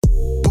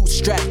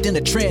Bootstrapped in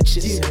the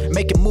trenches,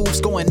 making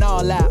moves, going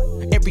all out.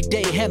 Every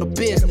day handle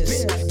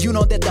business. You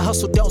know that the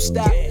hustle don't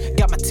stop.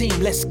 Got my team,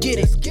 let's get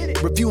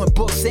it. Reviewing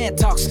books and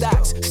talk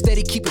stocks.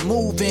 Steady, keep it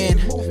moving.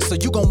 So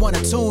you gon'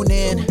 wanna tune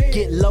in.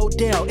 Get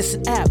Lodell, it's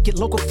an app. Get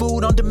local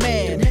food on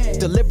demand.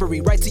 Delivery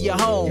right to your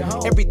home.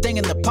 Everything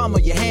in the palm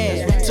of your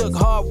hand. Took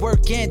hard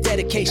work and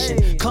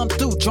dedication. Come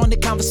through, join the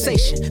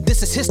conversation.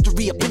 This is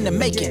history up in the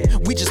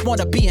making. We just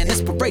wanna be an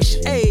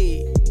inspiration.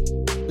 Hey,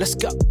 let's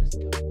go.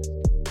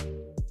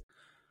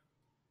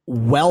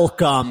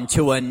 Welcome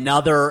to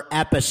another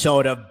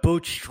episode of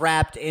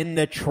Bootstrapped in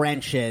the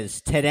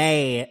Trenches.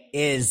 Today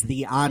is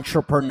the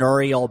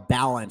entrepreneurial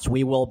balance.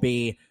 We will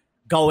be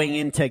going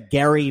into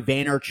Gary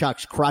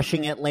Vaynerchuk's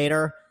Crushing It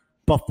later.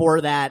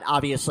 Before that,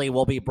 obviously,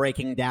 we'll be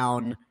breaking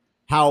down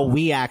how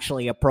we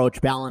actually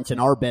approach balance in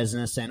our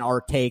business and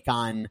our take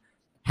on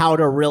how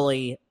to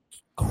really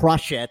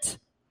crush it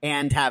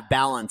and have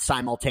balance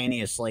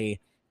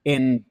simultaneously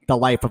in the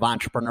life of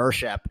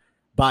entrepreneurship.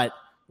 But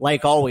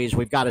like always,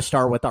 we've got to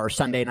start with our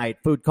Sunday night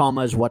food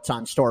comas, what's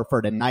on store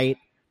for tonight,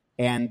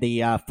 and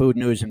the food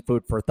news and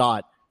food for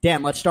thought.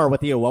 Dan, let's start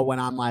with you. What went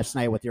on last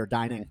night with your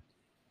dining?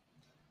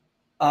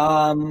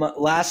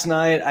 Last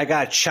night I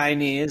got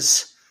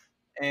Chinese,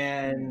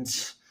 and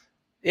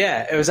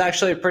yeah, it was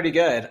actually pretty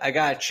good. I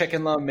got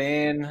chicken lo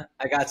mein,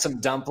 I got some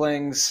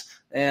dumplings,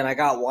 and I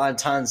got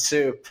wonton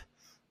soup,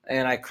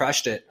 and I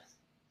crushed it.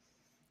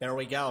 There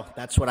we go.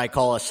 That's what I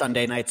call a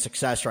Sunday night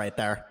success right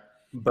there.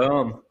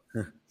 Boom.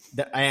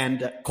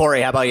 And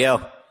Corey, how about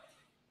you?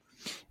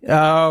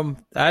 I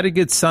had a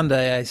good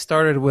Sunday. I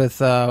started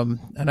with a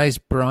nice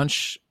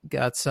brunch,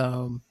 got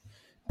some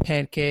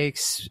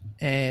pancakes,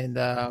 and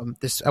I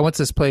went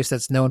to this place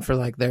that's known for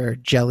like their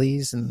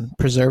jellies and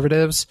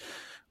preservatives,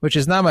 which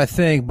is not my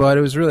thing, but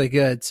it was really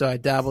good. So I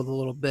dabbled a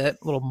little bit,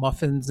 little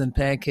muffins and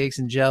pancakes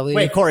and jelly.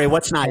 Wait, Corey,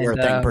 what's not your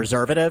thing,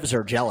 preservatives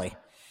or jelly?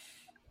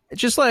 It's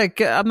just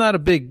like I'm not a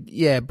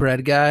big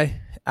bread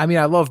guy. I mean,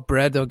 I love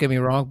bread, don't get me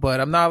wrong, but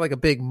I'm not like a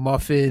big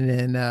muffin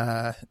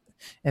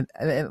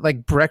and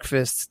like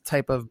breakfast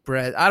type of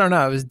bread. I don't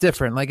know. It was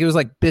different. Like it was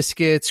like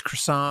biscuits,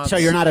 croissants. So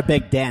you're not a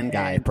big Dan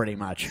guy, pretty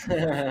much.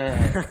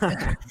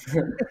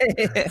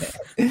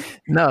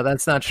 No,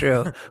 that's not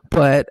true.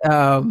 But,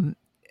 it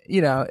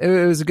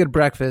was a good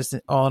breakfast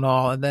all in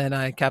all. And then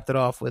I capped it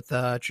off with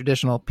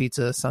traditional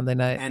pizza Sunday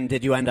night. And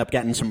did you end up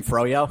getting some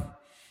froyo?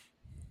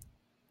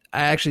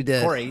 I actually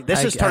did. Corey,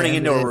 this is turning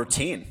into a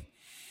routine.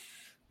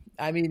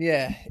 I mean,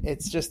 yeah,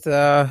 it's just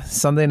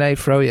Sunday night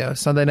froyo,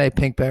 Sunday night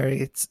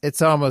pinkberry.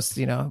 It's almost,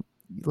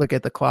 look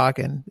at the clock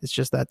and it's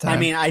just that time. I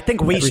mean, I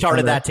think we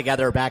started that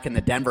together back in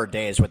the Denver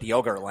days with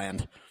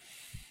Yogurtland.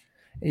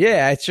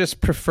 Yeah, it's just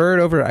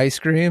preferred over ice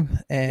cream.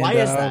 And why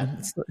is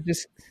that?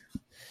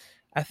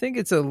 I think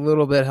it's a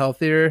little bit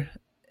healthier,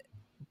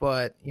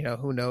 but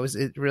who knows?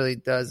 It really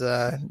does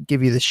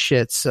give you the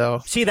shit. So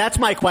see, that's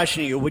my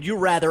question to you. Would you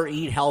rather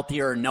eat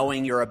healthier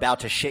knowing you're about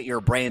to shit your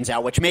brains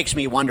out, which makes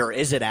me wonder,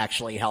 is it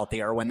actually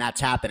healthier when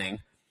that's happening?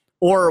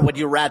 Or would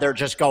you rather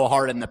just go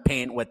hard in the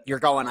paint with you're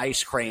going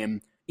ice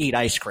cream, eat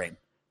ice cream?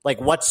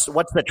 Like what's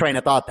the train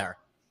of thought there?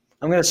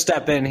 I'm going to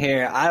step in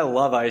here. I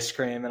love ice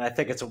cream, and I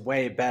think it's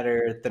way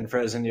better than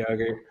frozen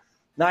yogurt.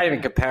 Not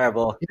even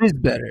comparable. It is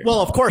better. Well,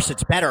 of course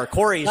it's better.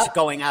 Corey's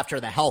going after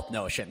the health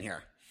notion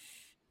here.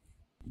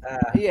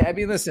 Yeah, I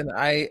mean, listen,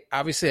 I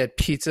obviously had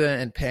pizza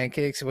and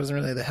pancakes. It wasn't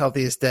really the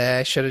healthiest day.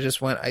 I should have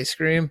just went ice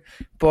cream.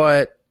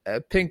 But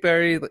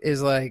pinkberry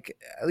is like,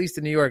 at least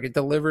in New York, it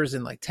delivers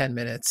in like 10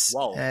 minutes.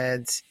 Whoa.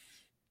 And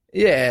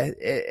yeah,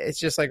 it's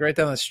just like right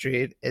down the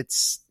street.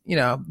 It's,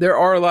 there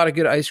are a lot of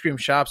good ice cream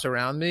shops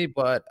around me,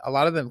 but a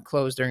lot of them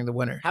close during the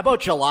winter. How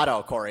about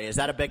gelato, Corey? Is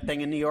that a big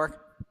thing in New York?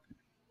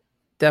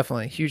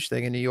 Definitely. Huge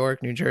thing in New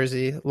York, New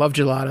Jersey. Love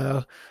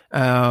gelato.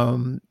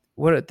 I'm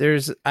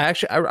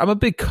a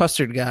big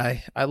custard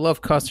guy. I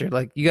love custard.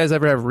 Like, you guys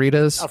ever have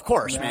Rita's? Of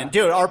course, man.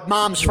 Dude, our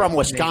mom's from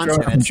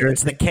Wisconsin.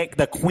 It's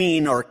the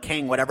queen or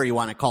king, whatever you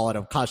want to call it,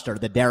 of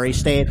custard, the dairy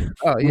state.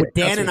 Oh, yeah,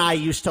 Dan and I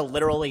used to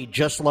literally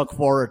just look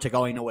forward to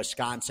going to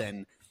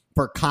Wisconsin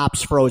for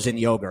Kopp's frozen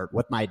yogurt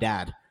with my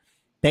dad.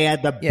 They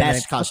had the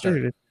best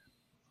custard.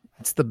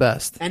 It's the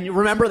best. And you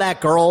remember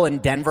that girl in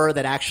Denver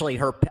that actually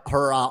her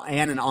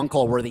aunt and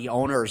uncle were the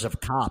owners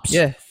of Kopp's?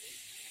 Yeah.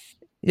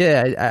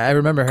 Yeah, I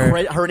remember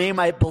her. Her name,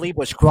 I believe,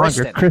 was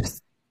Kristen.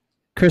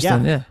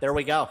 Kristen, yeah. There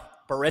we go.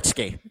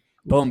 Baritsky.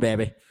 Boom,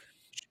 baby.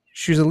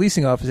 She was a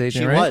leasing office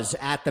agent, right? She was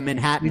at the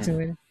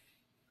Manhattan.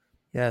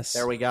 Yes.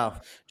 There we go.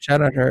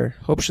 Shout out her.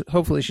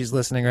 Hopefully she's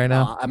listening right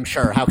now. I'm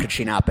sure. How could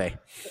she not be?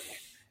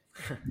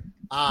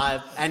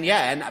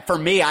 And for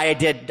me, I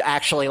did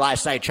actually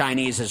last night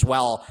Chinese as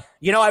well.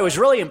 I was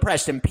really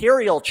impressed.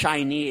 Imperial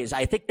Chinese,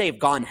 I think they've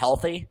gone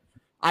healthy.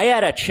 I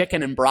had a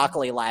chicken and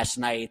broccoli last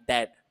night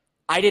that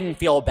I didn't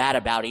feel bad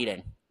about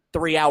eating.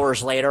 3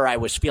 hours later, I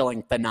was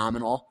feeling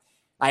phenomenal.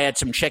 I had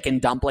some chicken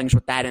dumplings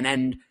with that and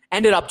then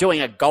ended up doing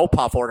a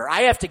GoPuff order.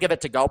 I have to give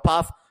it to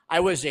GoPuff.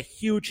 I was a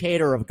huge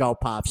hater of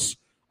GoPuffs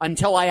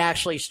until I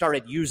actually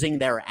started using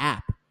their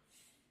app.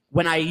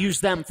 when I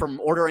used them from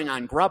ordering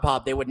on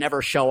Grubhub, they would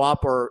never show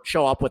up or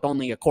show up with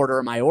only a quarter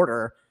of my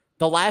order.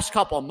 The last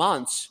couple of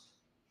months,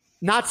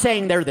 not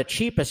saying they're the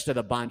cheapest of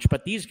the bunch,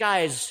 but these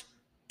guys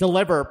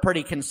deliver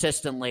pretty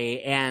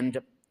consistently,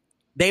 and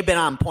they've been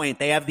on point.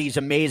 They have these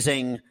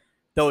amazing,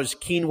 those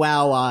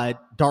quinoa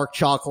dark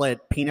chocolate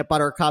peanut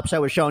butter cups I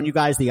was showing you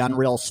guys, the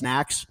Unreal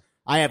Snacks.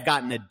 I have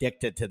gotten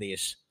addicted to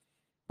these,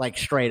 like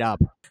straight up.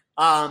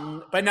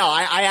 But no,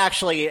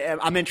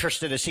 I'm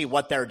interested to see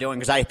what they're doing,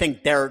 because I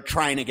think they're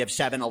trying to give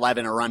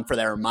 7-Eleven a run for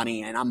their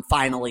money, and I'm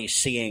finally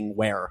seeing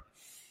where.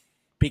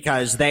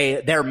 Because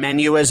their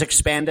menu is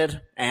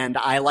expanded, and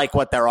I like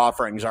what their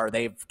offerings are.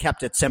 They've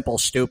kept it simple,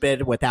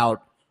 stupid,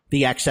 without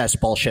the excess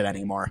bullshit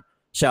anymore.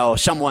 So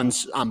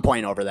someone's on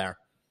point over there.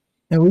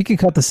 And we can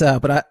cut this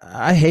out, but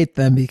I hate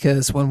them,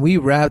 because when we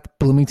wrapped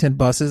Bloomington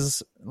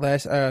buses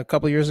a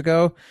couple years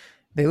ago,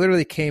 they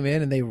literally came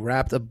in and they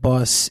wrapped a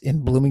bus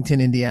in Bloomington,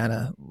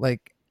 Indiana.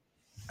 Like,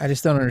 I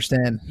just don't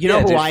understand. You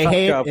know who I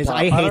hate up, is Pop. I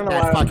I hate don't know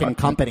that why fucking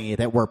company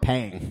that we're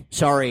paying.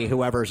 Sorry,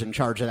 whoever's in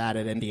charge of that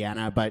at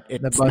Indiana, but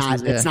it's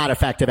not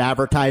effective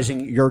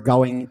advertising. You're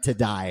going to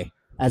die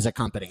as a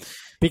company,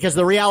 because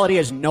the reality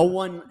is no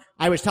one.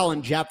 I was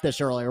telling Jeff this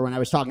earlier when I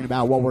was talking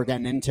about what we're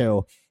getting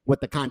into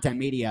with the content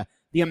media.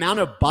 The amount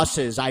of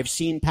buses I've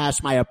seen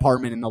pass my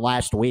apartment in the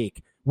last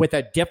week with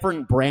a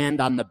different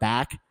brand on the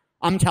back.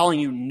 I'm telling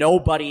you,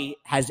 nobody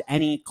has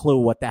any clue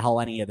what the hell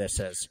any of this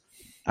is.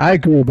 I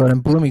agree, but in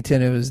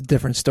Bloomington, it was a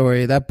different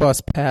story. That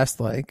bus passed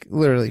like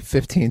literally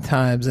 15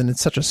 times, and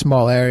it's such a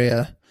small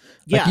area.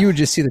 Like, you would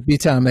just see the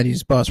B-Town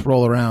Menus bus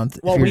roll around.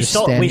 Well, we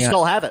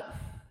still have it.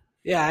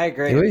 Yeah, I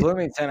agree. Do we?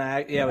 Bloomington,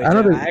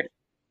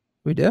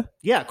 we do.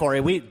 Yeah, Corey,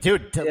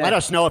 let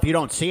us know if you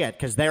don't see it,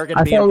 because they're going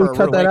to be up up for for we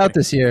cut that out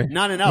this year.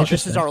 No.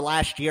 This is our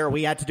last year.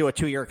 We had to do a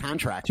 2-year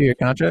contract. 2-year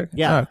contract?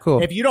 Yeah. Oh,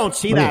 cool. If you don't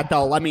see that,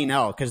 though, let me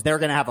know, because they're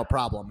going to have a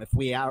problem if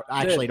we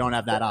actually don't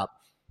have that up.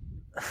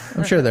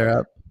 I'm sure they're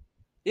up.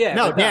 Yeah.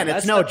 No, Dan,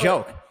 it's no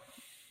joke.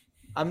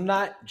 I'm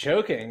not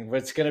joking, but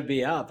it's going to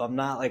be up. I'm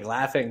not like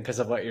laughing because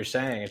of what you're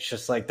saying. It's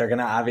just like they're going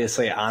to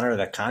obviously honor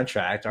the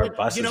contract. Our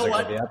buses are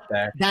going to be up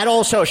there. That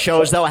also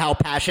shows, though, how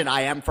passionate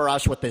I am for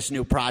us with this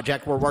new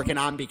project we're working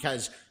on,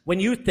 because when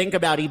you think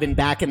about even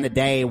back in the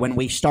day when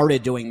we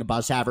started doing the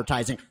bus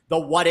advertising, the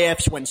what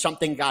ifs, when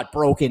something got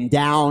broken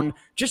down,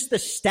 just the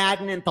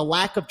stagnant, the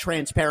lack of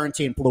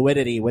transparency and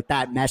fluidity with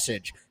that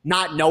message,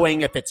 not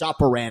knowing if it's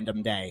up a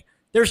random day.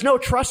 There's no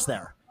trust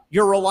there.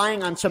 You're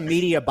relying on some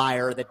media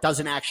buyer that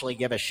doesn't actually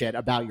give a shit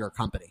about your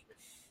company.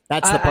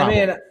 That's the problem.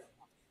 I mean,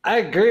 I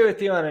agree with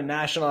you on a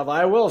national level.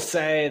 I will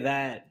say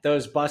that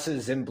those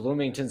buses in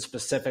Bloomington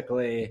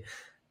specifically,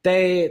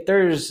 they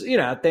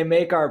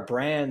make our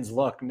brands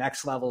look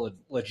next level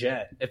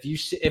legit. If you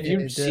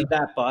see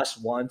that bus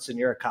once and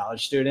you're a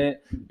college student,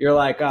 you're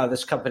like, oh,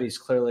 this company's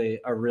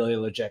clearly a really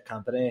legit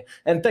company.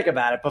 And think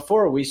about it.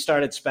 Before we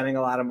started spending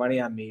a lot of money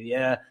on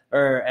media,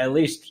 or at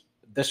least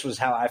this was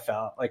how I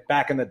felt. Like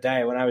back in the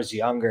day when I was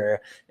younger,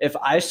 if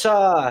I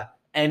saw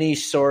any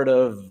sort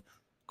of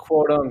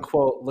quote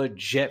unquote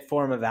legit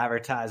form of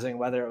advertising,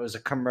 whether it was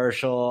a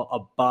commercial, a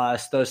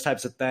bus, those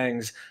types of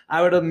things,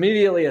 I would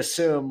immediately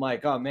assume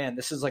like, oh man,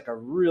 this is like a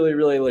really,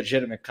 really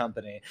legitimate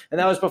company. And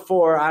that was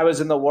before I was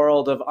in the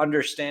world of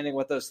understanding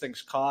what those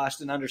things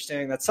cost and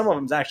understanding that some of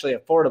them is actually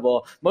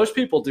affordable. Most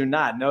people do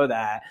not know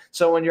that.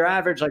 So when your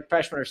average like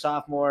freshman or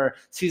sophomore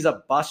sees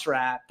a bus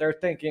wrap, they're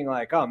thinking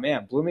like, oh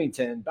man,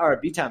 Bloomington or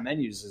B-Town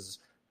Menus is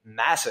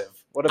massive.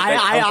 What a big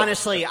I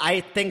honestly,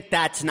 I think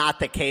that's not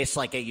the case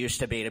like it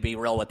used to be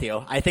real with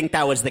you. I think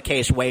that was the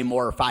case way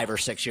more 5 or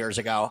 6 years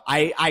ago.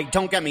 I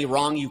don't get me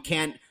wrong. You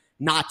can't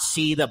not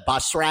see the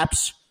bus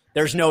wraps.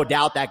 There's no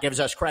doubt that gives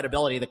us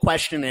credibility. The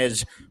question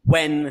is,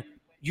 when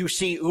you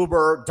see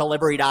Uber,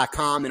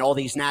 Delivery.com, and all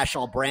these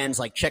national brands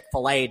like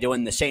Chick-fil-A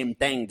doing the same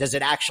thing, does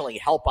it actually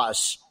help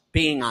us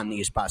being on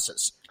these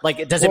buses?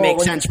 Like, does it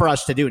make sense for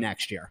us to do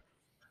next year?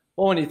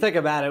 Well, when you think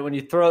about it, when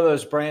you throw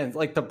those brands,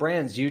 like the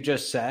brands you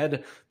just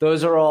said,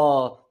 those are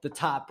all the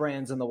top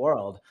brands in the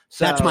world.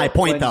 So that's my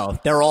point, though.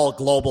 They're all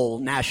global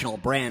national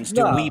brands.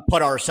 Do we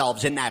put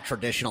ourselves in that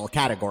traditional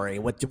category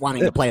with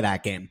wanting to play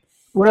that game?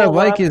 What I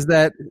like is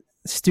that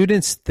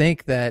students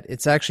think that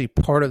it's actually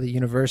part of the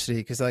university,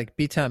 because like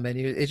B-Town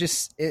Menu,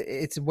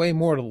 it's way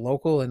more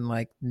local and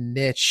like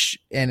niche,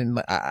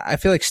 and I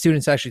feel like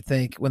students actually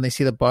think when they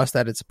see the bus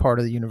that it's part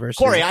of the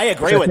university. Corey, I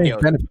agree with you.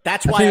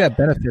 That's why that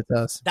benefits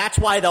us. That's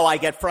why though I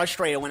get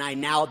frustrated when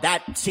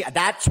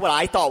that's what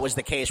I thought was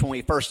the case when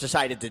we first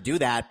decided to do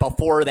that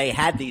before they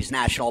had these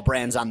national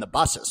brands on the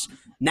buses.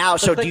 Now,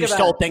 so do you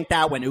still think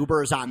that when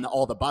Uber is on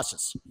all the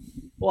buses?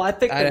 Well, I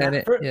think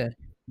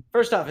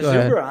First off, is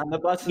Uber on the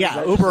buses?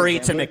 Yeah, Uber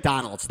Eats and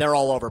McDonald's. They're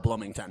all over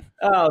Bloomington.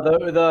 Oh,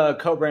 the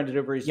co-branded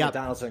Uber Eats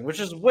McDonald's thing,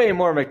 which is way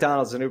more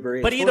McDonald's than Uber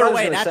Eats. But either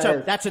way,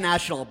 that's a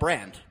national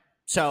brand.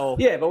 So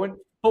yeah, but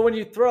when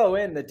you throw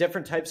in the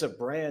different types of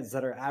brands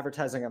that are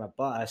advertising on a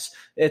bus,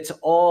 it's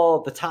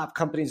all the top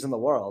companies in the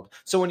world.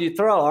 So when you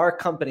throw our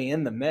company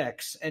in the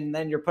mix, and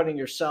then you're putting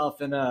yourself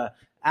in a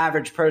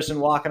average person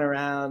walking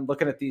around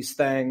looking at these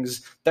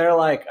things, they're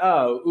like,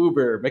 oh,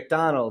 Uber,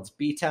 McDonald's,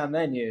 B-Town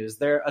menus.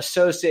 They're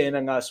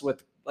associating us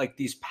with like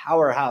these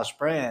powerhouse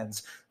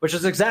brands, which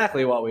is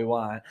exactly what we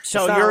want.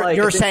 So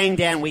you're saying,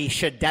 Dan, we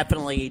should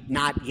definitely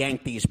not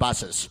yank these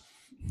buses.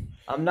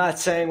 I'm not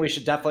saying we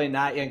should definitely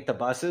not yank the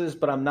buses,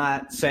 but I'm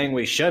not saying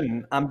we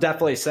shouldn't. I'm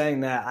definitely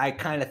saying that I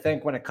kind of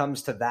think when it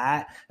comes to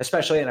that,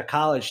 especially in a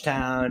college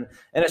town,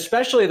 and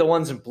especially the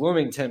ones in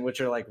Bloomington, which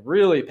are like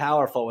really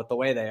powerful with the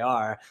way they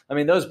are. I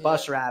mean, those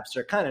bus wraps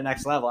are kind of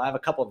next level. I have a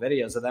couple of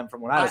videos of them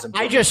from when I was in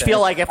Bloomington. I just feel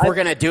like if we're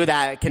going to do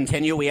that,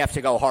 continue, we have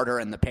to go harder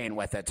in the paint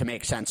with it to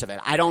make sense of it.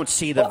 I don't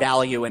see the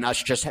value in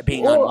us just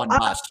being on one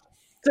bus.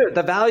 Dude,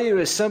 the value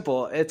is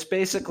simple. It's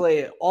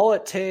basically all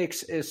it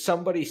takes is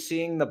somebody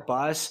seeing the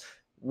bus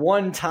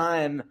one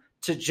time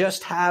to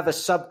just have a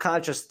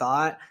subconscious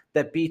thought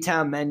that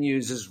B-Town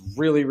menus is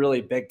really, really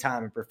big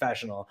time and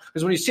professional.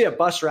 Because when you see a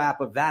bus wrap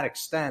of that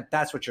extent,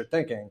 that's what you're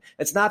thinking.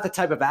 It's not the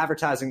type of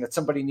advertising that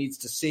somebody needs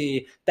to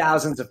see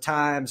thousands of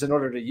times in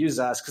order to use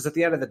us. Because at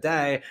the end of the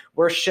day,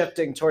 we're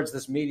shifting towards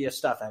this media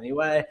stuff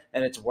anyway,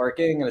 and it's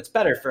working and it's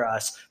better for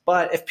us.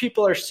 But if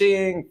people are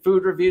seeing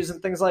food reviews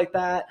and things like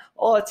that,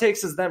 all it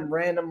takes is them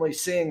randomly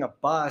seeing a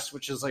bus,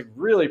 which is like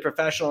really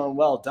professional and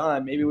well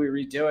done. Maybe we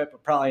redo it,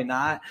 but probably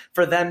not.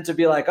 For them to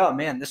be like, oh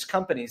man, this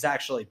company is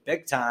actually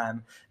big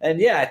time. And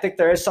yeah, I think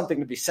there is something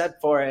to be said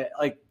for it.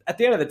 Like at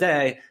the end of the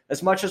day,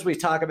 as much as we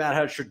talk about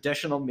how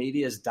traditional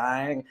media is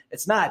dying,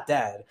 it's not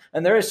dead.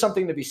 And there is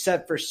something to be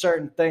said for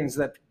certain things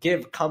that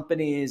give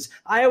companies,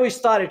 I always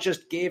thought it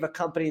just gave a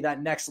company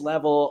that next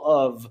level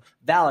of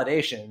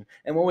validation.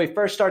 And when we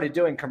first started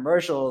doing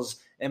commercials,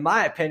 in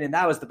my opinion,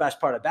 that was the best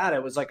part about it.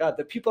 It was like,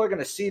 the people are going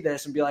to see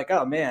this and be like,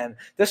 oh man,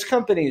 this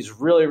company is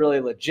really, really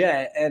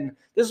legit. And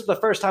this is the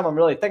first time I'm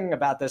really thinking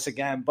about this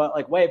again. But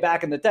like way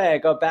back in the day, I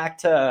go back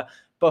to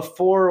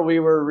before we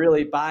were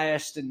really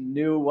biased and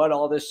knew what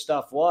all this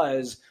stuff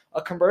was,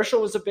 a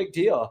commercial was a big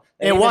deal.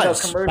 And it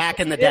was back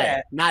in the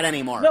day, not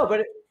anymore. No,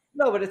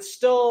 but it's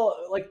still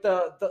like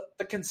the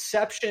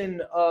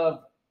conception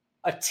of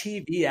a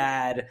TV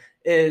ad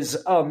is,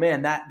 oh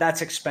man,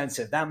 that's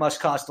expensive. That must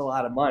cost a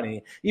lot of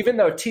money. Even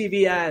though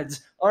TV ads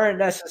aren't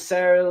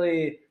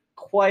necessarily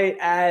quite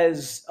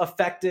as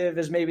effective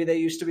as maybe they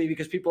used to be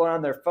because people are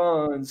on their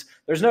phones,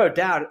 there's no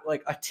doubt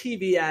like a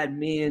TV ad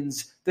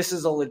means this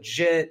is a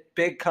legit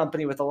big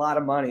company with a lot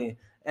of money.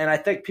 And I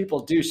think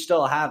people do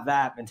still have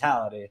that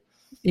mentality.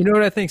 You know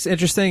what I think is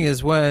interesting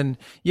is when,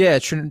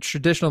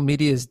 traditional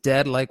media is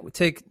dead. Like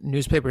take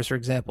newspapers, for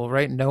example,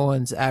 right? No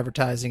one's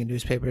advertising in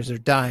newspapers. They're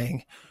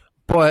dying.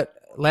 But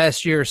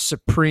last year,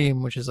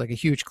 Supreme, which is like a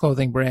huge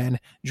clothing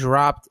brand,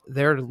 dropped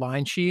their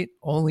line sheet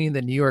only in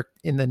the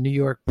New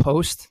York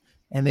Post.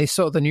 And they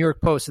sold the New York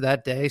Post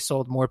that day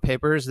sold more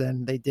papers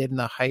than they did in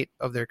the height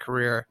of their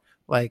career,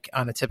 like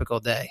on a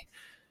typical day.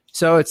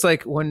 So it's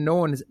like when no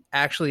one is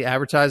actually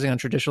advertising on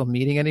traditional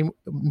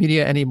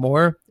media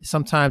anymore,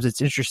 sometimes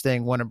it's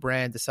interesting when a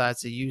brand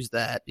decides to use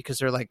that because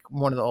they're like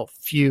one of the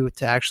few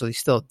to actually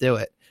still do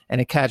it,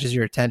 and it catches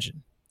your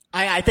attention.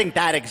 I think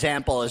that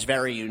example is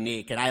very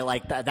unique, and I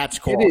like that. That's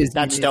cool.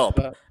 That's unique,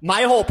 dope.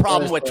 My whole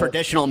problem with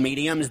traditional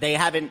mediums, they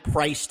haven't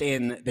priced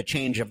in the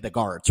change of the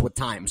guards with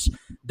times.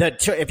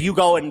 If you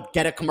go and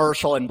get a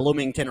commercial in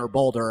Bloomington or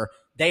Boulder,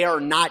 they are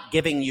not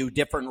giving you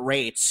different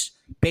rates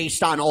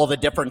based on all the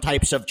different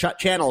types of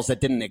channels that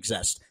didn't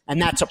exist.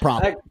 And that's a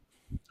problem.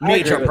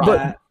 Major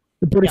problem.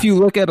 But if you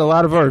look at a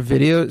lot of our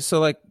videos, so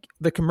like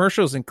the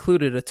commercials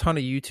included a ton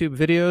of YouTube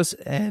videos.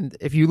 And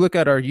if you look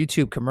at our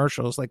YouTube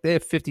commercials, like they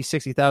have 50,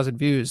 60,000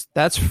 views.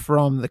 That's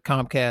from the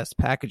Comcast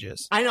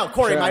packages. I know,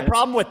 Corey, my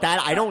problem with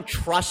that, I don't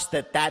trust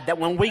that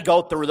when we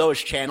go through those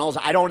channels,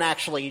 I don't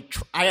actually,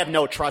 I have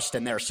no trust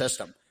in their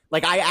system.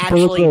 Like I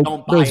actually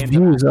don't buy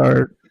into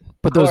that.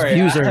 But those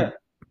views are...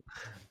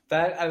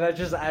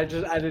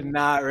 I did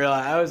not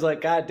realize. I was like,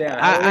 God damn.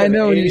 I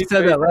know when you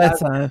said that last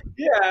time.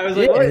 Yeah, I was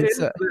like, what is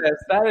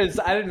this?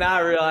 I did not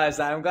realize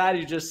that. I'm glad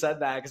you just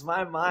said that because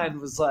my mind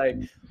was like,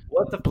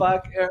 what the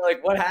fuck? Or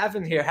like, what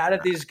happened here? How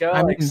did these go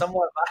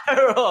somewhat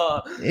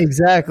viral?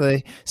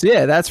 Exactly. So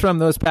yeah, that's from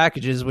those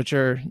packages, which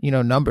are,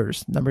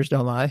 numbers. Numbers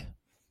don't lie.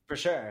 For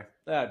sure.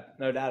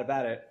 No doubt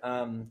about it.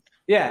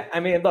 Yeah, I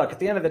mean, look, at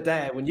the end of the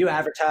day, when you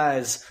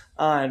advertise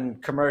on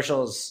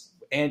commercials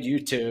and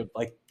YouTube,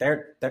 like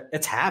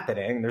it's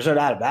happening. There's no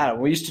doubt about it.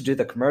 We used to do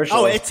the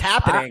commercials. Oh, it's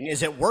happening.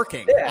 Is it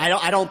working? Yeah.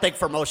 I don't think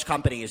for most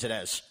companies it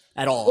is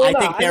at all. Well, I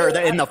think they're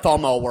in the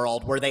FOMO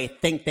world where they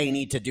think they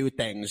need to do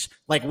things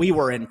like we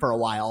were in for a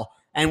while.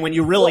 And when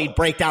you really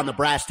break down the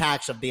brass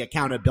tacks of the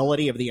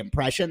accountability of the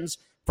impressions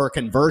for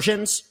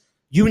conversions,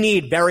 you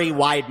need very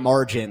wide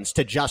margins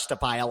to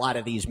justify a lot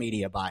of these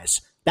media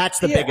buys. That's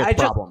the biggest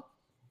problem.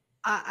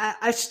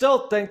 I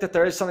still think that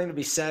there is something to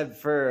be said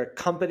for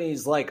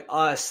companies like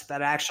us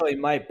that actually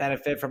might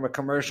benefit from a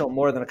commercial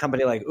more than a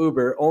company like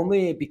Uber,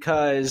 only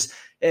because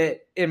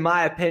it, in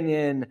my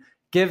opinion,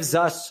 gives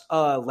us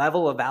a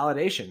level of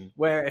validation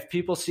where if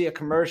people see a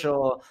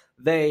commercial,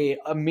 they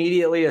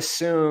immediately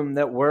assume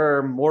that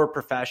we're more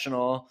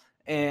professional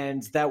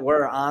and that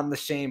we're on the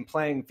same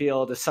playing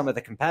field as some of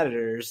the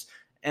competitors.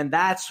 And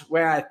that's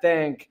where I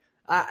think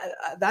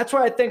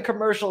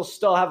commercials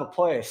still have a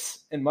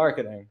place in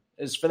marketing,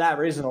 is for that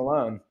reason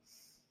alone.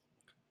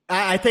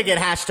 I think it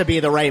has to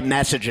be the right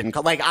messaging.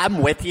 Like,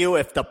 I'm with you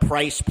if the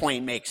price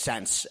point makes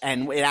sense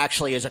and it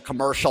actually is a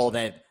commercial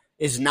that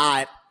is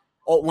not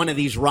one of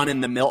these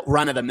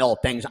run-of-the-mill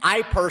things.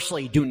 I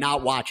personally do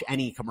not watch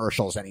any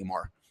commercials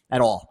anymore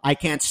at all. I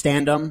can't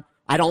stand them.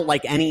 I don't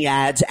like any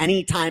ads.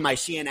 Anytime I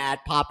see an ad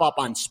pop up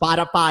on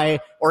Spotify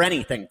or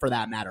anything for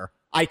that matter,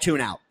 I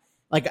tune out.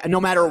 Like, no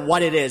matter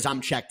what it is,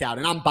 I'm checked out.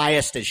 And I'm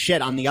biased as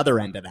shit on the other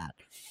end of that.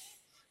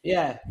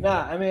 Yeah, no,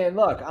 I mean,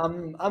 look,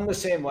 I'm the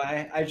same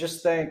way. I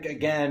just think,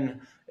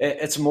 again,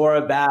 it's more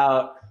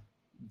about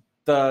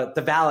the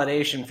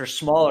validation for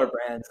smaller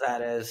brands,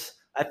 that is.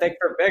 I think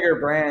for bigger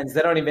brands,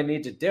 they don't even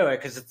need to do it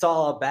because it's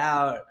all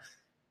about,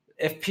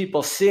 if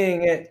people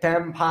seeing it,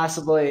 them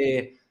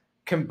possibly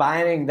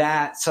combining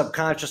that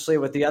subconsciously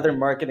with the other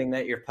marketing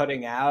that you're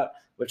putting out,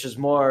 which is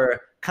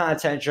more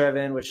content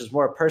driven, which is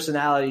more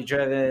personality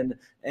driven,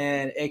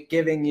 and it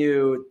giving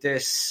you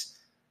this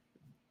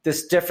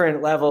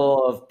different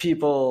level of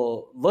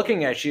people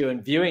looking at you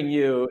and viewing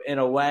you in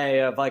a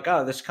way of like,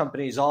 oh, this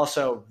company is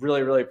also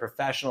really, really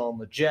professional and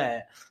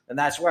legit. And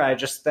that's where I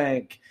just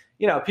think,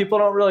 people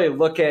don't really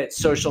look at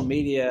social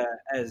media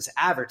as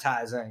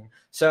advertising.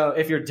 So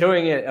if you're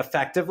doing it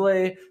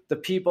effectively, the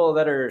people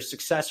that are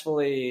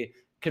successfully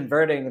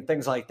converting and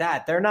things like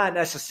that, they're not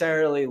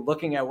necessarily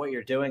looking at what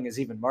you're doing as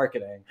even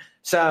marketing.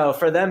 So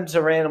for them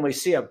to randomly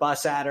see a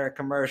bus ad or a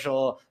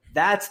commercial,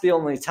 that's the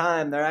only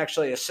time they're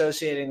actually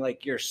associating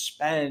like your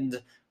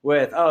spend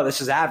with, oh,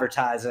 this is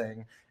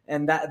advertising.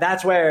 And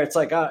that's where it's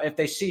like, oh, if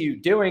they see you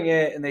doing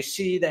it and they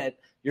see that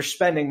you're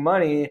spending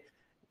money,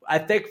 I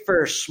think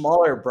for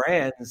smaller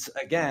brands,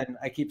 again,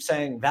 I keep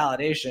saying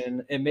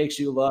validation, it makes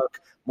you look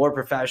more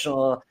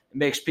professional. It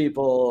makes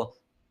people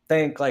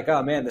think like,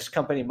 oh man, this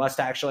company must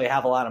actually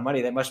have a lot of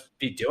money. They must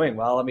be doing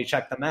well. Let me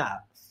check them out.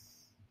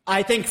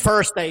 I think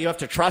first that you have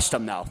to trust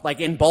them, though. Like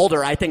in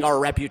Boulder, I think our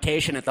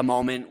reputation at the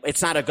moment,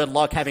 it's not a good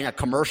look having a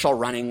commercial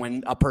running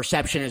when a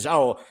perception is,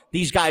 oh,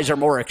 these guys are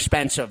more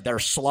expensive, they're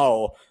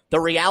slow. The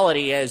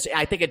reality is,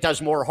 I think it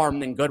does more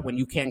harm than good when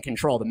you can't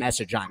control the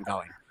message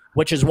ongoing,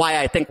 which is why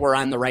I think we're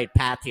on the right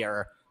path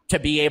here to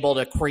be able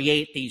to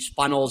create these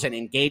funnels and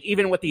engage.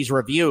 Even with these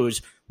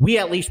reviews, we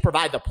at least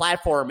provide the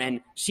platform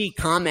and see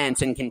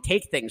comments and can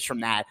take things from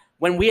that.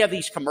 When we have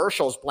these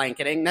commercials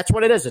blanketing, that's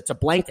what it is. It's a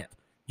blanket.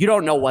 You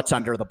don't know what's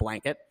under the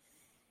blanket.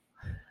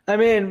 I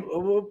mean,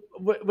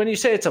 when you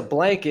say it's a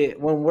blanket,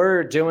 when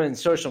we're doing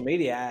social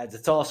media ads,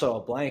 it's also a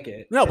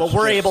blanket. No, but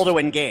we're able to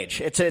engage.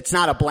 It's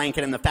not a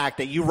blanket in the fact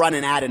that you run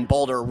an ad in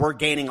Boulder, we're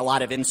gaining a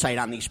lot of insight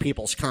on these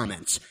people's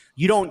comments.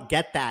 You don't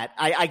get that.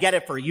 I get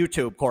it for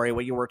YouTube, Corey,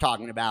 what you were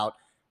talking about.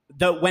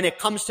 When it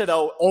comes to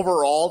the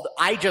overall,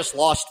 I just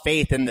lost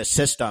faith in the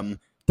system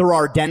through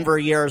our Denver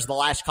years, the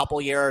last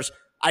couple years.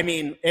 I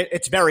mean,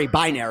 it's very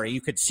binary. You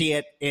could see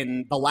it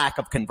in the lack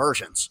of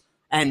conversions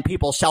and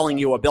people selling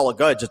you a bill of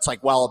goods. It's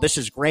like, well, this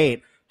is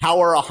great.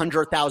 How are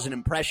 100,000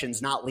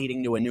 impressions not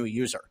leading to a new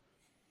user?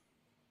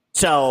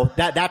 So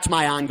that's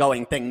my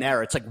ongoing thing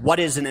there. It's like, what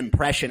does an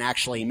impression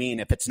actually mean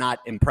if it's not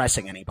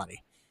impressing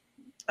anybody?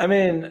 I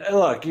mean,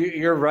 look,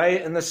 you're right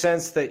in the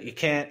sense that you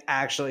can't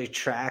actually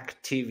track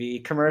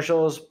TV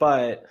commercials,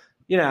 but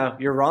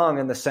you're wrong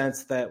in the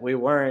sense that we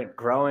weren't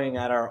growing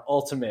at our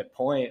ultimate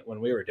point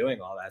when we were doing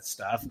all that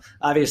stuff.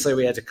 Obviously,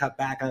 we had to cut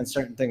back on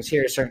certain things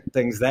here, certain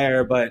things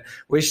there, but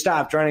we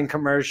stopped running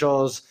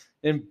commercials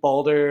in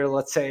Boulder,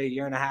 let's say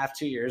 1.5 years,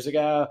 2 years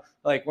ago.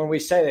 Like when we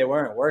say they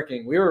weren't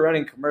working, we were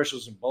running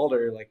commercials in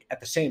Boulder like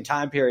at the same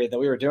time period that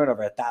we were doing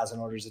over 1,000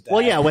 orders a day.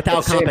 Well, yeah,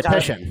 without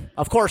competition.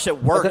 Of course,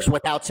 it works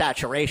without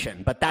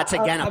saturation, but that's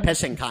again a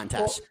pissing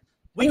contest.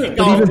 We can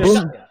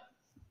go.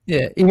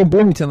 Yeah, even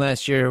Bloomington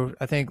last year,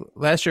 I think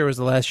last year was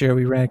the last year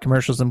we ran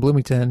commercials in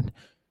Bloomington.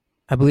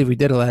 I believe we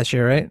did it last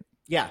year, right?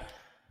 Yeah.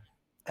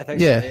 I think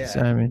so, yeah.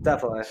 So, I mean,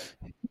 definitely.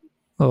 A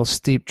little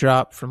steep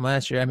drop from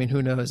last year. I mean,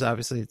 who knows?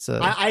 Obviously, it's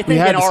I think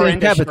in our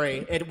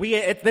industry,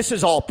 this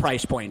is all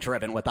price point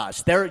driven with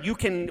us.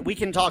 We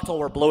can talk till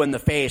we're blue in the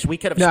face. We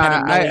could have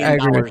spent $1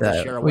 million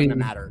this year. It wouldn't have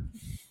mattered.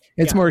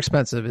 It's more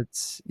expensive.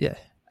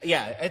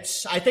 Yeah,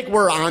 I think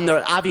we're on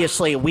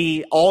obviously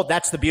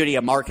that's the beauty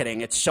of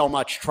marketing. It's so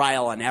much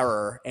trial and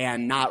error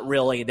and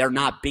there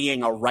not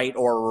being a right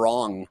or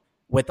wrong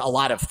with a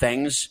lot of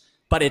things,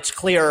 but it's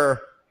clear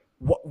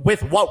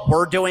with what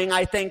we're doing,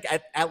 I think,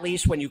 at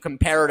least when you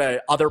compare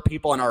to other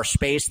people in our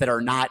space that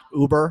are not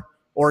Uber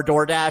or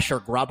DoorDash or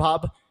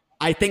Grubhub,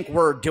 I think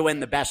we're doing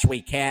the best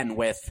we can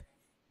with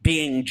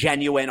being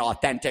genuine,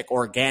 authentic,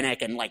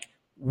 organic, and like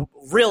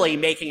really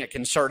making a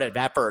concerted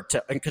effort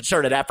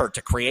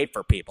to create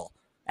for people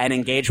and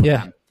engage with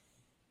them.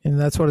 And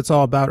that's what it's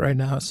all about right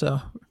now.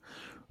 So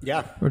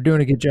yeah, we're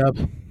doing a good job.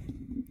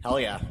 Hell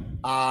yeah.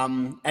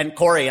 And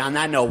Corey, on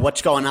that note,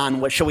 what's going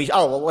on?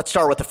 Let's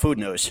start with the food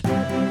news.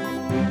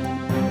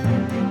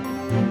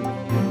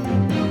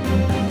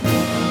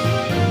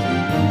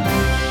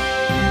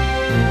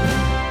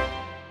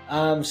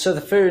 So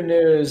the food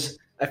news,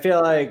 I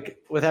feel like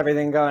with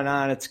everything going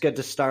on, it's good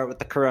to start with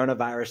the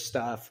coronavirus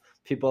stuff.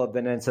 People have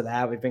been into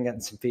that. We've been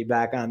getting some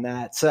feedback on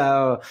that.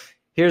 So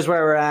here's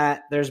where we're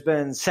at. There's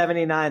been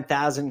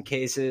 79,000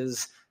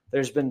 cases.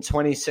 There's been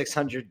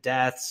 2,600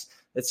 deaths.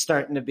 It's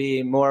starting to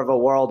be more of a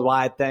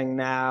worldwide thing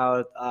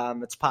now.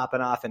 It's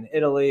popping off in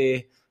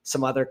Italy,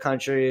 some other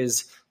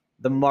countries.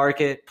 The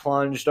market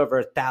plunged over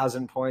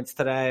 1,000 points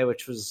today,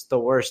 which was the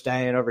worst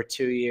day in over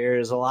 2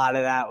 years. A lot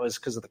of that was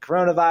because of the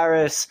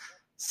coronavirus.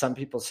 Some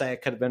people say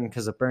it could have been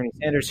because of Bernie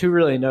Sanders. Who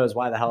really knows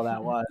why the hell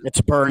that was?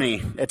 It's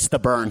Bernie. It's the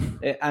burn.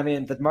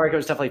 The market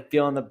was definitely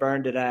feeling the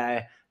burn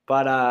today.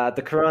 But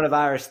the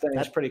coronavirus thing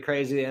is pretty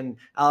crazy. And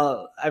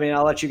I'll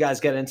let you guys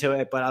get into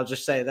it, but I'll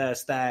just say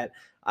this, that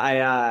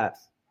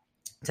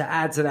to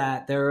add to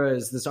that, there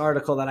was this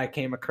article that I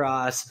came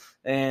across,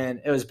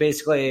 and it was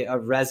basically a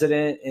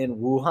resident in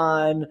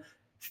Wuhan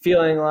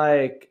feeling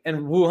like, and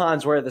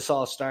Wuhan's where this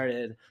all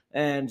started,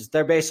 and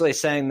they're basically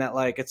saying that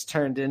like it's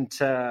turned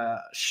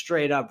into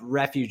straight up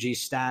refugee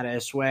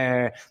status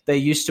where they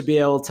used to be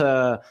able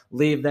to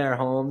leave their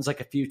homes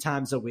like a few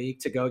times a week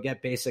to go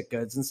get basic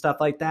goods and stuff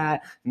like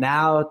that.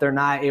 Now they're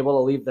not able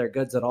to leave their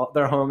goods at all,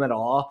 their home at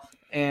all.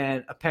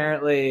 And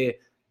apparently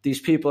these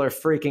people are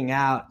freaking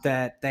out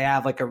that they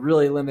have like a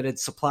really limited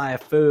supply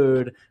of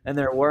food, and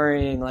they're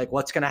worrying like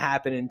what's going to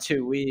happen in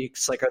 2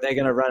 weeks. Like, are they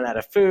going to run out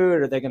of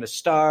food? Are they going to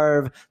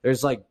starve?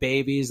 There's like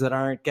babies that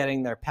aren't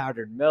getting their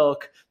powdered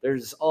milk.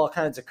 There's all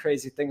kinds of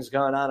crazy things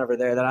going on over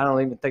there that I don't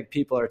even think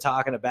people are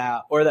talking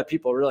about or that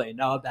people really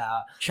know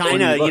about.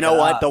 China, you know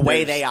what? The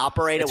way they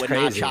operate, it would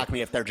not shock me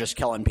if they're just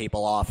killing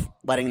people off,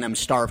 letting them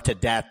starve to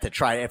death to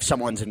try if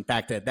someone's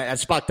infected.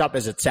 As fucked up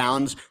as it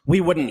sounds, we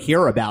wouldn't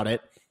hear about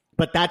it.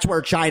 But that's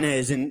where China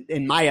is,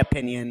 in my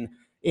opinion,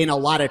 in a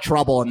lot of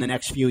trouble in the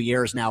next few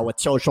years now with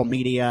social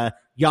media,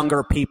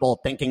 younger people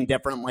thinking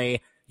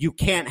differently. You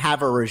can't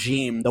have a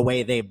regime the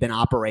way they've been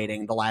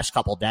operating the last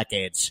couple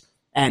decades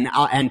and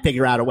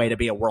figure out a way to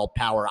be a world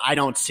power. I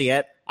don't see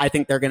it. I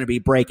think they're going to be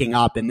breaking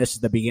up, and this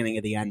is the beginning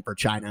of the end for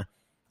China.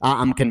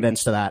 I'm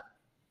convinced of that.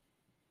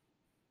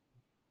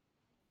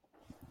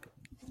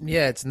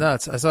 Yeah, it's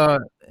nuts. I saw,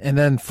 and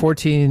then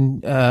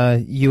 14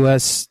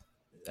 U.S.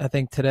 I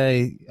think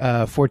today,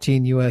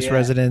 14 U.S.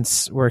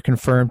 residents were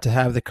confirmed to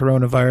have the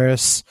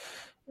coronavirus.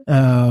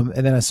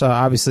 And then I saw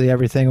obviously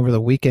everything over the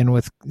weekend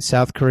with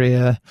South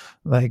Korea.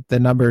 Like the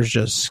numbers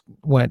just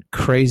went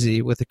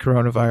crazy with the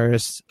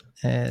coronavirus.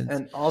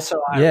 And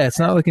also, it's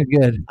not looking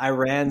good.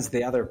 Iran's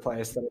the other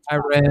place that it's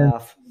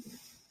Iran.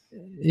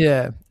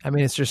 Yeah, I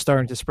mean, it's just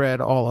starting to spread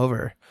all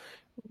over.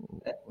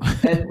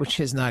 Which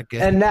is not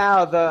good. And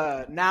now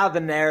the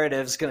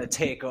narrative's going to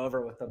take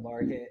over with the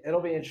market.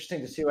 It'll be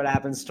interesting to see what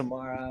happens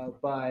tomorrow.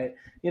 But,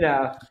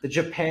 the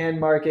Japan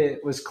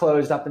market was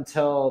closed up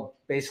until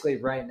basically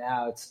right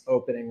now. It's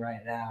opening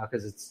right now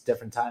because it's a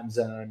different time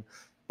zone.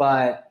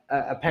 But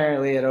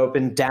apparently it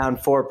opened down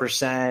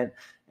 4%.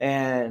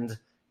 And,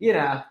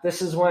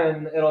 this is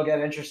when it'll get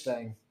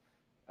interesting.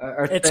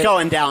 It's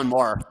going down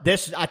more.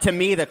 This, to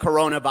me, the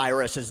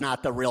coronavirus is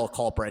not the real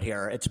culprit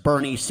here. It's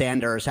Bernie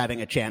Sanders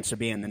having a chance of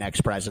being the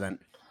next president,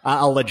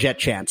 a legit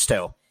chance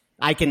too.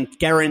 I can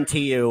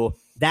guarantee you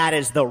that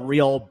is the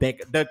real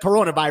big. The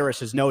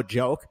coronavirus is no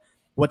joke.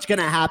 What's going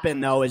to happen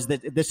though is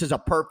that this is a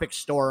perfect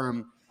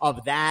storm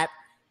of that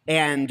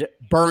and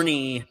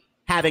Bernie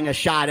having a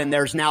shot. And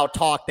there's now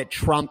talk that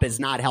Trump is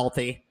not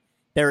healthy.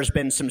 There's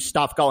been some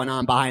stuff going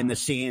on behind the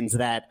scenes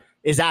that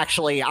is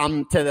actually,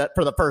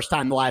 for the first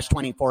time the last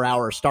 24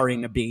 hours,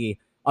 starting to be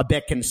a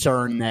bit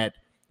concerned that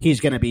he's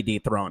going to be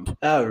dethroned.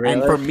 Oh, really?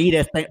 And for me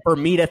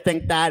to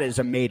think that is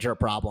a major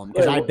problem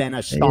because I've been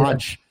a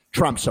staunch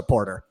Trump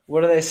supporter.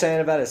 What are they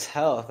saying about his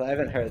health? I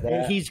haven't heard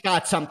that. He's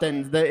got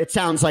something. It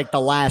sounds like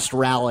the last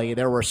rally,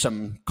 there were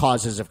some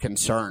causes of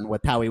concern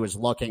with how he was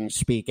looking,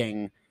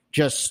 speaking,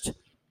 just,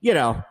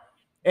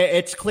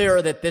 it's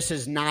clear that this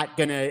is not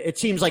going to – it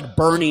seems like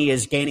Bernie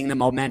is gaining the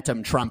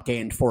momentum Trump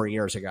gained 4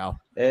 years ago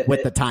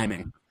with the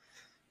timing.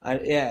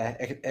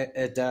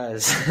 It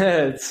does.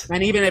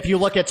 And even if you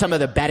look at some of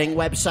the betting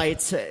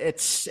websites,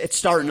 it's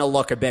starting to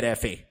look a bit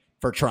iffy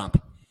for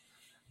Trump.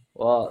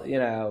 Well,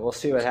 we'll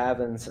see what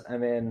happens. I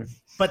mean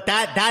 – But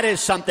that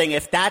is something –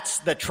 if that's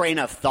the train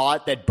of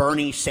thought that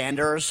Bernie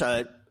Sanders,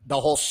 the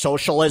whole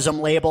socialism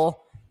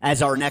label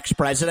as our next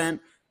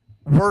president –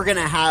 we're going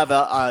to have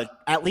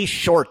at least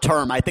short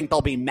term. I think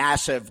there'll be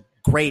massive,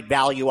 great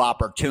value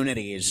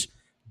opportunities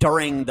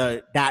during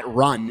that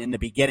run in the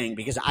beginning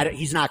because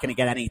he's not going to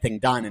get anything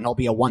done and he'll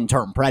be a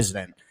one-term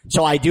president.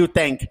 So I do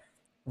think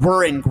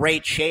we're in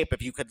great shape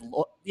if you could,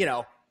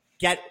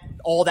 get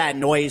all that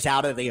noise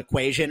out of the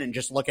equation and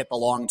just look at the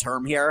long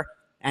term here.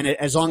 And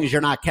as long as you're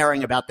not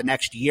caring about the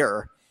next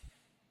year,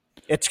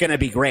 it's going to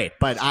be great.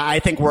 But I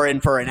think we're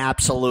in for an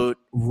absolute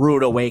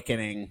rude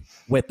awakening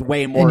with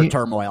way more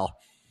turmoil.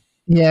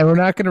 Yeah, we're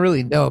not going to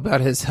really know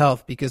about his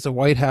health because the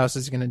White House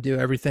is going to do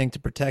everything to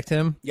protect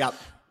him. Yep.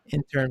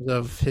 in terms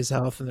of his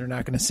health, and they're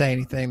not going to say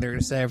anything. They're going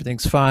to say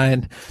everything's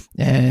fine.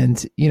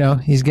 And,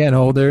 he's getting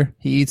older.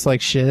 He eats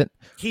like shit.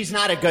 He's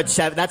not a good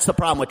That's the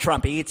problem with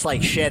Trump. He eats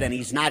like shit, and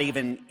he's not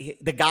even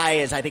 – the guy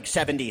is, I think,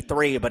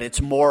 73, but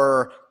it's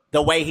more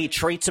the way he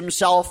treats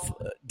himself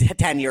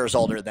 10 years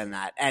older than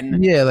that.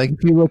 And yeah, like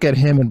if you look at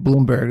him and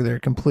Bloomberg, they're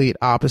complete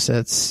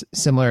opposites,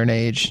 similar in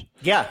age.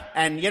 Yeah,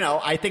 and,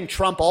 I think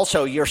Trump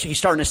also, he's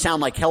starting to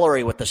sound like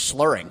Hillary with the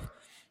slurring.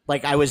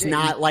 Like, I was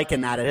not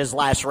liking that at his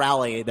last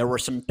rally. There were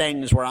some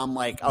things where I'm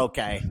like,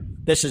 okay,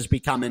 this is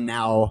becoming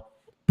now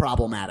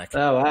problematic.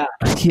 Oh, wow.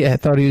 Yeah, I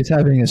thought he was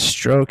having a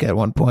stroke at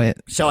one point.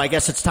 So I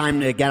guess it's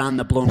time to get on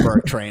the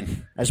Bloomberg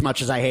train. As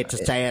much as I hate to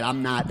say it,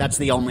 I'm not. That's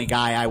the only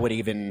guy I would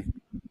even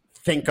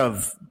think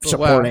of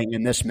supporting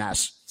in this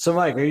mess. So,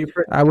 Mike, are you?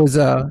 I was.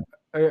 Are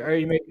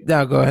you making?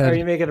 No, go ahead. Are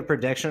you making a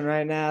prediction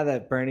right now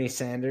that Bernie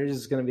Sanders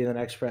is going to be the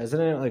next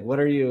president? Like, what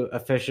are you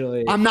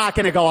officially? I'm not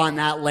going to go on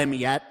that limb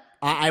yet.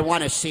 I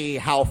want to see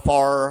how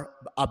far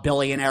a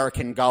billionaire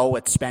can go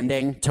with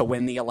spending to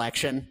win the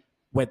election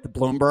with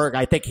Bloomberg.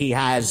 I think he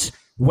has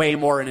way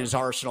more in his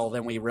arsenal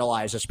than we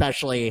realize,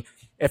 especially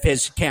if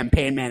his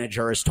campaign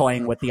manager is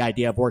toying with the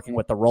idea of working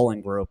with the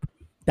Rolling Group.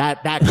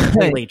 That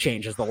completely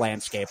changes the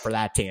landscape for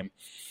that team.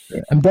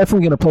 I'm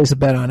definitely going to place a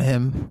bet on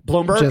him.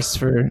 Bloomberg? Just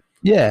for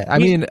I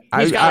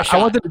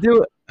wanted to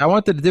do it. I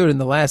wanted to do it in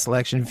the last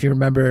election, if you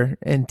remember,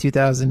 in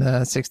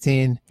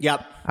 2016.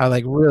 Yep. I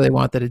really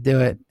wanted to do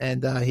it,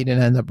 and he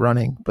didn't end up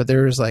running. But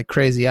there was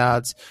crazy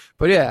odds.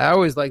 But yeah, I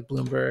always liked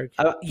Bloomberg.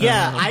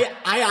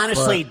 I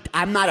honestly,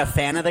 I'm not a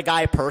fan of the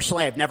guy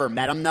personally. I've never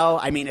met him though.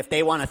 I mean, if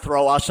they want to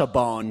throw us a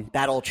bone,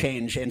 that'll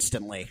change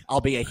instantly.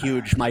 I'll be a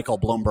huge Michael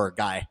Bloomberg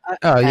guy.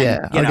 I'll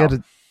get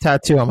a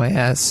tattoo on my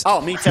ass.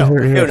 Oh, me too,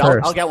 dude.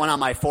 I'll get one on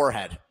my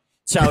forehead.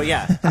 So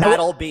yeah,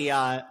 that'll be.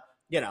 I'm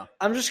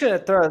just going to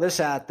throw this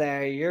out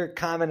there. You're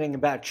commenting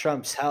about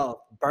Trump's health.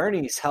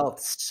 Bernie's health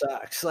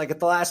sucks. Like at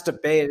the last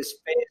debate, his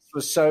face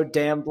was so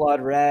damn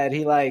blood red.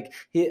 I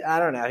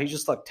don't know. He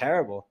just looked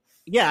terrible.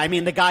 Yeah, I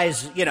mean, the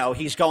guy's,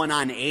 he's going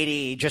on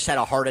 80. He just had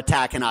a heart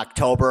attack in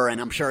October, and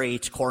I'm sure he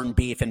eats corned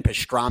beef and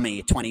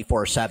pastrami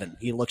 24/7.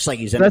 He looks like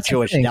he's in a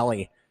Jewish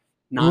deli.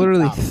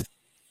 Literally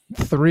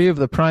 3 of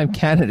the prime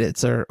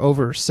candidates are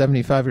over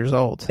 75 years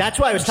old. That's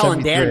why I was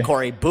telling Dan,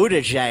 Corey,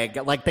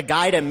 Buttigieg, like the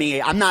guy to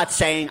me, I'm not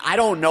saying, I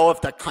don't know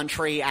if the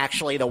country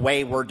actually, the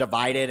way we're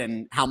divided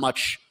and how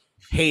much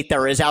hate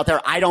there is out there,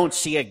 I don't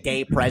see a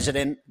gay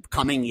president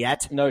coming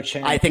yet. No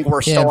chance. I think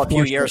we're still a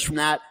few years from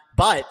that.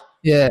 But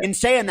in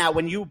saying that,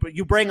 when you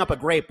bring up a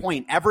great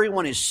point,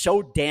 everyone is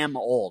so damn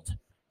old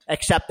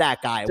except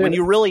that guy. Dude. When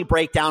you really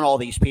break down all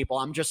these people,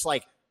 I'm just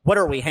like, what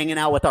are we, hanging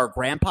out with our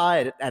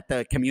grandpa at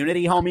the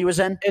community home he was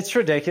in? It's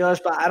ridiculous,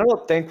 but I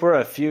don't think we're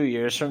a few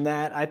years from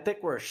that. I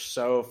think we're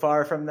so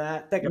far from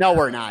that. No,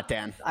 we're not,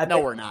 Dan.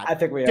 We're not. I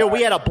think we are. Dude,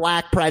 we had a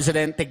black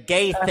president. The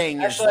gay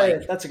thing is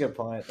like... That's a good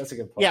point.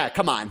 Yeah,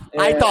 come on.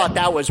 Yeah. I thought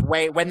that was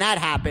when that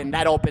happened,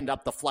 that opened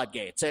up the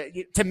floodgates.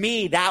 To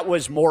me, that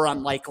was more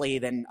unlikely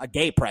than a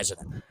gay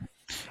president.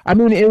 I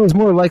mean, it was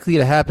more likely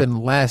to happen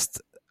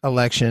last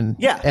election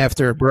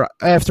after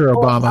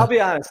Obama. I'll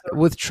be honest.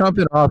 With Trump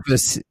in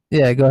office,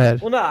 yeah, go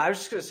ahead. Well, no, I was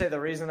just going to say the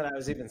reason that I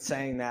was even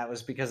saying that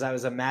was because I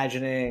was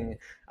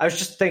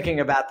just thinking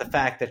about the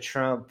fact that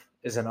Trump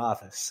is in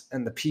office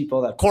and the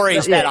people that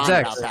Corey's dead on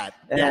about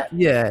that.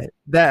 Yeah,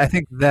 I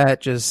think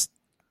that just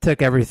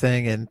took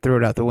everything and threw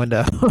it out the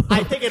window.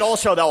 I think it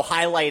also, though,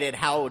 highlighted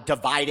how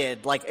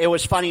divided, like, it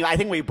was funny. I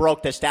think we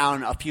broke this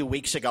down a few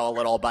weeks ago a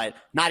little, but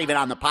not even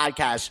on the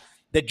podcast.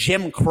 The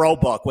Jim Crow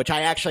book, which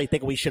I actually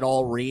think we should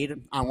all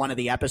read on one of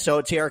the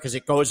episodes here because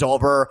it goes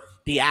over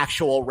the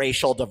actual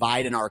racial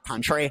divide in our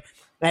country.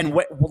 And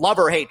love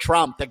or hate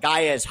Trump, the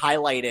guy has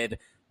highlighted,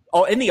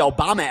 in the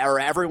Obama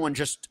era, everyone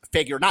just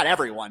figured, not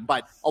everyone,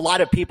 but a lot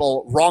of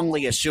people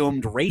wrongly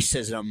assumed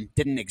racism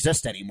didn't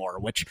exist anymore,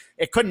 which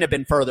it couldn't have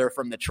been further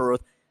from the truth.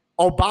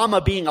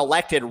 Obama being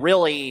elected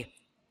really,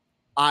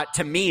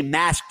 to me,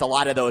 masked a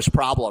lot of those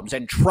problems.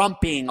 And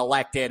Trump being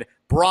elected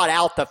brought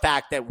out the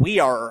fact that we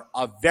are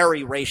a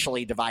very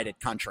racially divided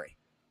country,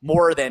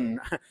 more than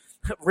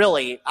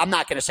really, I'm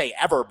not going to say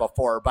ever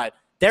before, but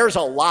there's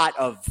a lot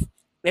of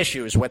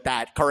issues with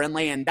that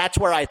currently. And that's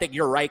where I think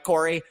you're right,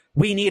 Corey.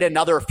 We need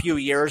another few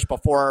years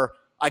before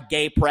a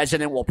gay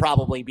president will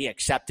probably be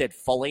accepted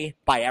fully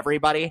by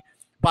everybody.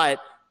 But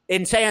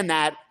in saying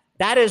that,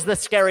 that is the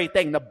scary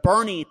thing. The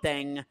Bernie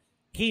thing,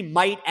 he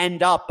might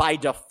end up by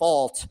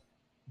default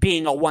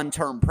being a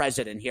one-term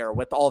president here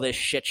with all this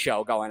shit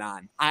show going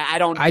on.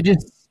 I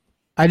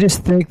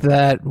just think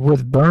that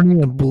with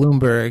Bernie and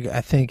Bloomberg, I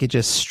think it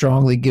just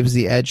strongly gives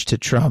the edge to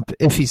Trump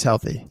if he's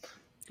healthy.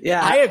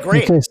 Yeah, I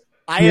agree.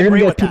 I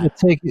agree with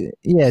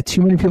that.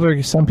 Too many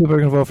people some people are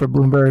going to vote for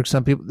Bloomberg.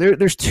 Some people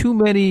there's too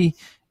many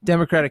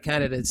Democratic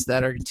candidates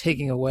that are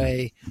taking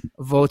away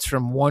votes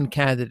from one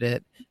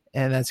candidate.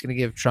 And that's going to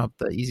give Trump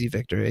the easy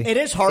victory. It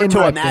is hard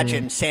to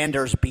imagine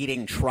Sanders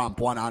beating Trump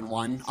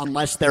one-on-one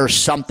unless there's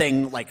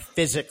something like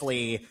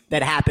physically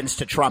that happens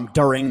to Trump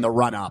during the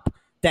run-up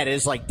that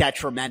is like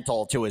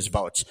detrimental to his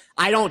votes.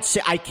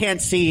 I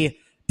can't see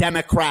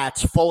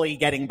Democrats fully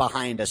getting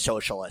behind a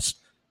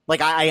socialist.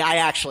 Like, I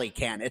actually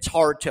can. It's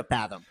hard to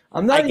fathom.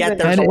 I get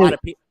there's a lot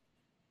of people.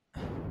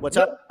 What's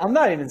up? I'm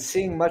not even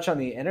seeing much on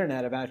the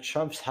internet about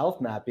Trump's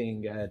health not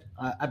being good.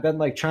 I've been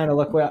like trying to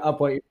look up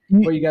what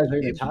you guys are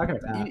even talking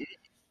about.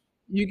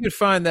 You could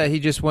find that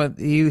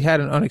he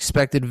had an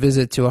unexpected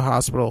visit to a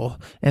hospital,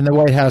 and the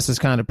White House is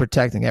kind of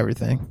protecting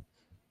everything.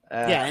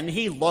 Yeah, and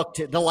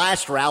the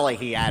last rally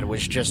he had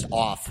was just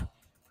off.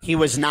 He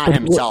was not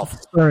himself.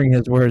 Slurring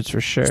his words for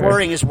sure.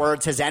 Slurring his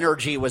words. His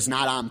energy was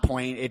not on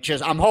point.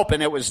 I'm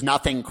hoping it was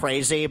nothing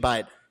crazy,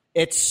 but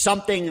it's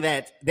something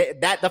that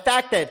the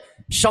fact that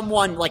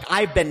someone, like,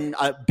 I've been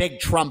a big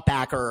Trump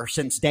backer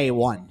since day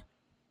one,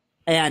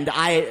 and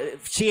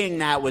seeing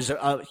that was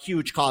a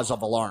huge cause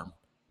of alarm.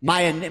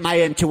 My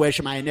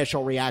intuition, my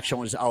initial reaction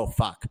was, oh,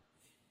 fuck.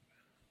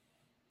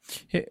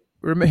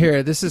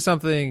 Here, this is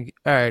something.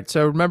 All right,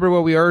 so remember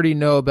what we already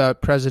know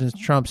about President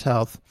Trump's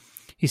health.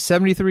 He's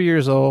 73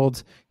 years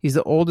old. He's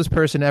the oldest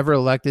person ever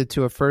elected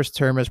to a first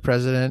term as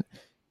president.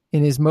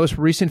 In his most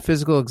recent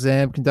physical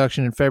exam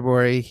conducted in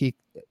February, he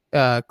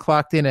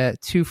clocked in at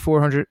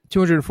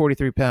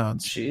 243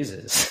 pounds.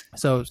 Jesus.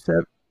 So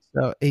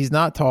he's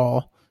not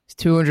tall. He's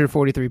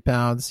 243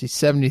 pounds. He's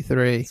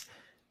 73.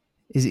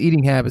 His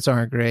eating habits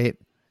aren't great.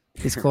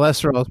 His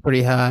cholesterol is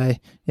pretty high.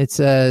 It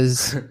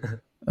says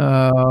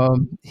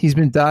he's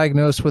been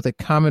diagnosed with a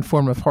common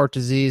form of heart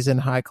disease and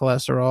high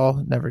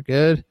cholesterol. Never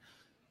good.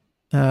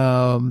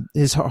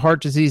 His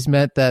heart disease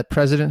meant that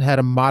president had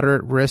a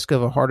moderate risk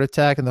of a heart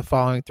attack in the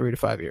following 3 to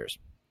 5 years.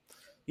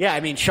 Yeah, I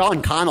mean,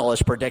 Sean Connell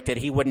has predicted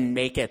he wouldn't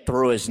make it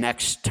through his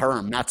next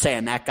term. Not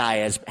saying that guy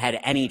has had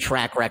any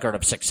track record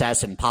of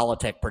success in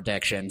politic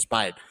predictions,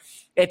 but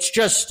it's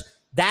just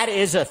that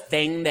is a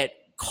thing that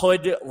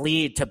could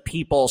lead to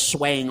people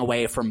swaying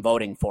away from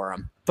voting for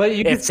him. But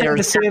you could say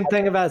the same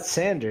thing about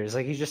Sanders.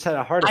 Like, he just had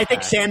a heart attack. I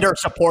think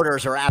Sanders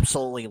supporters are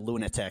absolutely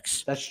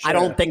lunatics. That's true. I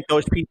don't think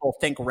those people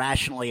think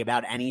rationally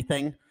about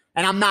anything.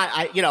 And I'm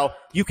not,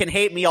 you can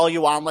hate me all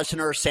you want,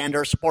 listeners,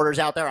 Sanders supporters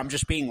out there. I'm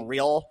just being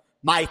real.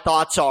 My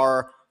thoughts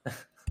are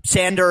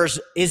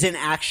Sanders isn't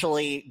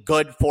actually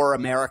good for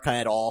America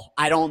at all.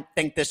 I don't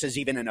think this is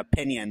even an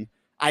opinion.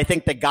 I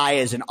think the guy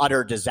is an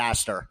utter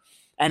disaster.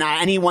 And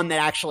anyone that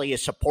actually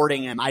is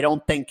supporting him, I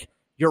don't think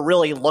you're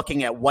really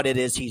looking at what it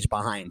is he's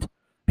behind.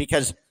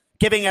 Because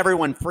giving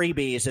everyone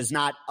freebies is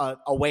not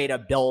a way to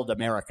build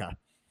America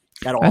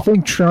at all. I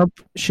think Trump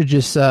should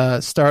just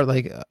start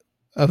like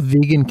a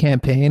vegan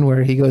campaign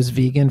where he goes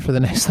vegan for the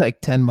next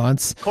 10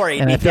 months. Corey,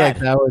 and I feel like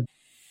that would,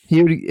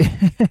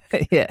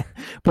 yeah,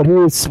 but he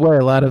would sway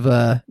a lot of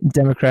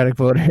Democratic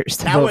voters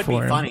to vote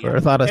for him. That would be funny. Or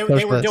a lot of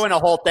they were doing a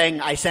whole thing.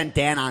 I sent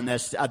Dan on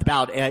this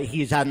about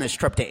he's on this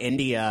trip to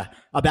India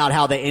about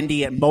how the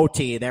Indian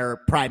Modi, their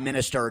prime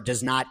minister,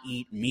 does not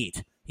eat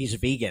meat. He's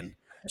vegan.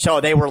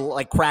 So they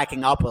were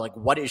cracking up with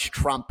what is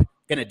Trump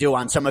going to do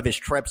on some of his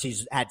trips?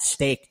 He's had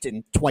steak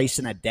twice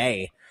in a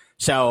day.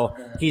 So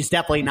he's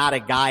definitely not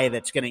a guy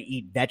that's going to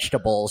eat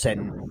vegetables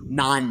and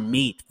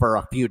non-meat for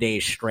a few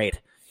days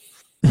straight.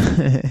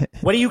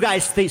 What do you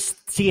guys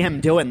see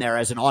him doing there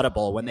as an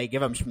audible when they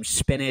give him some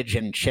spinach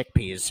and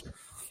chickpeas?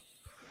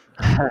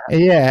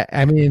 Yeah,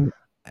 I mean,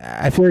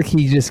 I feel like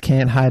he just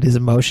can't hide his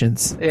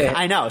emotions. Yeah.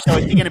 I know. So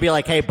is he going to be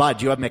like, hey, bud,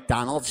 do you have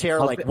McDonald's here?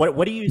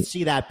 What do you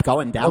see that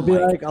going down? He'll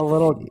be like a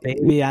little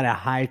baby on a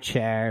high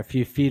chair if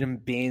you feed him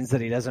beans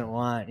that he doesn't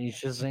want. He's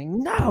just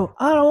saying, no,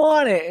 I don't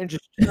want it. And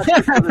just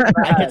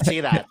I can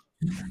see that.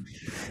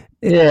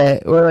 Yeah,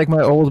 or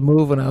my old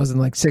move when I was in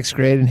 6th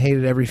grade and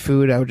hated every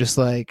food, I would just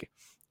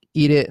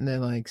eat it and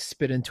then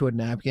spit into a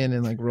napkin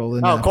and roll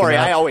in. Oh, Corey,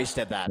 I always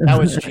did that. That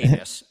was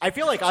genius. I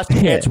feel like us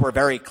kids were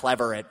very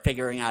clever at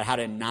figuring out how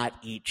to not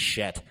eat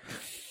shit.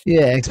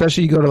 Yeah,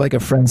 especially you go to a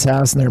friend's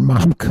house and their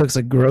mom cooks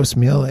a gross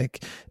meal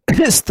like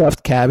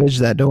stuffed cabbage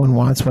that no one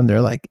wants when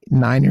they're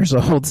 9 years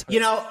old.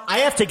 I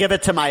have to give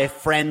it to my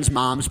friends'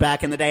 moms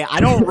back in the day. I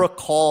don't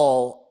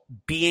recall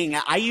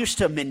I used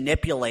to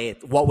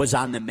manipulate what was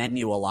on the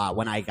menu a lot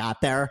when I got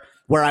there,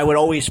 where I would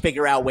always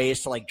figure out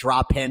ways to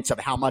drop hints of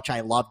how much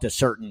I loved a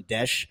certain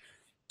dish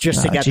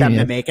just to get them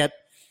to make it.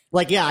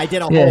 I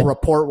did a whole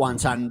report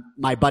once on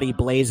my buddy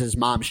Blaze's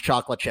mom's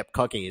chocolate chip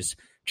cookies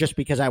just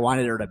because I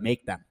wanted her to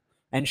make them.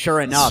 And sure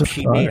enough,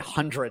 she made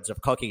hundreds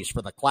of cookies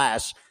for the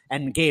class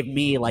and gave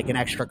me an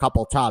extra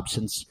couple tubs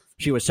since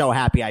she was so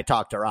happy I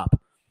talked her up.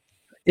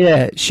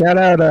 Yeah, shout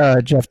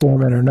out Jeff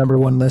Dorman, our number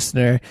one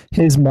listener.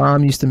 His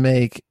mom used to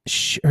make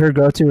her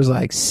go-to was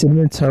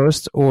cinnamon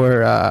toast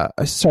or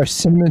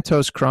cinnamon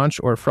toast crunch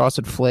or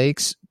frosted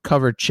flakes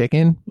covered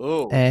chicken.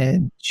 Ooh.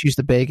 And she used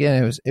to bake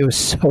it. It was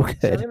so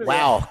good.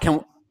 Wow,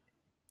 can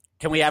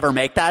we ever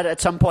make that at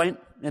some point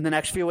in the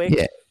next few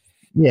weeks?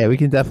 Yeah, we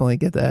can definitely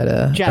get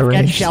that. Jeff,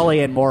 arranged. get Shelly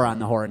and more on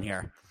the horn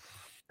here.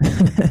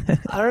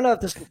 I don't know if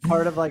this is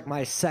part of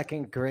my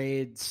 2nd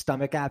grade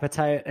stomach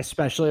appetite,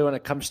 especially when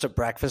it comes to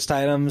breakfast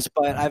items,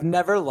 but I've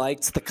never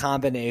liked the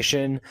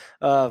combination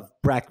of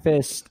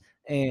breakfast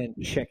and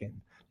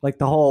chicken. like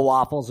the whole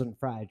waffles and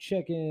fried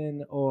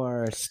chicken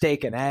or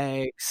steak and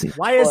eggs.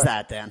 Why is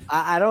that, Dan?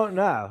 I don't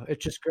know. It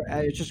just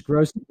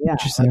grosses me out.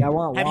 Interesting. Like, I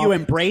want Have waffles. you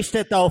embraced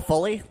it though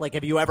fully? Like,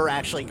 have you ever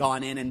actually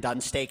gone in and done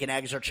steak and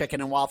eggs or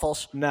chicken and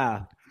waffles?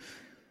 No.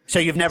 So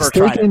you've never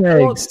Steak tried and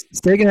it? eggs.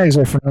 Steak and eggs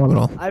are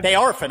phenomenal. They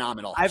are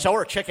phenomenal. So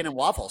are chicken and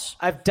waffles.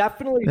 I've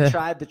definitely Yeah.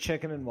 tried the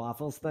chicken and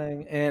waffles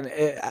thing, and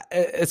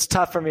it's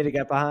tough for me to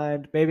get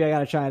behind. Maybe I got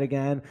to try it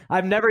again.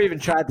 I've never even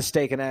tried the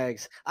steak and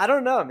eggs. I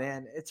don't know,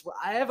 man.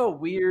 I have a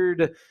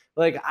weird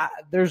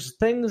there's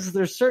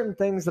certain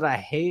things that I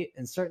hate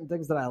and certain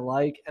things that I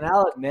like, and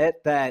I'll admit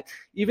that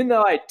even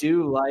though I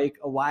do like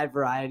a wide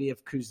variety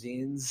of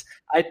cuisines,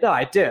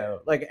 I do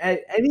like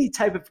any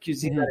type of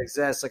cuisine that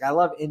exists. Like I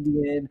love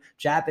Indian,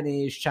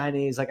 Japanese,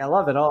 Chinese, like I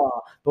love it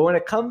all. But when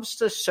it comes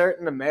to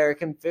certain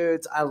American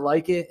foods, I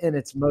like it in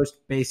its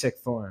most basic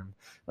form.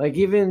 Like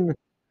even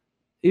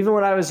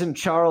when I was in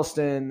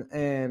Charleston,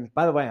 and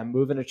by the way, I'm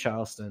moving to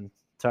Charleston.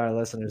 To our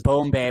listeners,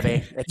 Boom, baby!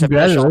 It's official.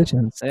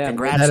 Congratulations. yeah,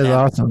 Congrats, That is Dan.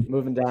 awesome.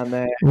 moving down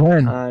there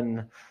When?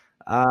 on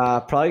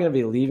probably gonna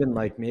be leaving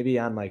like maybe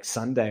on like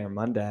Sunday or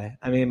Monday.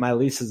 I mean, my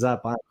lease is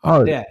up on Oh,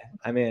 but yeah.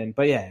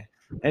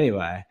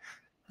 Anyway,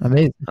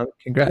 amazing. no,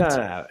 Congrats.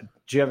 no.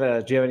 Do you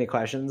have any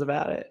questions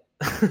about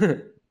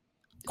it?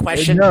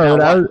 Question? No,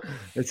 No,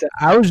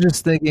 I was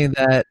just thinking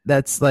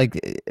that's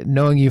like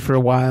knowing you for a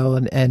while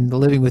and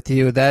living with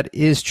you. That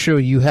is true.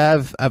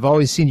 I've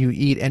always seen you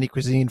eat any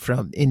cuisine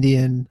from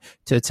Indian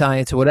to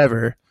Italian to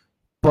whatever,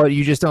 but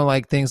you just don't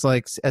like things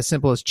like as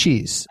simple as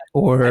cheese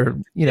or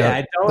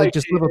I don't like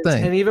just little cheese.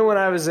 things. And even when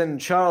I was in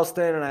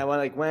Charleston and I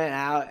went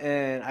out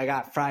and I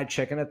got fried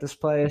chicken at this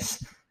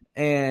place,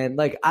 and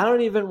like I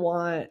don't even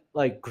want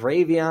like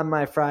gravy on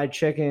my fried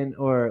chicken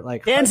or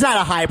like Dan's not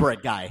a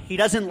hybrid guy. He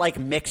doesn't like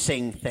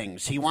mixing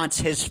things. He wants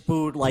his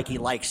food like he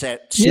likes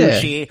it.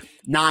 Sushi,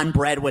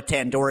 non-bread with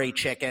tandoori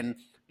chicken.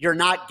 You're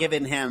not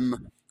giving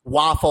him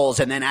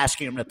waffles and then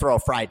asking him to throw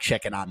fried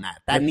chicken on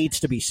that. That needs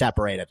to be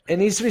separated. It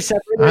needs to be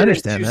separated. I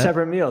understand into that.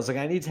 separate meals. Like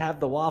I need to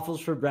have the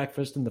waffles for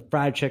breakfast and the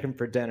fried chicken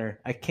for dinner.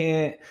 I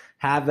can't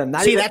have them.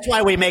 See, that's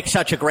why we make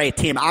such a great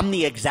team. I'm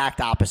the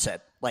exact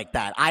opposite like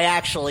that. I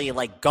actually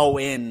like go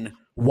in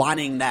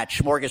wanting that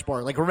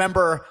smorgasbord. Like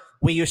remember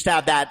we used to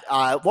have that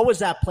what was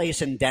that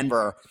place in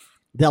Denver?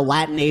 The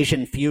Latin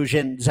Asian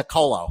fusion,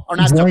 Zaccolo. Or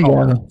not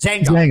Zaccolo.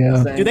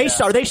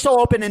 Zango. Are they still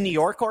open in New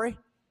York, Corey?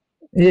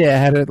 Yeah, I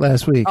had it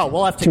last week. Oh,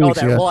 we'll have to 2 go weeks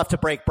there. ago. We'll have to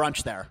break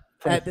brunch there.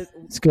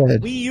 It's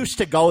good. We used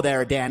to go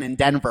there, Dan, in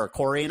Denver.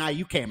 Corey and I,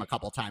 you came a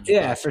couple times. with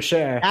Yeah, us. for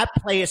sure. That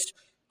place,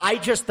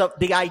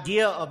 the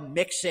idea of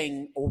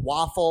mixing a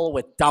waffle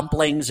with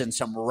dumplings and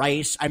some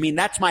rice, I mean,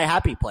 that's my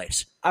happy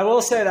place. I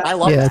will say that I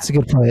love Yeah, that. that's a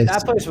good place.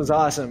 that place was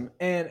awesome.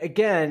 And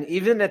again,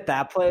 even at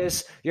that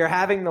place, you're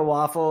having the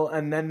waffle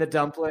and then the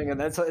dumpling, and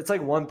then it's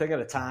like one thing at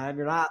a time.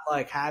 You're not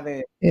like having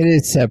it It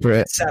is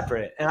separate.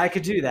 separate. And I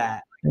could do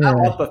that. Yeah. I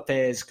love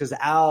buffets because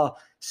I'll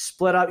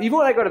split up. Even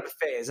when I go to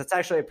buffets, that's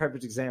actually a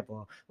perfect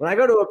example. When I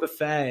go to a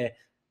buffet,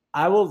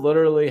 I will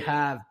literally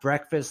have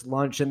breakfast,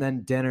 lunch, and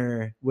then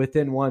dinner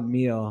within one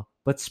meal,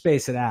 but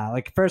space it out.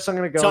 Like first, I'm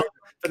going to go in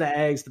for the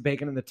eggs, the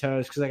bacon, and the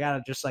toast because I got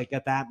to just like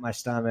get that in my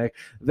stomach.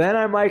 Then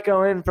I might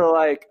go in for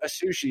like a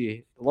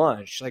sushi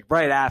lunch, like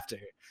right after.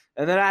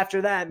 And then after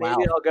that,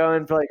 maybe I'll go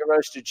in for like a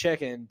roasted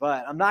chicken,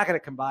 but I'm not going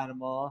to combine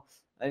them all.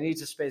 I need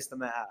to space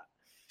them out.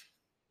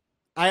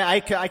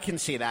 I can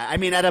see that. I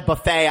mean, at a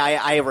buffet,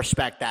 I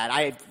respect that.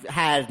 I've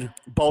had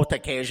both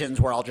occasions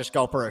where I'll just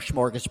go for a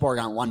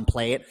smorgasbord on one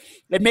plate.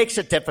 It makes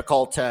it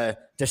difficult to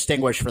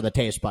distinguish for the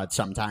taste buds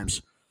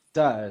sometimes.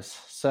 Does.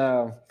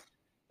 So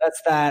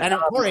that's that.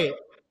 And Corey,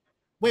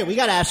 wait, we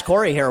got to ask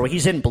Corey here.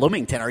 He's in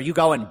Bloomington. Are you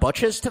going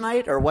Butch's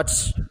tonight, or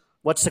what's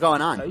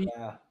going on?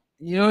 Yeah.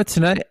 You know what,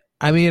 tonight?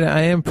 I mean,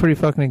 I am pretty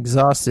fucking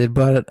exhausted,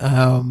 but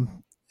I'm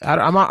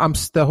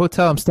the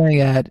hotel I'm staying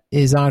at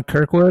is on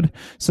Kirkwood,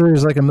 so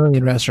there's like a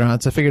million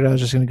restaurants. I figured I was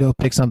just gonna go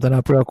pick something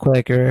up real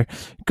quick or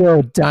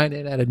go dine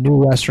in at a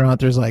new restaurant.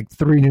 There's like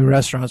 3 new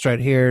restaurants right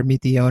here.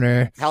 Meet the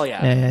owner. Hell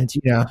yeah! And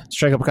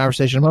strike up a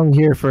conversation. I'm only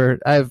here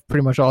I have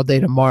pretty much all day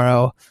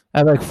tomorrow. I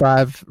have like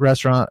 5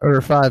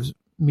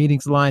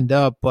 meetings lined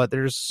up, but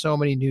there's so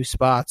many new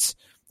spots.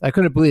 I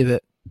couldn't believe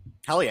it.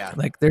 Hell yeah!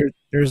 Like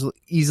there's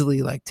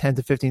easily like 10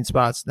 to 15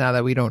 spots now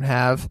that we don't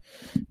have,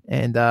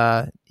 and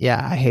I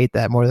hate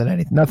that more than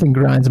anything. Nothing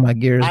grinds my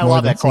gears I more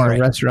love than it, seeing Corey. a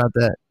restaurant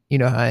that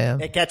how I am.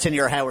 It gets in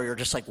your head where you're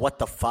just like, what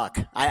the fuck?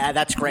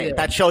 That's great. Yeah.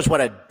 That shows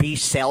what a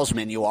beast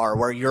salesman you are,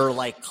 where you're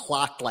like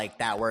clocked like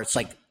that, where it's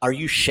like, are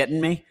you shitting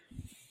me?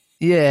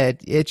 Yeah,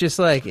 it just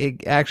like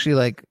it actually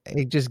like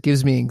it just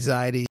gives me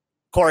anxiety.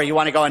 Corey, you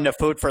want to go into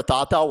food for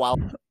thought though?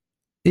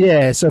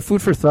 Yeah, so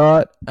food for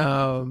thought.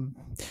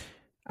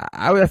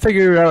 I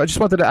figured I just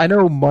wanted to. I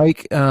know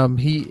Mike.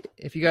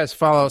 If you guys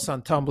follow us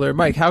on Tumblr,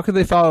 Mike, how could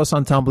they follow us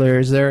on Tumblr?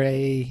 Is there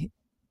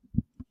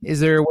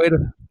a way to?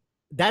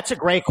 That's a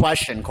great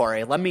question,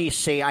 Corey. Let me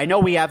see. I know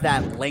we have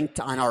that linked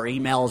on our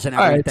emails and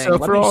All right, everything. so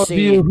for all of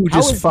you who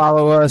just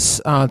follow us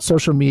on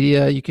social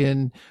media,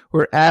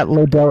 we're at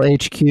Lodell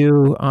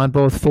HQ on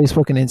both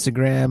Facebook and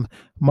Instagram.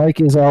 Mike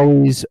is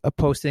always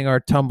posting our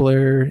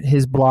Tumblr,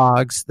 his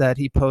blogs that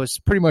he posts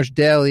pretty much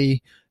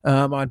daily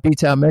on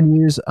B-Town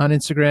Menus on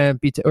Instagram,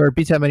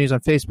 B-Town Menus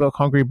on Facebook,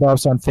 Hungry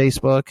Buffs on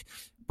Facebook.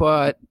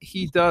 But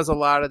he does a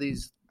lot of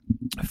these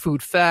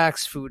food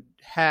facts, food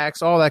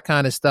hacks, all that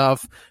kind of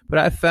stuff. But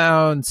I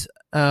found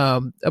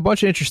a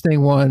bunch of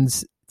interesting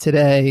ones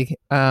today.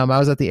 I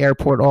was at the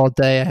airport all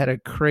day. I had a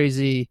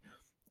crazy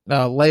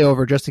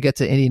layover just to get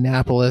to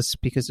Indianapolis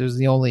because it was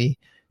the only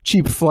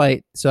cheap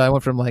flight. So I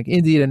went from like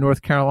Indy to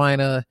North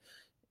Carolina.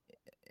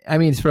 I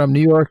mean, it's from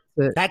New York.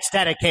 That's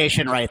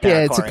dedication right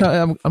there.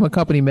 Yeah, I'm a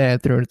company man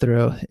through and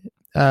through.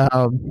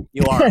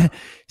 You are.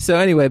 So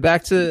anyway,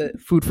 back to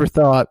food for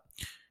thought.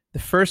 The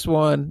first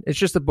one, it's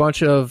just a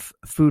bunch of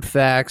food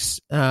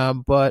facts,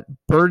 but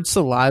bird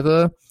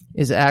saliva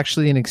is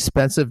actually an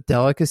expensive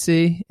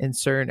delicacy in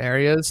certain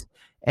areas.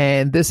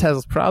 And this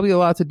has probably a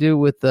lot to do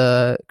with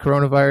the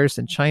coronavirus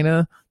in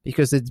China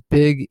because it's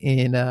big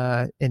in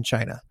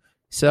China.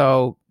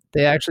 So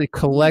they actually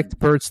collect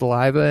bird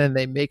saliva and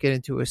they make it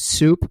into a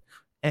soup,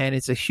 and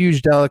it's a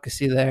huge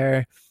delicacy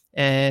there.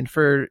 And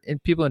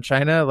people in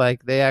China,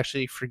 like, they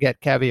actually forget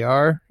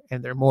caviar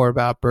and they're more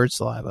about bird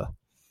saliva.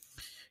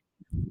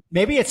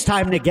 Maybe it's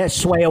time to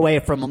sway away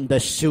from the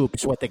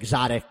soups with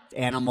exotic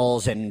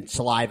animals and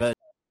saliva.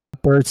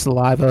 Bird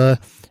saliva,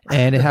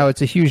 and how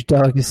it's a huge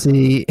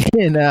delicacy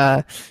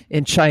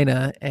in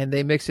China, and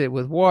they mix it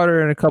with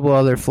water and a couple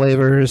other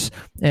flavors,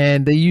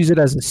 and they use it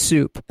as a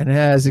soup, and it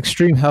has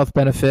extreme health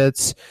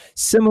benefits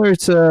similar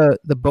to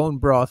the bone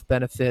broth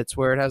benefits,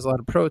 where it has a lot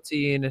of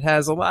protein. It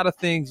has a lot of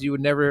things you would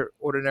never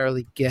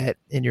ordinarily get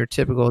in your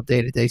typical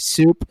day-to-day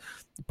soup.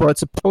 But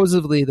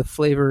supposedly the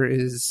flavor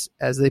is,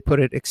 as they put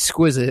it,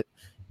 exquisite,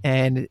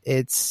 and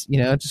it's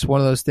just one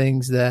of those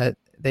things that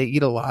they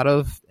eat a lot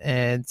of.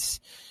 And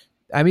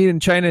I mean, in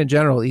China in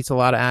general, eats a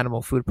lot of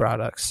animal food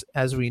products,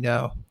 as we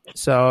know.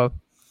 So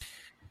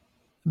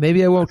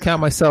maybe I won't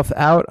count myself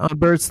out on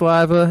bird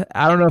saliva.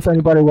 I don't know if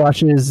anybody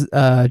watches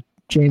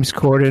James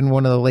Corden,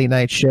 one of the late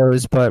night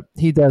shows, but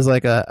he does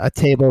like a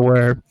table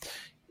where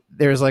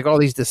there's like all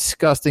these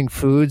disgusting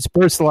foods.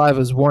 Bird saliva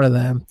is one of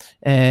them.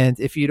 And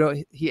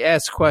he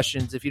asks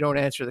questions. If you don't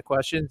answer the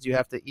questions, you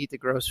have to eat the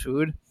gross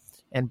food.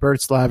 And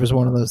bird saliva is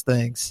one of those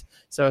things.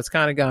 So it's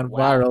kind of gone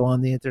viral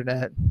on the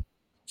internet.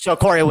 So,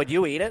 Corey, would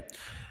you eat it?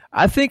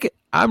 I think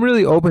I'm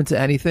really open to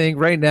anything.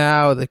 Right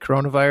now, the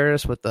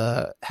coronavirus with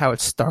how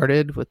it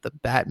started with the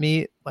bat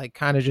meat, like,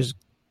 kind of just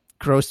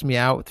grossed me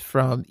out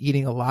from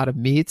eating a lot of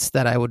meats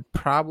that I would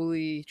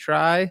probably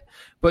try.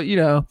 But,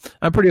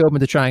 I'm pretty open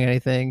to trying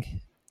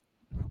anything.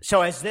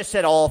 So has this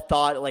at all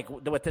thought, like,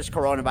 with this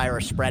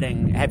coronavirus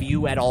spreading, have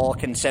you at all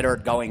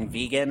considered going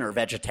vegan or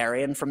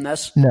vegetarian from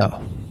this?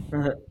 No.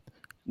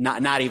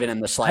 Not even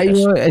in the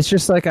slightest. It's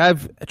just like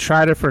I've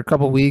tried it for a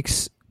couple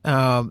weeks.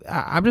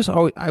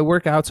 I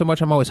work out so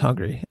much, I'm always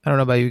hungry. I don't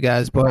know about you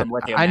guys, but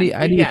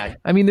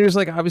I mean, there's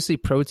like obviously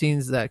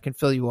proteins that can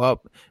fill you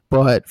up,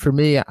 but for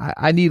me,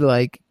 I need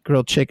like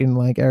grilled chicken,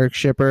 like Eric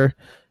Shipper.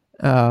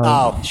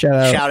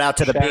 Shout out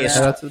to the beast.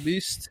 Shout out to the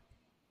beast.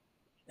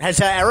 Has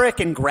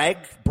Eric and Greg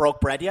broke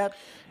bread yet?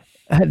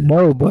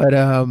 No, but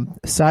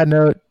side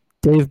note,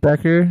 Dave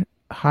Becker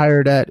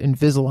hired at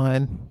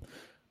Invisalign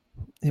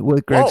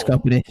with Greg's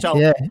company. So,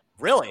 yeah.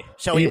 Really?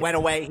 So he went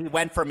away. He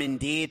went from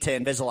Indeed to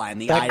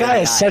Invisalign. That guy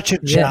is such a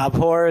job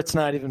whore. It's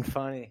not even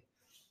funny.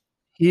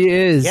 He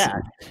is.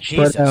 Yeah.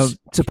 Jesus.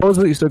 But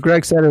supposedly, so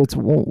Greg said it's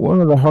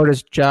one of the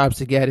hardest jobs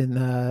to get in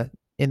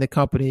the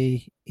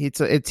company. He's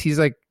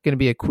like going to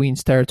be a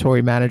Queens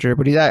territory manager,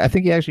 but I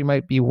think he actually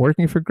might be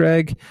working for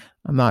Greg.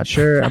 I'm not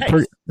sure.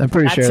 Nice. I'm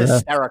pretty sure. That's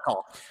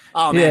hysterical.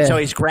 Oh man, so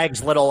he's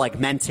Greg's little like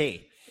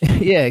mentee.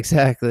 Yeah,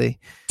 exactly.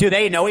 Do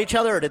they know each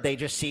other, or did they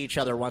just see each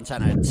other once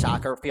on a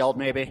soccer field,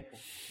 maybe?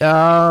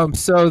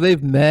 So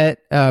they've met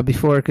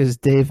before because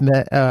Dave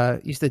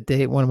used to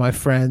date one of my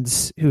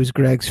friends, who's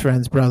Greg's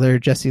friend's brother,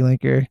 Jesse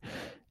Linker.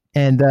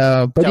 And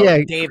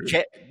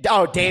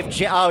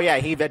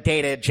he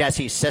dated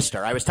Jesse's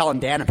sister. I was telling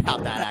Dan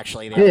about that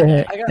actually.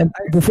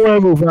 Before I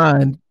move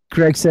on,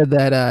 Greg said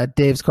that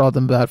Dave's called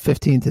him about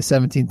 15 to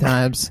 17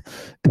 times.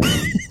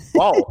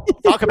 Whoa,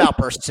 talk about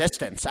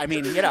persistence. I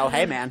mean,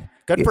 hey man,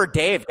 good for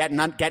Dave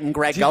getting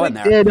Greg going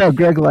there. Yeah, no,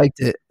 Greg liked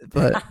it.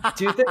 But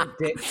do you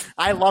think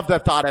I love the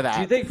thought of that.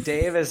 Do you think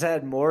Dave has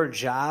had more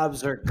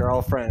jobs or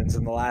girlfriends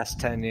in the last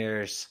 10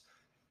 years?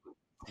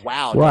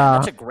 Wow. Dude,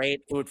 that's a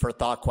great food for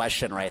thought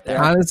question right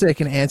there. Honestly, I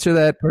can answer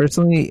that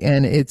personally,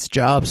 and it's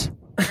jobs.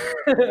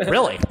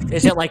 Really?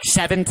 Is it like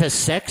 7 to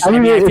 6? I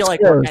mean, I feel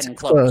like we're getting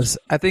close.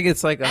 I think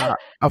it's like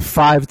a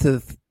 5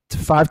 to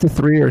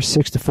 3 or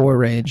 6 to 4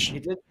 range.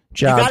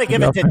 You got to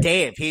give it to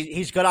Dave.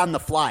 He's good on the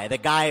fly. The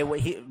guy,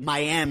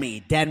 Miami,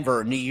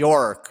 Denver, New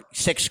York,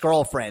 6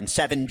 girlfriends,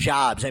 7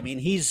 jobs. I mean,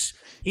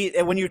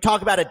 when you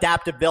talk about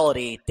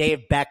adaptability,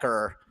 Dave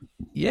Becker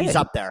Yeah, he's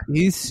up there.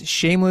 He's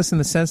shameless in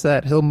the sense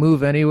that he'll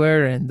move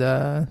anywhere,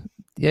 and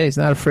he's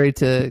not afraid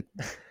to,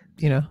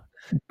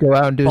 go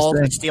out and do his Bold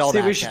thing. and steal See,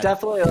 that we should shit.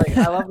 definitely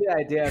I love the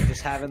idea of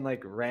just having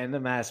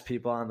random ass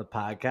people on the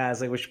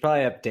podcast. We should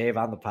probably have Dave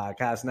on the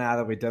podcast now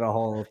that we did a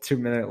whole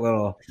 2-minute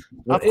little.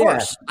 Of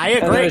course, I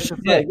And then agree. it's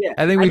just I think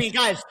I we. mean,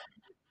 guys,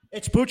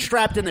 it's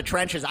bootstrapped in the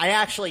trenches. I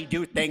actually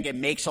do think it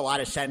makes a lot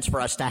of sense for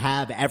us to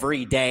have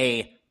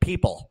everyday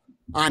people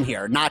on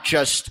here, not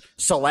just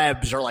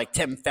celebs or like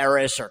Tim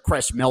Ferriss or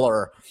Chris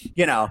Miller.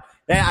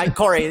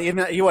 Corey,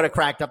 you would have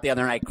cracked up the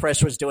other night.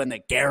 Chris was doing the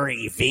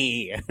Gary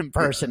V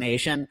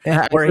impersonation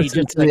where he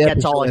just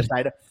gets all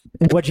excited.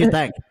 What'd you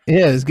think?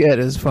 Yeah, it was good.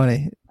 It was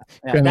funny.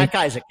 Yeah, that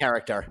guy's a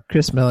character.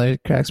 Chris Miller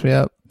cracks me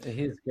up.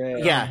 he's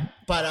great. Yeah,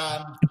 but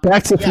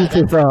Back to food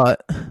for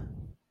thought.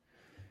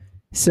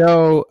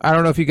 So I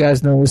don't know if you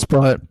guys know this,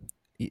 but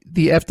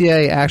the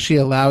FDA actually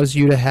allows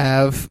you to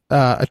have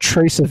a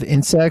trace of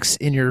insects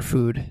in your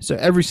food. So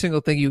every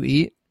single thing you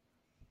eat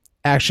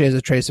actually has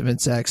a trace of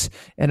insects.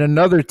 And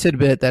another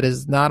tidbit that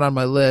is not on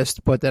my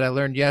list, but that I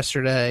learned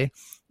yesterday,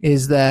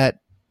 is that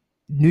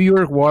New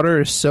York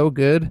water is so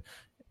good,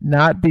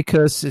 not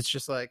because it's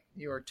just like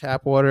New York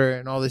tap water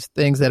and all these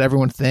things that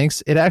everyone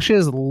thinks. It actually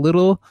has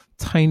little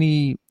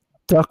tiny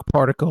duck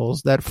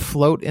particles that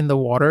float in the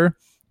water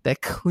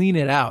that clean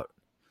it out.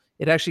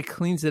 It actually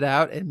cleans it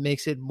out and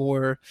makes it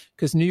more,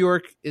 because New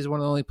York is one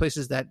of the only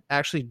places that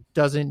actually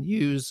doesn't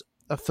use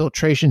a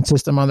filtration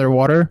system on their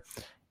water.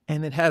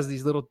 And it has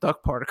these little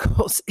duck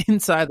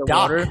inside the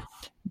water.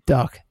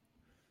 Duck.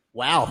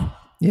 Wow.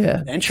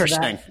 Yeah.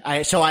 Interesting.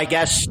 So I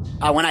guess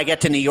when I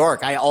get to New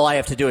York, all I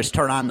have to do is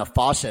turn on the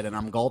faucet and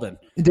I'm golden.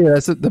 Dude,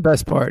 that's the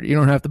best part. You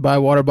don't have to buy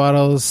water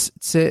bottles.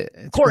 It's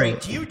Corey,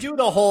 great. do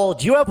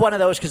you have one of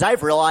those? Because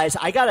I've realized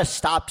I got to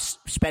stop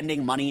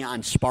spending money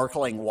on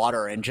sparkling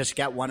water and just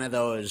get one of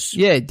those.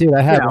 Yeah, dude,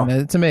 I have one.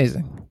 It's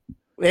amazing.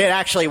 It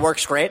actually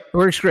works great. It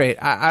works great.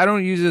 I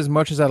don't use it as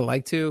much as I'd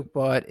like to,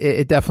 but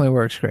it definitely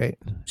works great.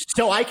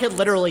 So I could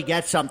literally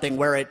get something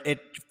where it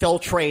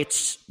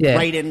filtrates Yeah.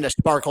 right into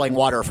sparkling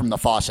water from the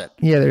faucet.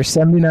 Yeah, they're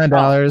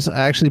 $79. I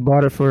actually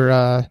bought it for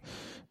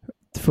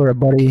a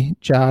buddy,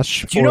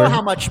 Josh. Do you know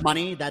how much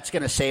money that's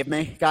going to save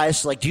me,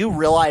 guys? Do you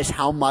realize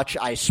how much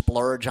I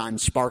splurge on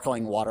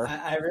sparkling water?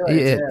 I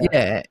really Yeah, do.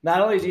 yeah.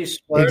 Not only do you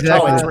splurge,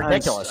 Exactly. It's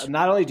ridiculous.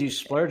 Not only do you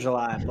splurge a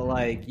lot,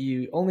 but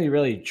you only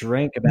really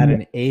drink about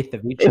an eighth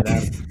of each of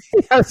them.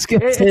 I was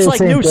gonna say It's the like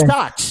same new thing.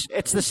 socks.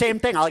 It's the same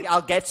thing.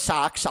 I'll get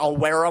socks. I'll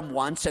wear them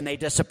once and they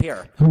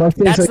disappear. My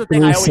face That's like the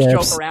thing I blue always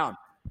sips. joke around.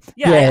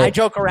 Yeah, Yeah. I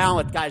joke around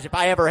with guys. If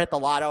I ever hit the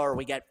lotto or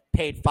we get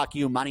paid fuck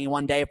you money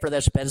one day for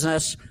this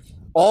business,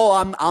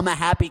 I'm a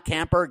happy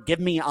camper. Give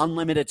me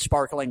unlimited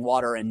sparkling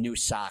water and new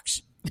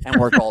socks, and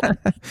we're golden.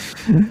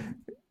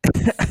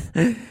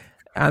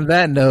 On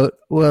that note,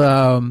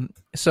 well,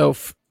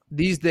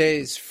 these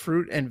days,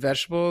 fruit and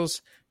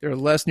vegetables, they're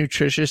less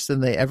nutritious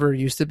than they ever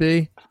used to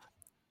be.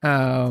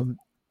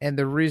 And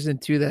the reason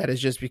to that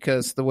is just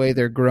because the way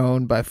they're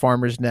grown by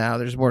farmers now,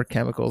 there's more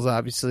chemicals,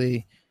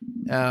 obviously.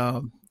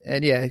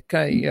 And yeah,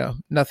 kind of,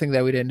 nothing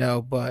that we didn't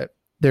know, but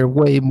they're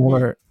way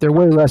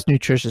less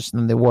nutritious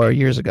than they were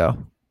years ago.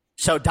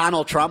 So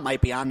Donald Trump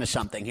might be onto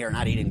something here,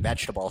 not eating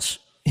vegetables.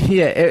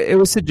 Yeah, it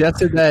was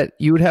suggested that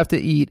you would have to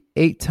eat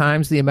 8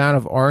 times the amount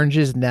of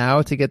oranges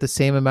now to get the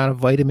same amount of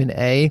vitamin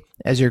A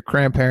as your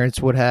grandparents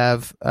would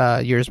have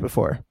years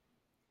before.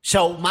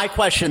 So my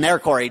question there,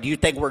 Corey, do you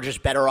think we're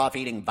just better off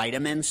eating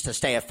vitamins to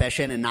stay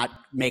efficient and not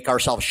make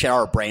ourselves shit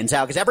our brains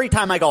out? Because every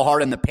time I go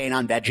hard in the paint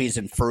on veggies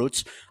and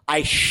fruits,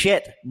 I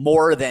shit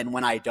more than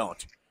when I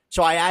don't.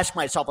 So I ask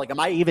myself, am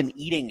I even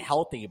eating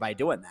healthy by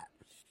doing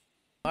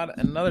that?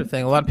 Another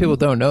thing, a lot of people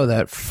don't know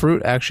that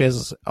fruit actually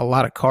has a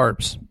lot of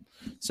carbs.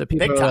 So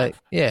people Big are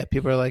time.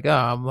 people are like, oh,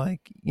 I'm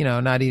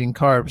not eating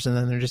carbs, and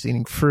then they're just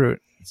eating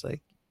fruit. It's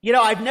like,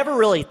 I've never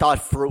really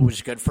thought fruit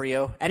was good for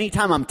you.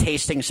 Anytime I'm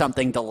tasting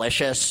something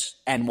delicious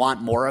and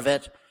want more of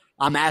it,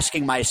 I'm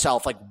asking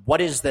myself, what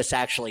is this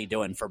actually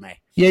doing for me?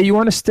 yeah, you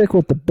want to stick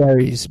with the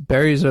berries.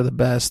 Berries are the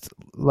best.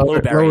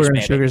 Lower Blueberries, in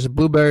baby. sugars.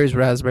 Blueberries,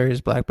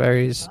 raspberries,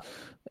 blackberries,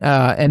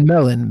 and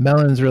melon.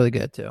 Melon's really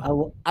good too.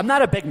 I'm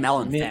not a big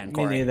melon Me fan,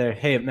 Corey. neither.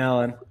 Hey,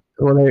 melon.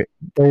 Well,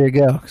 there you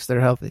go, because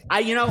they're healthy.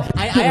 I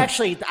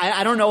actually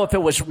don't know if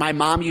it was my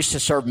mom used to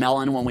serve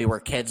melon when we were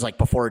kids,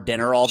 before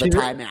dinner all the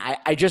time. And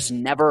I just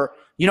never,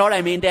 you know what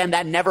I mean, Dan?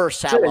 That never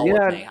sat Sure, well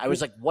yeah. with me. I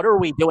was like, what are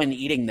we doing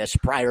eating this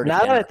prior to Now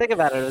that dinner? I think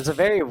about it, it was a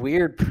very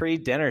weird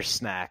pre-dinner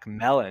snack.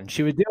 Melon.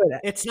 She would do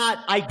it. It's not,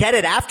 I get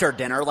it after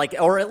dinner,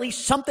 or at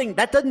least something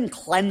that doesn't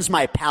cleanse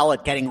my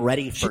palate getting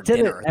ready She for did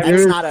dinner. it.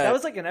 That's not That a,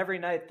 was an every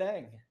night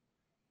thing.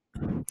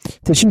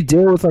 Did she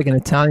deal with an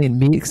Italian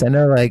meat? Because I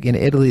know in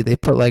Italy they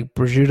put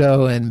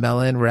prosciutto and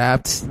melon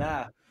wrapped.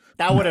 Nah.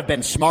 that would have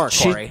been smart,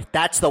 She- Corey.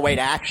 That's the way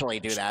to actually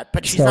do that.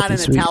 But she's Salty not an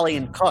sweet.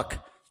 Italian cook.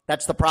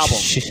 That's the problem.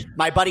 She-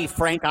 My buddy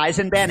Frank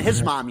Eisenbahn,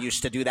 his mom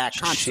used to do that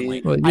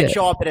constantly. Well, yeah. I'd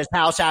show up at his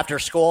house after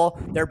school.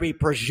 There'd be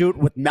prosciutto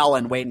with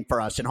melon waiting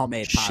for us and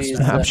homemade pasta. She's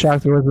I'm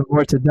shocked there wasn't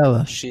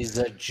mortadella. She's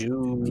a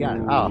Jew. Yeah.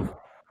 Oh.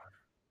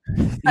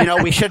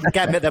 We should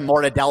get the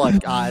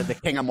mortadella, the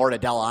king of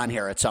mortadella, on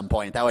here at some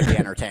point. That would be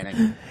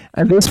entertaining.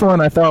 And this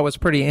one I thought was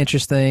pretty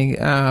interesting.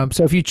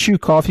 So if you chew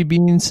coffee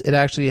beans, it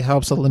actually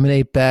helps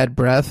eliminate bad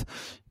breath.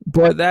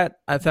 But that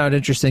I found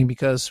interesting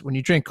because when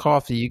you drink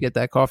coffee, you get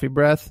that coffee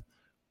breath.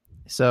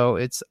 So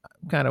it's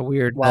kind of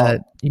weird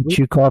that you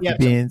chew coffee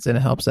beans and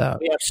it helps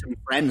out. We have some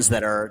friends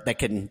that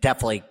can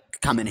definitely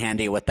come in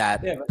handy with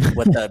that,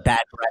 with the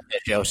bad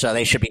breath issue. So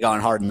they should be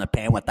going hard in the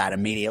paint with that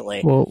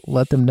immediately. We'll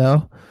let them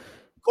know.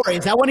 Corey,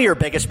 is that one of your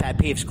biggest pet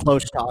peeves?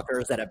 Close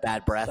talkers that have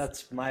bad breath.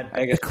 That's my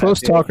biggest.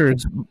 Close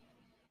talkers,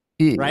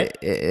 right?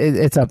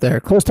 It's up there.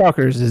 Close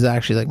talkers is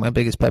actually like my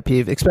biggest pet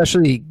peeve,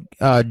 especially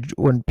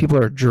when people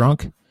are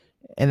drunk.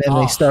 And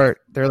then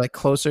they're like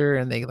closer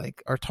and they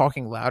like are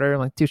talking louder. I'm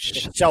like, dude,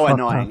 it's so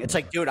annoying. It's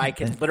like, dude, I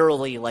can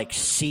literally like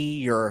see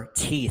your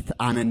teeth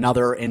on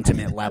another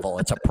intimate level.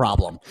 It's a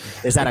problem.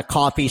 Is that a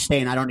coffee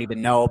stain? I don't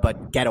even know,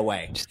 but get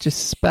away.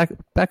 Just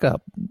back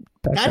up.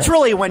 That's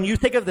really, when you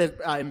think of the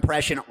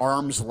impression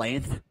arm's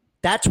length,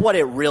 that's what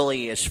it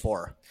really is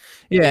for.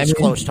 Yeah.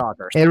 Close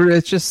talkers.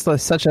 It's just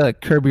such a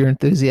Curb Your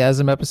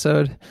Enthusiasm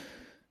episode.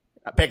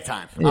 Big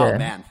time. Yeah. Oh,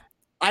 man.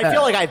 I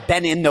feel like I've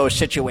been in those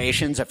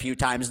situations a few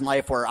times in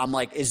life where I'm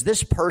like, is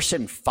this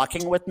person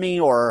fucking with me,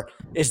 or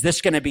is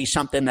this going to be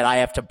something that I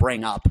have to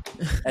bring up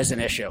as an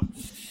issue?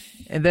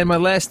 And then my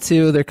last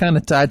two, they're kind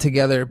of tied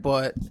together,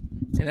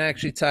 and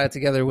actually tied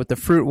together with the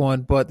fruit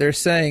one, but they're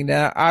saying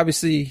now,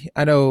 obviously,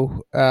 I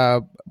know,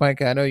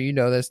 Mike, I know you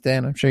know this,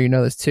 Dan, I'm sure you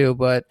know this too,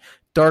 but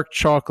dark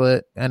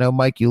chocolate, I know,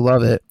 Mike, you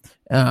love it.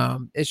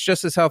 It's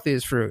just as healthy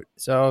as fruit.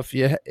 So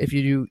if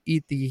you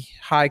eat the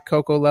high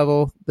cocoa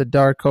level, the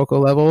dark cocoa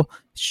level,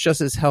 it's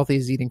just as healthy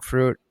as eating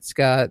fruit. It's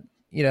got,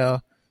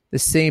 the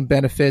same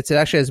benefits. It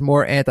actually has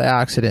more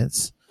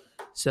antioxidants.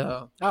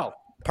 So. Oh,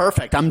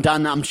 perfect. I'm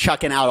done. I'm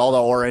chucking out all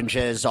the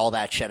oranges, all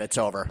that shit. It's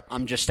over.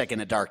 I'm just sticking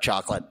to dark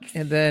chocolate.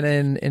 And then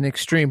in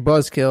Extreme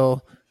Buzzkill,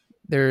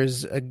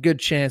 there's a good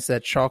chance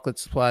that chocolate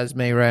supplies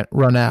may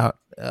run out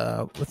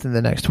within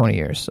the next 20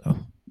 years. So.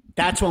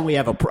 That's when we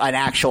have an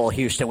actual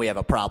Houston, we have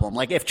a problem.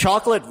 Like if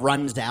chocolate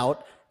runs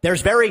out,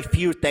 there's very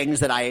few things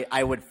that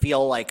I would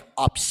feel like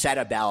upset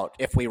about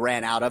if we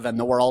ran out of in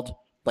the world,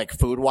 like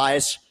food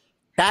wise.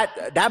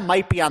 That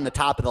might be on the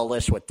top of the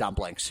list with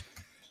dumplings.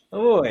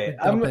 Oh, wait.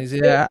 Dumplings,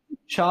 yeah.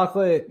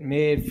 Chocolate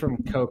made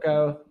from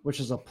cocoa, which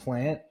is a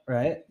plant,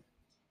 right?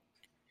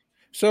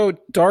 So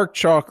dark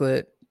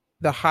chocolate,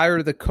 the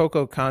higher the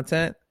cocoa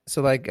content.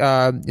 So like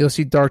you'll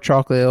see dark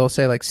chocolate, it'll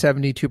say like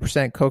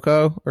 72%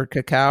 cocoa or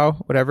cacao,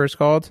 whatever it's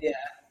called. Yeah.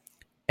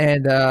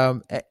 And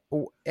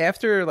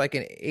after like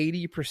an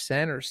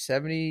 80% or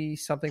 70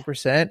 something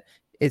percent,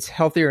 it's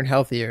healthier and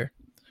healthier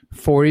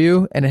for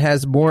you, and it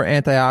has more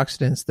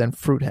antioxidants than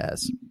fruit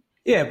has.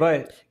 Yeah,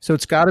 but so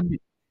it's got to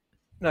be.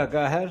 No,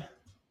 go ahead.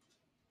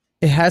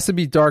 It has to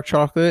be dark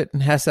chocolate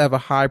and has to have a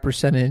high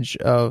percentage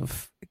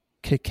of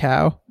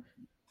cacao.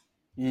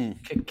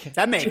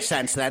 That makes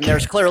sense then.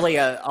 There's clearly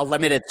a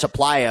limited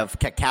supply of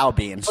cacao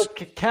beans. But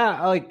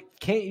cacao,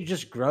 can't you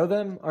just grow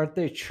them? Aren't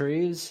they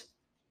trees?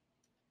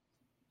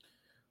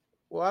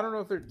 Well, I don't know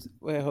if they're.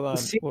 Wait, hold on.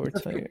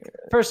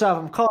 First off,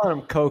 I'm calling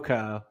them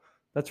cocoa.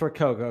 That's where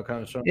cocoa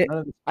comes from.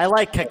 I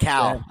like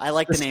cacao. I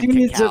like the name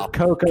seeds cacao. Of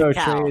cocoa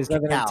trees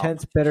have an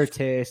intense bitter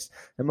taste.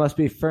 It must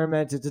be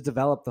fermented to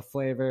develop the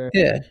flavor.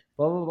 Yeah.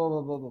 Blah, blah, blah,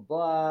 blah, blah, blah,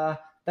 blah.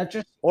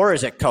 Or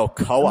is it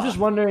cocoa? I'm just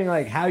wondering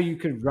how you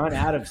could run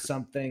out of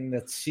something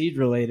that's seed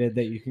related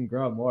that you can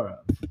grow more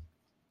of.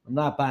 I'm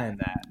not buying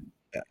that.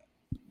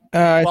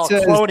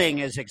 Cloning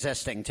is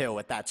existing too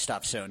with that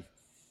stuff soon.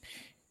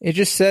 It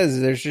just says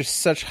there's just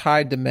such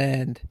high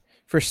demand.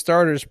 For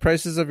starters,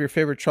 prices of your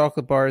favorite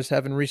chocolate bars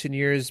have in recent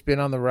years been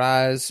on the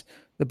rise.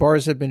 The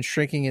bars have been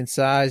shrinking in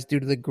size due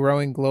to the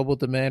growing global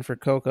demand for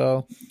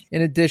cocoa.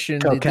 In addition,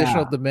 the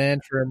additional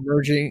demand for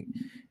emerging...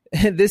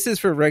 This is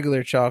for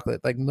regular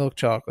chocolate, like milk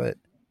chocolate.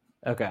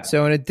 Okay.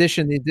 So in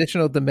addition, the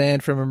additional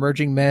demand from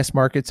emerging mass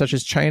markets such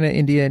as China,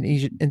 India, and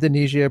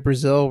Indonesia,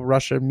 Brazil,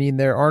 Russia mean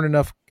there aren't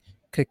enough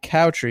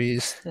cacao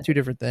trees, two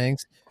different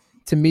things,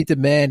 to meet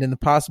demand, and the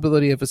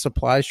possibility of a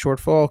supply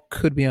shortfall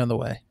could be on the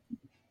way.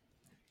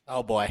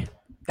 Oh, boy.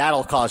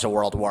 That'll cause a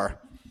world war.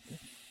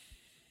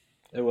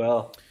 It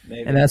will.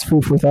 Maybe. And that's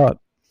food for thought.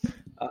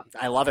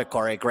 I love it,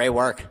 Corey. Great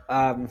work.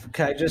 Can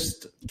I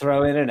just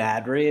throw in an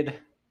ad read?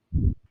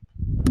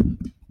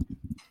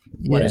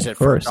 What is it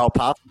for? No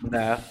puff?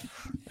 No.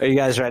 Are you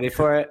guys ready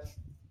for it?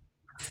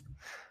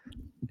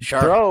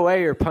 Sure. Throw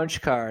away your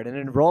punch card and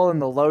enroll in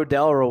the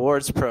Lodell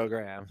Rewards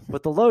program.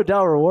 With the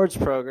Lodell Rewards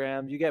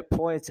program, you get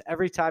points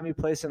every time you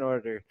place an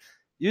order.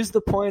 Use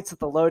the points at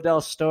the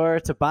Lodell store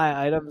to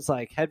buy items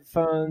like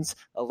headphones,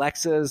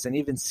 Alexas, and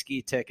even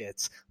ski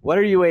tickets. What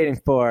are you waiting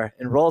for?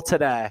 Enroll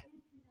today.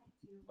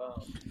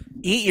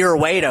 Eat your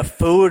way to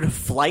food,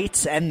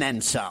 flights, and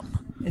then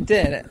some. And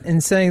Dan,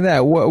 in saying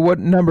that, what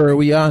number are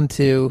we on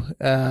to?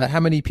 How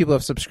many people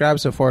have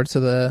subscribed so far to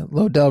the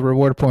Lodell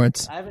reward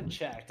points? I haven't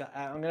checked.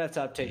 I'm going to have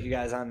to update you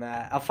guys on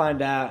that. I'll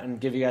find out and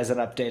give you guys an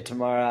update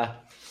tomorrow.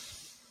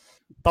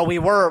 But we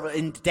were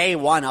in day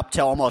one up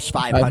to almost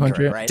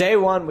 500, right? Day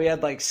one, we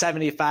had like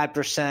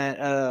 75%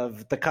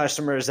 of the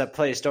customers that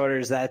placed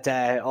orders that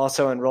day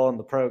also enroll in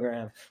the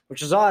program,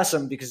 which is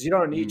awesome because you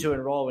don't need to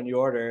enroll when you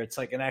order. It's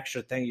like an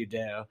extra thing you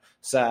do.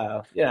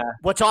 So, yeah.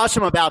 What's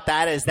awesome about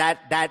that is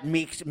that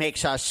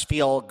makes us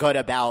feel good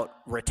about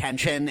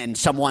retention and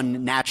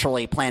someone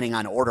naturally planning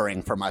on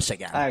ordering from us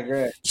again. I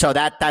agree. So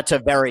that's a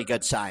very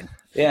good sign.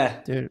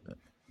 Yeah. Dude,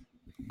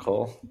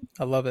 cool.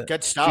 I love it.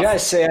 Good stuff. You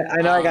guys see,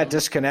 I know I got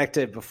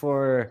disconnected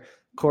before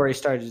Corey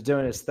started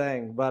doing his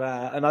thing, but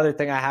another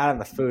thing I had on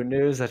the food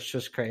news that's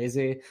just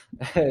crazy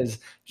is,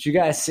 did you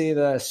guys see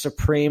the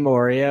Supreme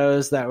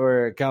Oreos that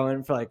were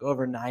going for like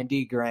over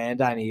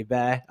 $90,000 on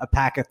eBay, a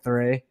pack of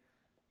 3?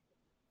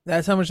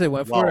 That's how much they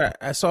went for.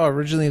 I saw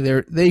originally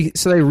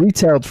they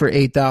retailed for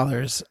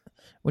 $8,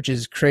 which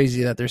is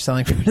crazy that they're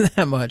selling for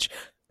that much.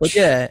 But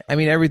yeah, I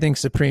mean everything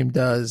Supreme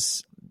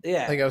does.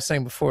 Yeah, like I was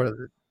saying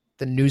before,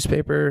 the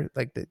newspaper,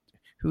 like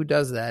who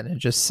does that and it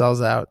just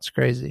sells out? It's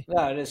crazy.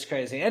 No, it is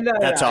crazy. And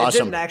that's awesome.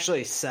 It didn't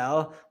actually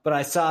sell, but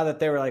I saw that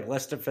they were like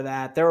listed for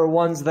that. There were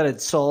ones that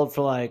had sold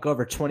for like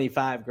over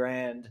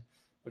 $25,000,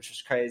 which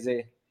was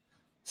crazy.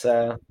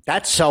 So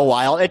that's so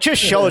wild. It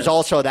just shows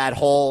also that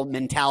whole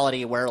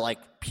mentality where like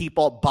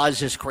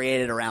buzz is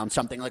created around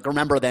something. Like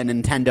remember the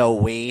Nintendo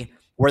Wii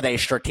where they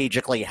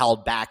strategically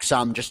held back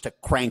some just to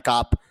crank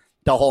up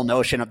the whole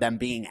notion of them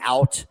being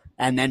out,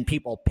 and then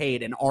people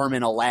paid an arm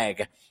and a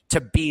leg to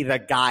be the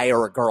guy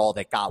or a girl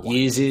that got one.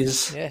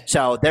 Yeezys. Yeah.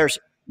 So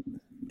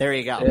there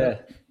you go.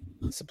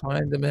 Yeah. Supply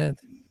and demand.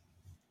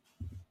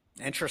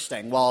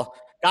 Interesting. Well,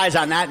 guys,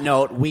 on that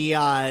note, we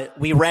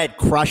read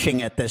Crushing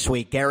It this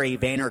week, Gary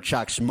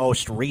Vaynerchuk's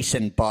most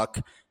recent book.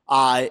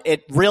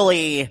 It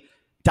really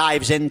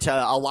dives into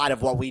a lot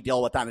of what we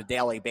deal with on a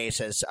daily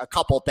basis. A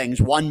couple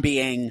things. One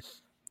being,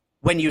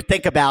 when you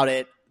think about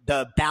it,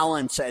 the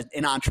balance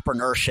in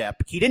entrepreneurship.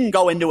 He didn't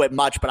go into it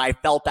much, but I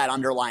felt that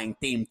underlying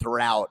theme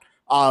throughout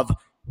of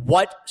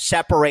what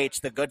separates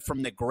the good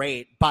from the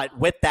great. But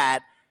with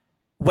that,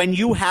 when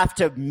you have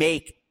to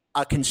make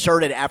a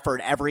concerted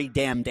effort every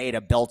damn day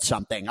to build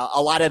something,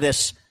 a lot of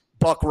this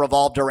book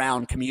revolved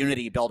around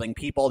community building,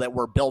 people that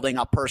were building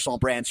up personal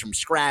brands from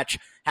scratch,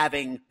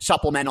 having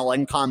supplemental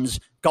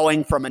incomes,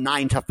 going from a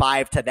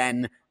 9-to-5 to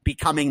then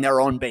becoming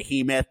their own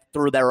behemoth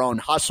through their own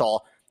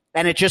hustle.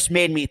 And it just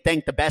made me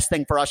think the best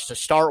thing for us to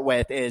start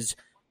with is,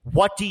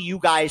 what do you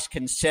guys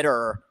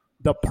consider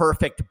the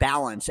perfect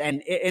balance?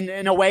 And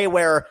in a way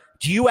where,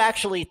 do you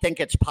actually think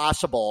it's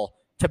possible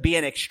to be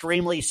an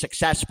extremely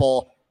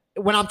successful,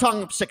 when I'm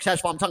talking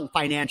successful, I'm talking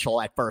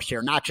financial at first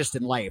here, not just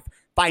in life,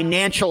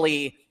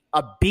 financially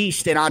a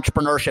beast in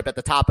entrepreneurship at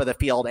the top of the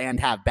field and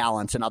have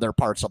balance in other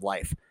parts of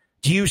life?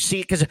 Do you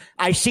see, because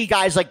I see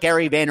guys like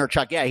Gary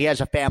Vaynerchuk, yeah, he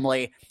has a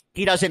family.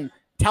 He doesn't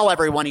tell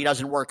everyone he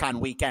doesn't work on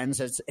weekends.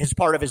 His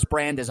part of his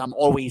brand is I'm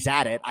always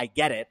at it. I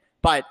get it.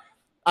 But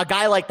a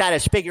guy like that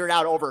has figured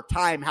out over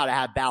time how to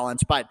have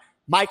balance. But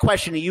my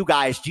question to you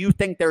guys, do you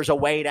think there's a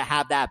way to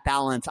have that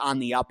balance on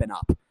the up and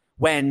up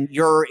when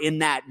you're in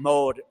that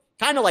mode,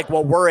 kind of like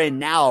what we're in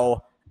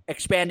now,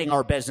 expanding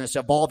our business,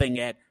 evolving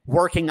it,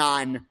 working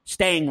on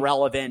staying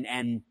relevant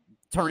and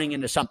turning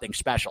into something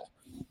special?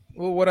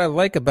 Well, what I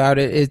like about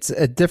it, it's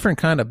a different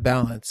kind of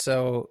balance.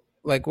 So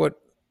like what,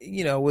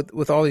 you know,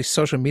 with all these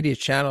social media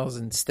channels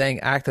and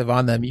staying active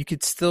on them, you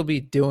could still be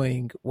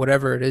doing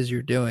whatever it is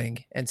you're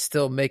doing and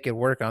still make it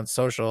work on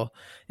social.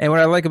 And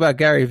what I like about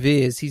Gary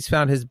Vee is he's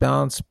found his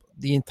balance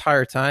the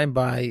entire time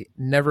by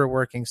never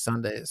working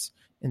Sundays,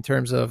 in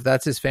terms of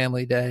that's his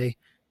family day.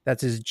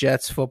 That's his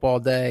Jets football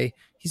day.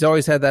 He's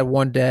always had that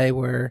one day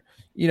where,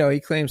 you know,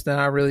 he claims to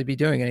not really be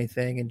doing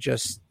anything and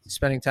just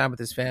spending time with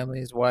his family,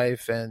 his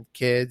wife and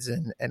kids,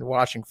 and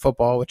watching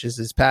football, which is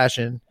his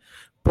passion.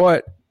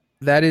 But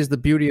that is the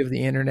beauty of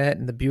the internet,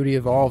 and the beauty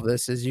of all of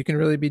this is you can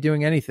really be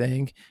doing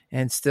anything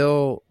and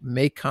still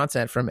make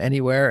content from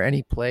anywhere,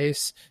 any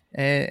place,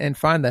 and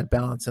find that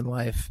balance in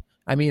life.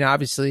 I mean,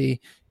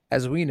 obviously,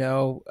 as we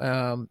know,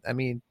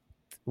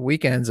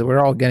 weekends, we're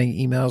all getting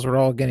emails, we're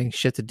all getting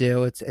shit to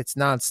do. It's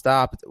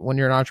nonstop. When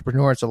you're an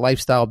entrepreneur, it's a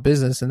lifestyle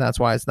business, and that's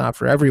why it's not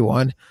for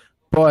everyone.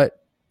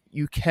 But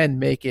you can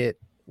make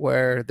it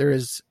where there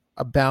is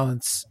a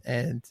balance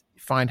and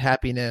find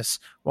happiness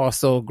while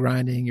still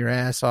grinding your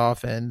ass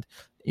off and,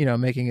 you know,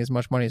 making as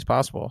much money as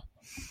possible.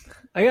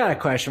 I got a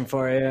question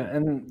for you,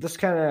 and this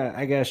kind of,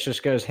 I guess,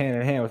 just goes hand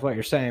in hand with what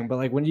you're saying. But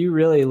like, when you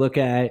really look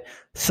at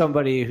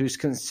somebody who's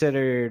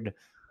considered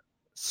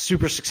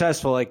super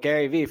successful, like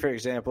Gary Vee, for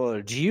example,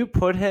 do you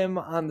put him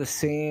on the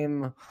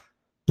same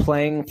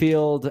playing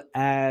field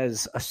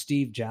as a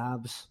Steve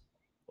Jobs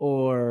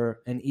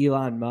or an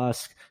Elon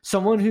Musk,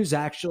 someone who's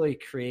actually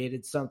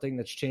created something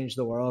that's changed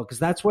the world? Because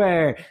that's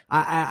where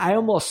I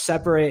almost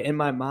separate in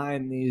my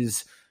mind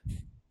these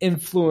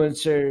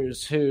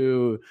influencers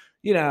who,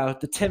 you know,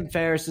 the Tim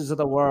Ferrisses of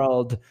the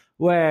world,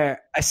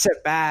 where I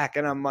sit back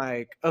and I'm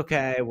like,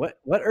 okay, what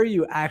are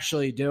you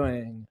actually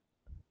doing?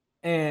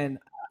 And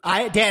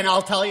Dan,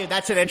 I'll tell you,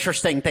 that's an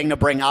interesting thing to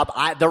bring up.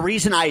 The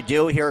reason I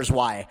do, here's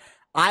why.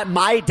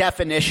 My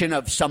definition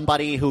of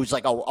somebody who's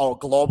like a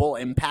global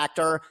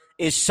impactor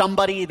is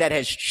somebody that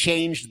has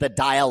changed the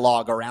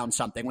dialogue around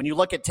something. When you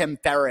look at Tim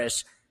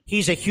Ferriss,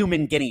 he's a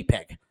human guinea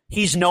pig.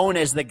 He's known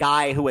as the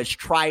guy who has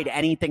tried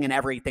anything and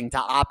everything to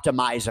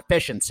optimize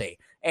efficiency.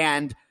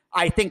 And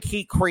I think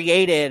he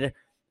created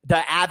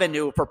the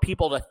avenue for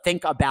people to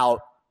think about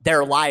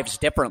their lives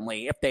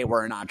differently if they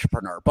were an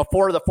entrepreneur.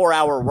 Before the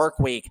 4-hour work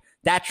week,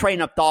 that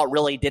train of thought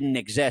really didn't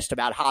exist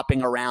about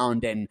hopping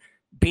around and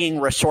being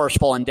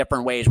resourceful in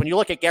different ways. When you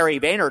look at Gary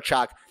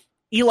Vaynerchuk,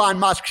 Elon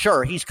Musk,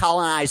 sure, he's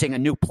colonizing a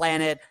new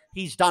planet.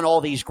 He's done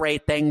all these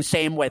great things.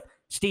 Same with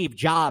Steve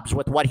Jobs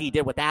with what he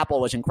did with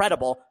Apple was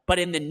incredible. But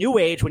in the new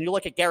age, when you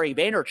look at Gary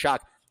Vaynerchuk,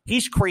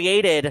 he's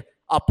created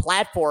a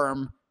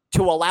platform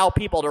to allow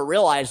people to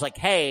realize like,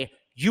 hey,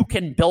 you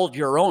can build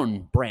your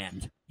own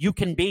brand. You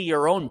can be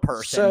your own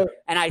person.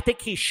 And I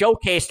think he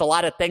showcased a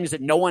lot of things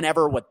that no one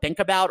ever would think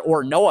about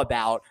or know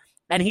about.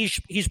 And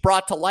he's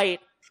brought to light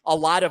a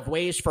lot of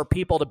ways for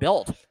people to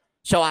build.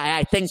 So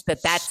I think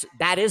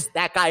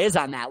that guy is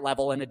on that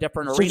level in a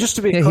different arena. So just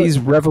to be clear, he's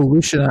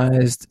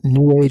revolutionized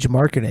new age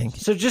marketing.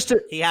 So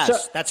he has.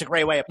 So that's a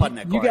great way of putting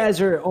it. You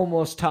guys are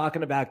almost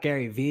talking about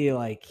Gary Vee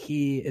like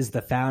he is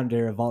the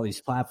founder of all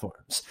these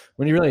platforms.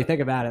 When you really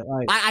think about it,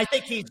 like I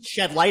think he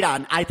shed light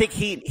on. I think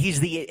he's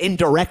the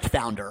indirect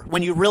founder.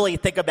 When you really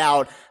think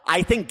about,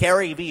 I think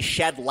Gary Vee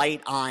shed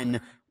light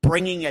on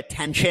bringing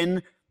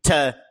attention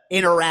to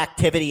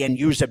interactivity and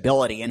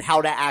usability and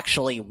how to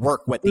actually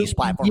work with these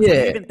platforms.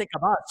 Yeah. Even think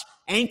of us,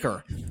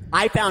 Anchor.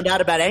 I found out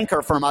about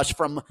Anchor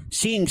from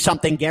seeing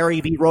something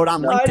Gary Vee wrote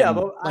on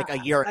LinkedIn a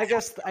year ago.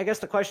 I guess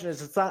the question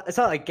is, it's not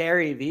like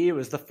Gary Vee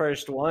was the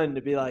first one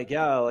to be like,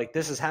 yo, like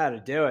this is how to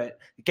do it.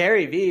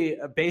 Gary Vee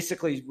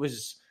basically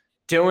was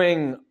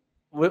documenting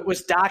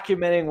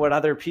what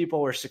other people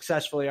were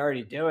successfully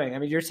already doing. I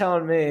mean, you're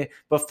telling me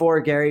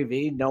before Gary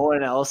Vee, no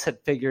one else had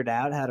figured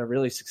out how to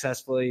really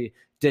successfully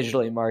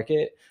digitally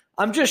market.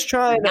 I'm just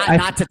trying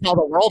not to tell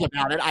the world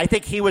about it. I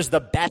think he was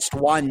the best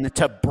one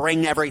to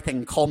bring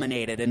everything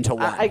culminated into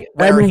one,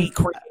 he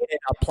created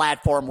a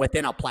platform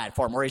within a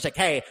platform where he's like,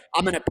 hey,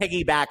 I'm going to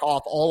piggyback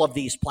off all of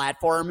these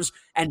platforms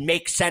and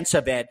make sense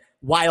of it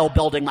while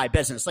building my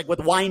business. Like with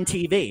Wine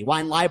TV,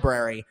 Wine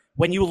Library,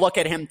 when you look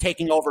at him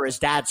taking over his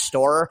dad's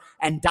store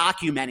and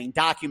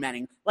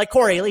documenting, like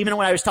Corey, even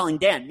when I was telling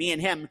Dan, me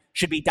and him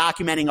should be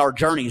documenting our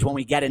journeys when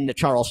we get into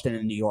Charleston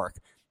and New York.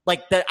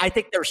 I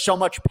think there's so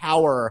much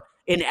power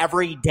in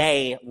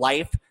everyday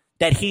life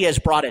that he has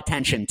brought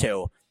attention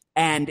to.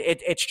 And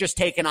it's just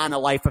taken on a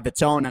life of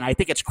its own. And I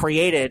think it's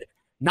created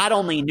not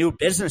only new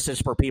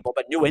businesses for people,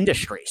 but new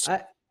industries.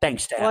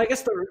 Thanks, Dan. Well, I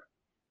guess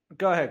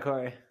go ahead,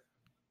 Corey.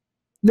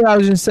 No, I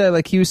was going to say,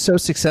 like, he was so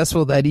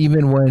successful that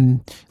even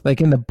when,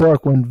 like, in the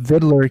book, when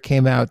Vidler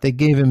came out, they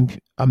gave him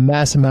a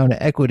mass amount of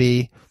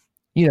equity,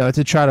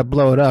 to try to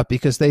blow it up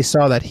because they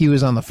saw that he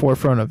was on the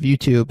forefront of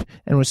YouTube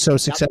and was so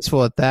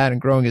successful at that and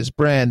growing his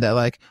brand that,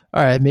 like,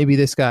 all right, maybe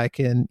this guy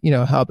can,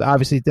 help.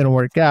 Obviously, it didn't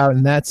work out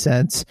in that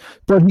sense,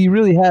 but he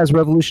really has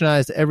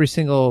revolutionized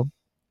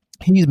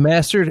he's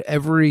mastered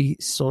every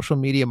social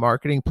media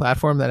marketing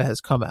platform that has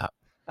come out.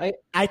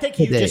 I think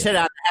you just hit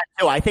on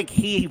that, too. I think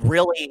he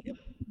really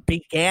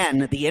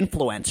began the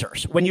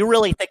influencers. When you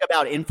really think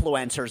about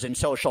influencers in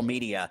social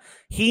media,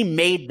 he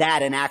made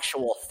that an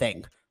actual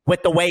thing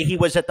with the way he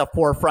was at the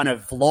forefront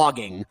of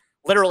vlogging,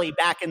 literally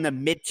back in the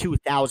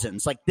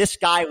mid-2000s. Like, this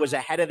guy was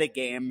ahead of the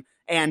game,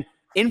 and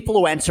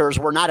influencers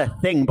were not a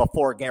thing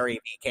before Gary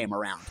Vee came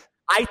around.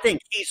 I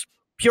think he's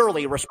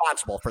purely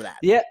responsible for that,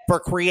 for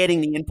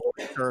creating the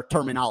influencer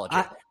terminology,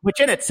 which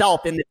in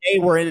itself, in the day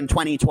we're in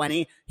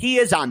 2020, he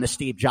is on the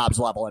Steve Jobs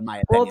level, in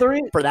my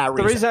opinion, for that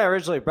reason. The reason I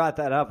originally brought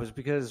that up was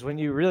because when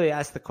you really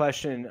ask the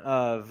question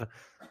of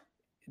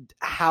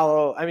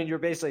you're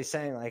basically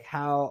saying, like,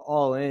 how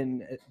all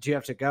in do you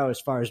have to go as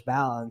far as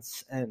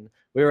balance? And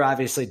we were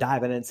obviously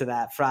diving into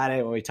that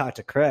Friday when we talked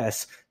to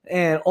Chris.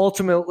 And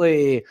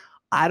ultimately,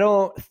 I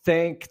don't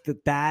think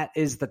that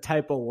is the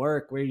type of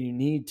work where you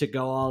need to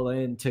go all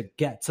in to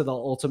get to the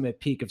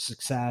ultimate peak of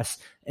success.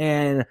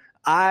 And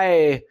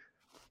I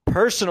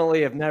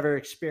personally have never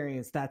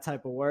experienced that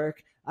type of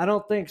work. I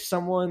don't think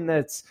someone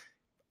that's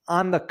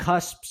on the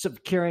cusps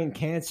of curing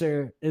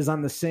cancer is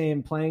on the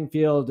same playing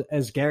field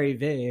as Gary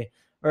Vee,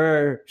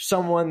 or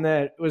someone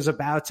that was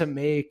about to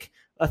make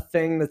a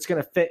thing that's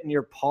going to fit in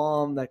your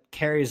palm that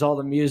carries all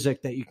the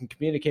music that you can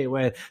communicate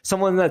with.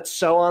 Someone that's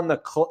so on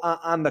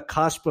the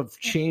cusp of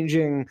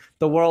changing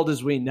the world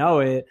as we know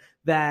it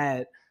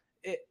that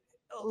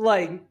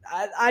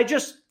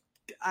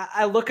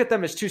I look at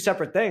them as two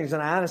separate things.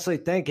 And I honestly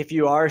think if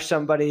you are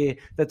somebody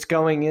that's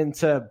going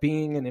into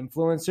being an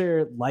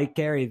influencer like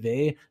Gary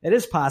Vee, it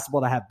is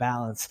possible to have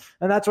balance.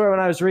 And that's where, when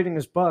I was reading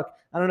his book,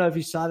 I don't know if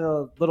you saw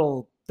the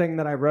little thing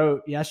that I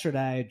wrote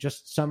yesterday,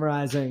 just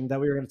summarizing that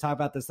we were going to talk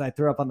about this, that I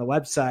threw up on the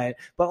website.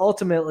 But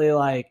ultimately,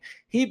 like,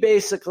 he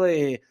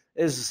basically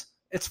is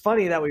it's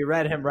funny that we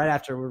read him right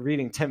after we're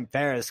reading Tim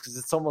Ferriss, because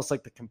it's almost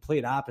like the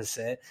complete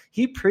opposite.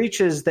 He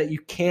preaches that you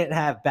can't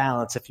have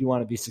balance if you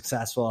want to be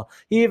successful.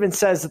 He even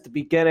says at the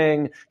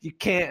beginning, you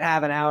can't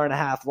have an hour and a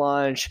half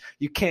lunch.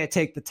 You can't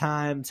take the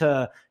time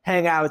to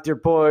hang out with your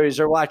boys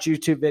or watch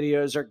YouTube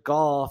videos or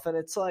golf. And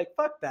it's like,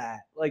 fuck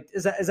that. Like,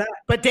 is that?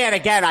 But Dan,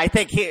 again, I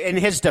think in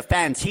his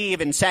defense, he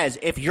even says,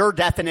 if your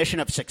definition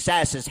of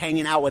success is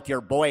hanging out with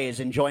your boys,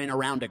 enjoying a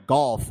round of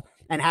golf,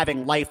 and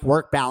having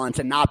life-work balance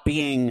and not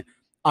being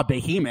a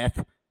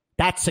behemoth,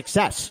 that's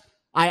success.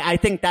 I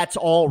think that's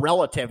all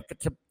relative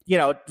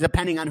to,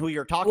 depending on who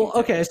you're talking to.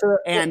 Okay, so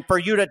and for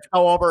you to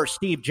go over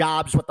Steve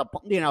Jobs with the,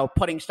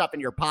 putting stuff in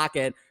your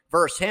pocket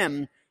versus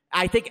him,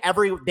 I think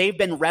they've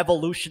been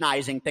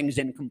revolutionizing things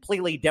in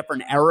completely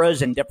different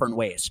eras and different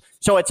ways.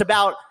 So it's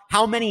about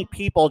how many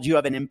people do you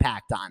have an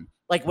impact on?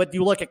 Like when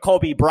you look at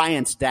Kobe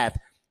Bryant's death,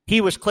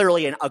 he was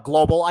clearly a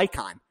global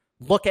icon.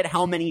 Look at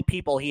how many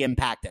people he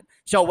impacted.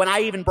 So when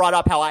I even brought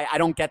up how I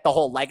don't get the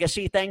whole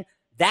legacy thing,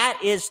 that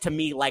is to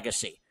me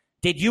legacy.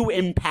 Did you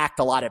impact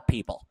a lot of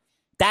people?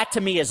 That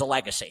to me is a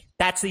legacy.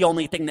 That's the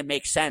only thing that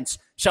makes sense.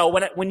 So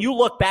when you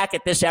look back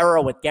at this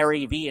era with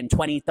Gary Vee in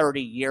 20,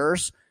 30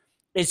 years,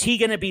 is he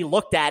going to be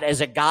looked at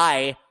as a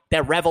guy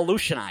that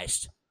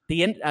revolutionized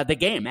the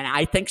game? And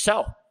I think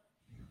so.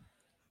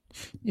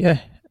 Yeah,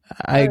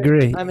 I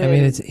agree. I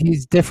mean,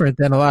 he's different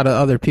than a lot of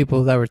other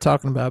people that we're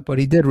talking about, but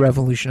he did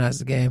revolutionize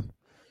the game.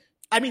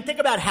 I mean, think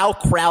about how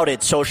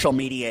crowded social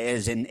media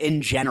is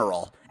in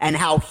general, and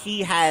how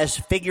he has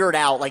figured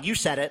out, like you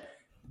said it,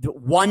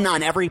 one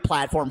on every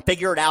platform,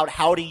 figured out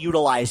how to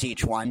utilize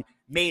each one,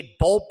 made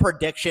bold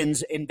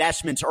predictions,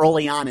 investments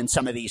early on in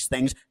some of these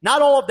things.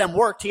 Not all of them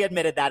worked. He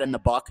admitted that in the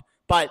book,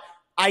 but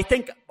I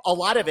think a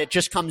lot of it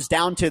just comes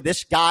down to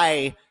this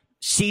guy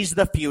sees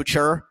the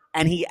future,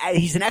 and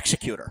he's an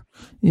executor.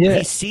 Yeah.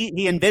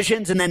 He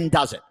envisions and then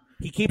does it.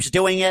 He keeps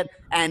doing it.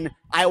 And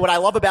what I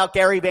love about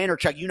Gary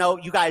Vaynerchuk,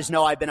 you guys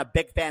know I've been a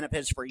big fan of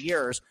his for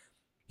years.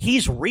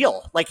 He's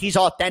real. Like, he's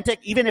authentic.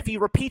 Even if he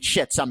repeats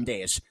shit some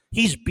days,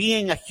 he's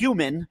being a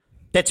human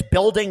that's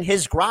building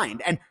his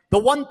grind. And the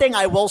one thing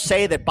I will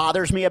say that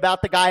bothers me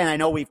about the guy, and I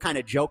know we've kind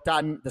of joked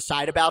on the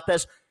side about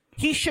this,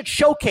 he should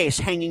showcase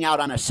hanging out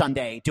on a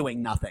Sunday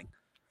doing nothing.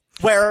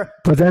 Where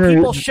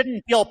people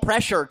shouldn't feel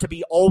pressure to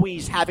be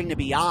always having to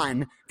be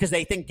on because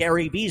they think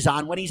Gary Vee's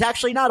on when he's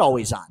actually not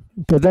always on.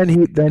 But then he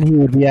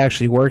would be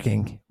actually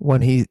working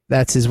when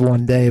that's his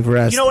one day of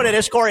rest. You know what it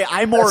is, Corey?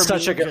 I'm more mean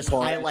just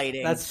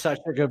highlighting. That's such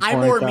a good point. I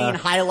more mean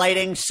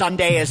highlighting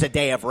Sunday as a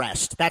day of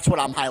rest. That's what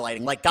I'm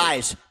highlighting. Like,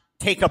 guys,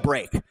 take a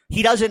break.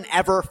 He doesn't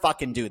ever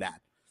fucking do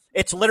that.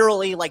 It's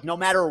literally like no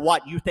matter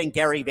what, you think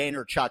Gary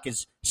Vaynerchuk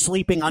is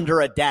sleeping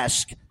under a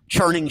desk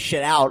churning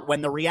shit out,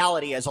 when the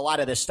reality is a lot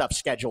of this stuff's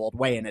scheduled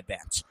way in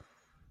advance.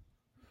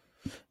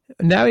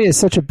 Now he has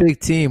such a big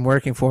team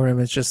working for him.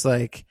 It's just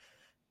like,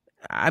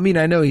 I mean,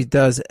 I know he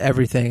does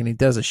everything and he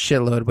does a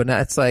shitload, but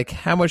it's like,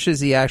 how much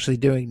is he actually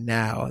doing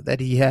now that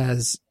he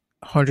has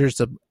hundreds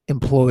of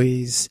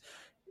employees?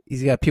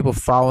 He's got people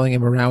following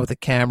him around with a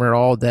camera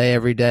all day,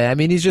 every day. I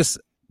mean,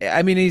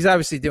 he's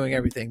obviously doing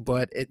everything,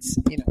 but it's,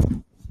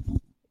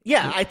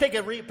 Yeah, I think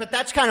but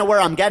that's kind of where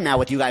I'm getting at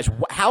with you guys.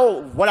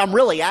 What I'm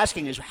really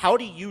asking is, how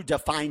do you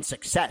define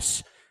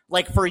success?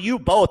 Like, for you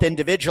both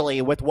individually,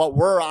 with what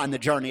we're on the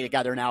journey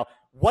together now,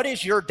 what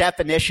is your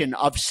definition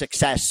of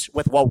success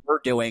with what we're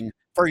doing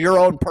for your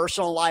own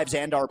personal lives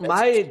and our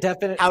business?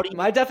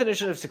 My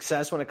definition of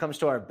success when it comes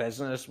to our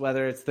business,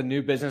 whether it's the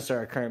new business or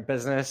our current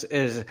business,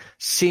 is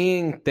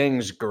seeing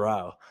things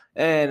grow.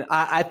 And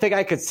I think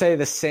I could say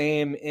the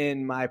same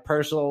in my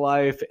personal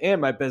life and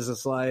my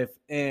business life,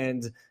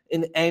 and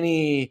in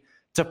any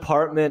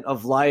department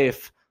of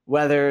life,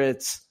 whether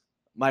it's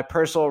my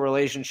personal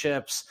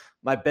relationships,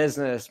 my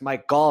business, my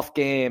golf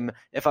game.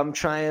 If I'm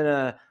trying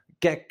to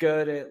get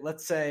good at,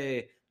 let's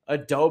say,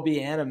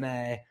 Adobe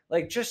Anime,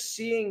 like just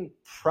seeing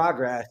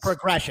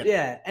progression.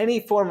 Yeah, any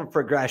form of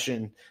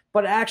progression,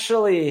 but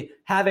actually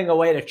having a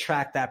way to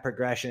track that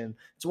progression.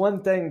 It's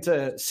one thing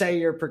to say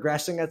you're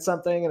progressing at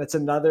something, and it's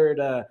another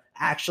to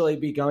actually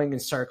be going in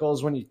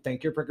circles when you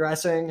think you're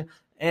progressing.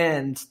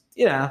 And,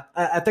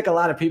 I think a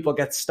lot of people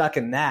get stuck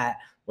in that,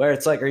 where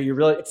it's like, are you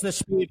really? It's the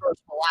speed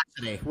versus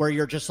velocity, where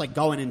you're just like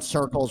going in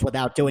circles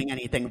without doing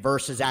anything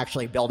versus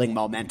actually building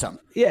momentum.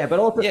 Yeah, but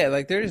ultimately,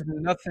 like there's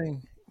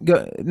nothing.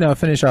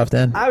 Finish off,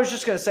 Dan. I was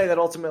just going to say that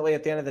ultimately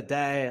at the end of the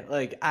day,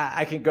 like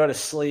I can go to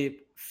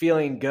sleep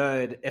feeling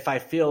good if I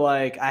feel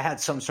like I had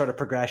some sort of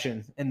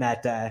progression in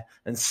that day,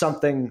 and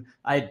something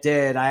I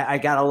did, I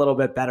got a little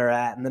bit better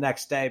at, and the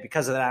next day,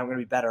 because of that, I'm going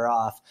to be better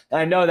off. And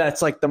I know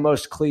that's like the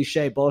most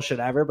cliche bullshit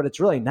ever, but it's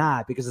really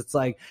not, because it's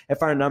like,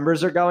 if our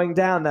numbers are going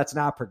down, that's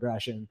not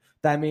progression.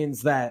 That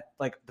means that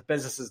like the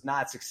business is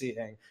not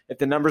succeeding. If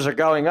the numbers are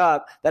going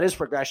up, that is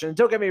progression. And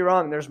don't get me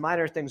wrong, there's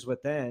minor things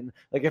within.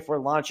 Like if we're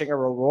launching a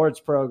rewards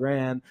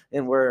program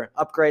and we're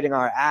upgrading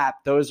our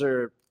app, those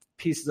are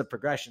pieces of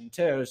progression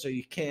too. So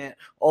you can't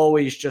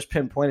always just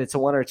pinpoint it to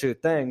one or two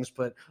things.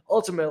 But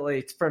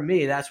ultimately, for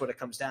me, that's what it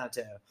comes down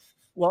to.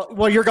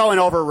 Well, you're going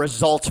over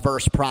results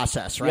versus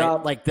process, right?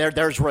 Yep. Like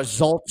there's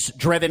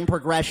results-driven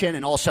progression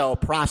and also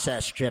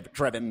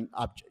process-driven,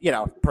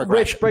 progression.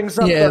 Which brings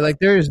up like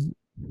there's.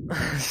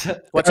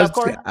 What's up,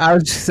 Corey?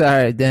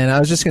 Sorry, Dan. I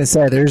was just gonna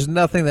say there's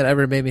nothing that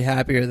ever made me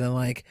happier than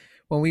like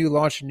when we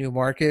launch a new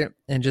market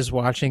and just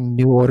watching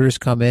new orders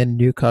come in,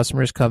 new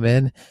customers come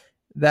in.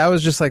 That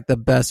was just like the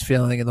best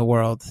feeling in the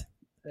world.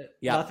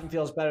 Yeah, nothing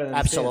feels better than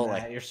absolutely.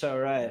 seeing that. You're so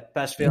right.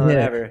 Best feeling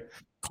ever.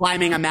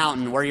 Climbing a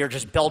mountain where you're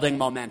just building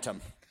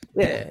momentum.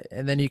 Yeah,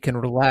 and then you can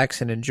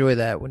relax and enjoy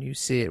that when you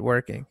see it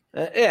working.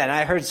 And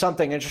I heard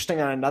something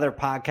interesting on another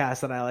podcast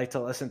that I like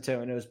to listen to,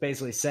 and it was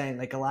basically saying,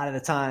 like, a lot of the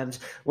times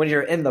when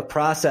you're in the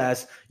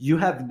process, you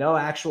have no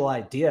actual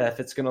idea if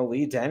it's going to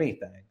lead to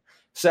anything.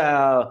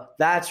 So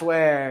that's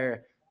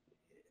where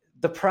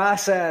the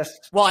process.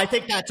 Well, I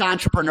think that's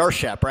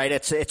entrepreneurship, right?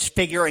 It's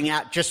figuring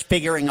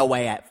a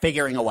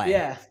way.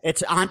 Yeah,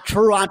 it's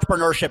true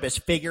entrepreneurship is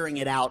figuring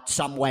it out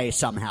some way,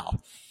 somehow.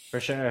 For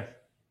sure.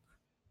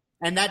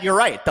 And that you're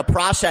right. The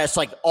process,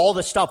 like all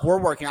the stuff we're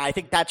working on, I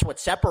think that's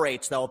what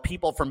separates though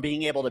people from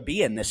being able to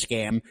be in this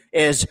game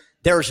is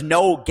there's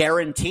no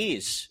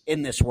guarantees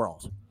in this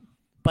world.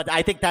 But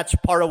I think that's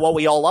part of what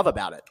we all love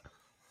about it.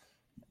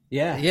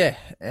 Yeah.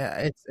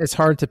 It's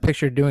hard to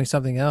picture doing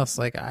something else.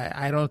 Like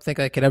I don't think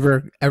I could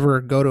ever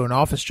go to an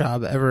office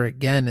job ever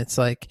again. It's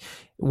like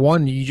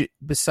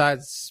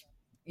besides,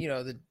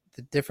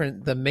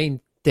 the main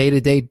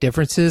day-to-day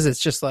differences, it's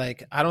just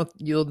like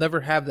you'll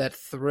never have that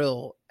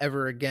thrill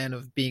ever again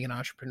of being an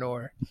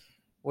entrepreneur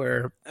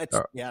where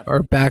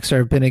our backs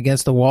are been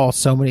against the wall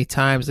so many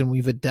times and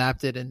we've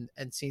adapted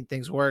and seen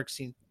things work,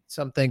 seen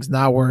some things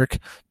not work,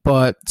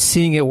 but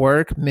seeing it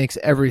work makes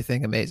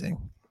everything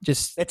amazing.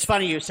 It's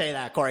funny you say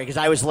that, Corey, because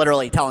I was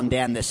literally telling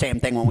Dan the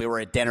same thing when we were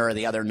at dinner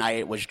the other night.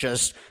 It was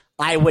just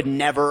I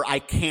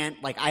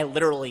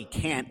literally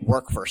can't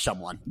work for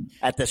someone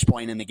at this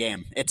point in the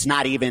game. It's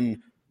not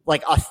even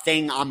like a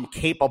thing I'm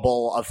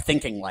capable of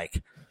thinking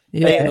like.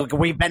 Yeah.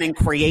 We've been in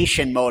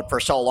creation mode for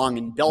so long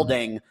in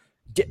building.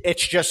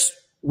 It's just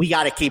we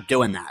got to keep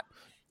doing that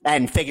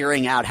and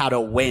figuring out how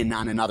to win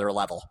on another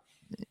level.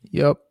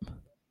 Yep.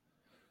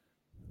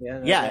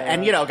 Yeah.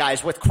 And,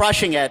 guys, with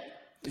Crushing It,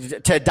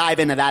 to dive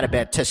into that a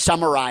bit, to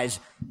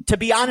summarize, to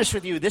be honest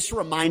with you, this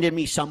reminded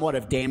me somewhat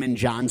of Damon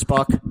John's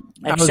book,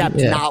 except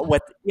not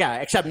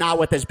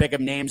with as big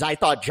of names. I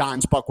thought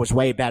John's book was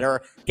way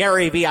better.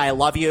 Gary V, I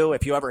love you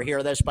if you ever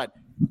hear this, but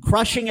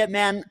Crushing It,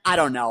 man, I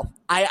don't know.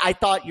 I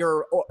thought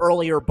your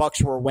earlier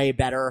books were way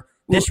better.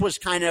 This was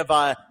kind of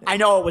I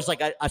know it was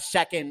like a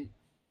second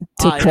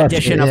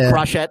edition of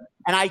Crush It,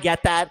 and I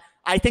get that.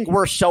 I think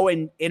we're so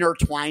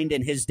intertwined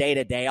in his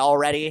day-to-day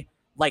already,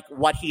 like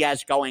what he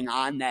has going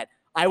on, that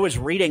I was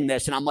reading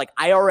this and I'm like,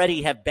 I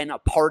already have been a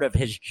part of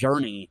his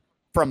journey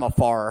from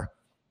afar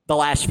the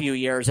last few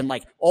years. And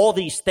like all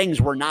these things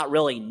were not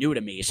really new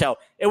to me. So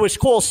it was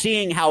cool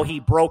seeing how he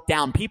broke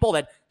down people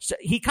that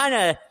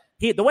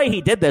the way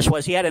he did this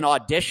was he had an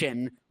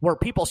audition where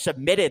people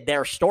submitted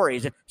their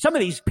stories. And some of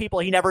these people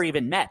he never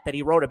even met that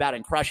he wrote about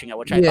in Crushing It,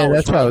 which I thought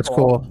was really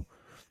cool.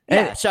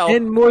 Yeah,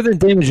 and more than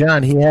Damon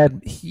John,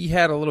 he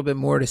had a little bit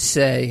more to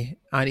say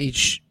on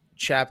each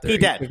chapter. He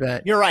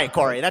did. You're right,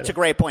 Corey. That's a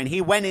great point.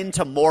 He went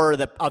into more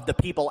of the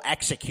people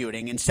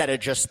executing instead of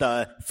just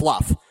the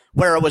fluff,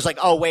 where it was like,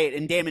 oh, wait,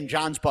 in Damon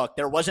John's book,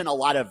 there wasn't a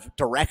lot of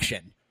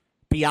direction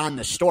beyond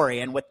the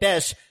story. And with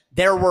this,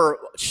 there were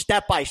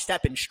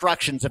step-by-step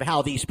instructions of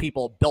how these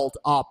people built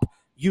up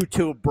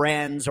YouTube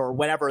brands or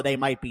whatever they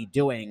might be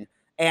doing.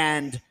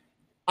 And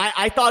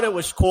I thought it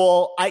was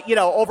cool.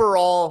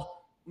 Overall,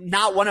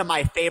 not one of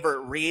my favorite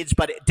reads,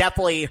 but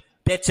definitely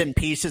bits and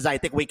pieces. I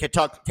think we could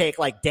take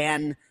like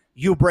Dan,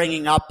 you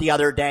bringing up the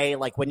other day,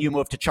 like when you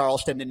moved to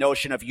Charleston, the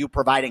notion of you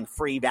providing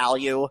free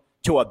value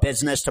to a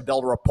business to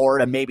build rapport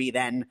and maybe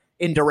then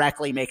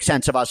indirectly make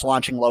sense of us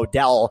launching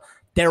Lodell.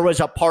 There was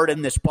a part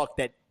in this book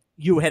that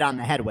you hit on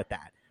the head with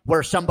that,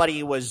 where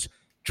somebody was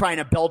trying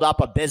to build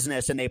up a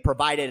business and they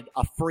provided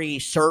a free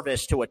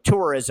service to a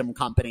tourism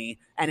company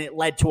and it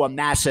led to a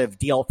massive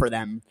deal for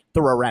them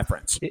through a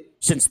reference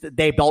since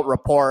they built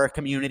rapport,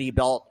 community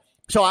built.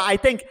 So I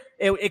think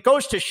it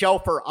goes to show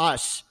for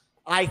us,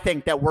 I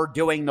think that we're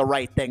doing the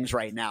right things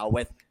right now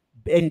with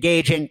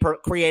engaging,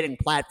 creating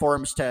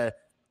platforms to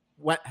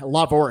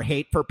love or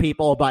hate for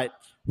people, but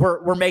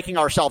we're making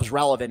ourselves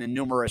relevant in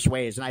numerous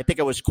ways. And I think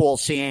it was cool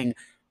seeing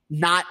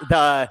not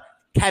the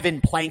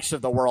Kevin Planks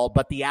of the world,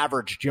 but the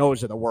average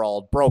Joes of the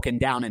world broken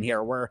down in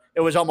here, where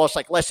it was almost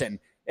like, listen,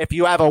 if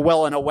you have a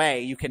will and a way,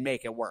 you can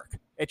make it work.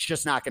 It's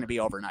just not going to be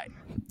overnight.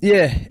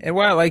 Yeah, and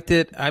why I liked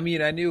it,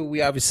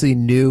 we obviously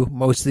knew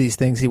most of these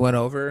things he went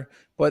over,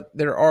 but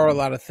there are a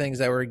lot of things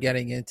that we're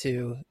getting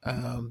into,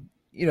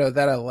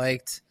 that I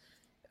liked.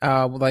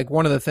 Like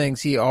one of the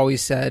things he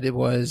always said, it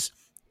was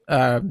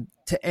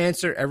to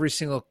answer every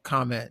single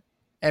comment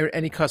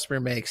any customer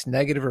makes,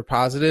 negative or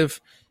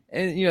positive.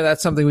 And,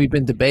 that's something we've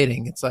been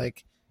debating. It's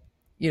like,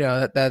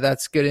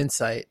 that's good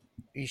insight.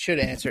 You should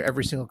answer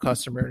every single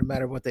customer, no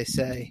matter what they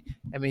say.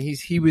 I mean,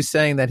 he was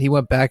saying that he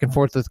went back and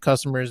forth with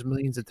customers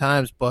millions of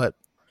times, but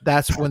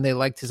that's when they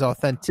liked his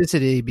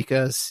authenticity,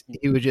 because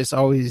he would just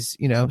always,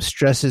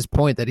 stress his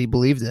point that he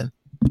believed in.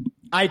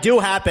 I do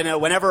happen to,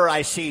 whenever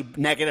I see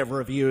negative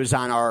reviews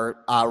on our,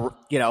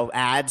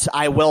 ads,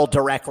 I will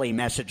directly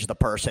message the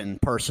person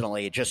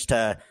personally just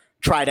to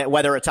try to,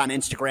 whether it's on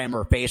Instagram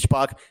or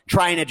Facebook,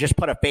 trying to just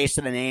put a face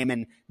to the name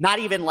and not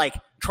even like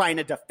trying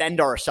to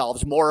defend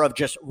ourselves, more of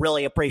just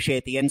really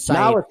appreciate the insight.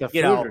 Not with the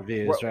food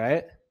reviews,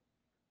 right?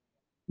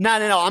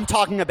 No. I'm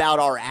talking about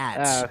our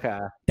ads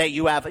okay. that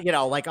you have,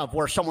 like of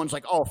where someone's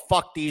like, oh,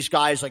 fuck these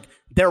guys. Like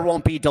there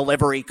won't be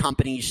delivery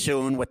companies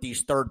soon with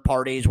these third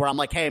parties, where I'm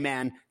like, hey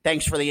man,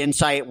 thanks for the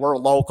insight. We're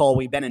local.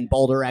 We've been in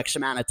Boulder X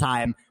amount of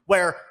time,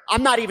 where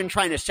I'm not even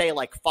trying to say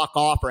like fuck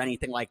off or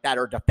anything like that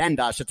or defend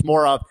us. It's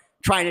more of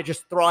trying to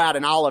just throw out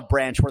an olive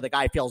branch where the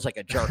guy feels like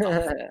a jerk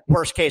off.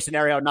 Worst case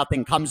scenario,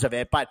 nothing comes of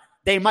it, but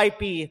they might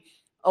be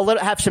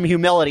have some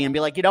humility and be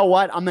like, you know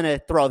what? I'm going to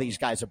throw these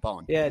guys a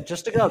bone. Yeah.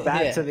 Just to go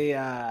back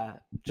to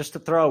just to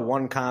throw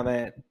one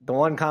comment, the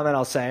one comment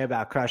I'll say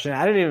about Crush It.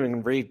 I didn't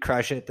even read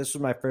Crush It. This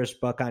was my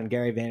first book on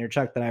Gary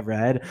Vaynerchuk that I've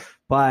read,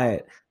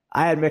 but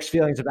I had mixed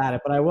feelings about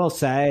it. But I will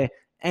say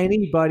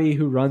anybody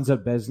who runs a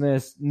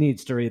business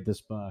needs to read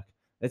this book.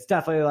 It's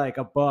definitely like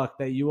a book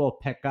that you will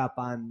pick up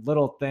on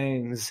little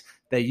things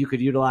that you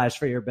could utilize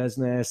for your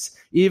business.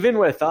 Even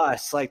with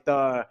us, like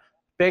the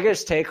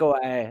biggest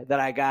takeaway that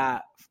I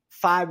got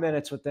 5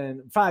 minutes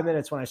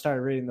when I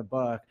started reading the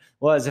book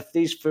was, if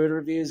these food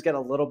reviews get a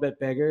little bit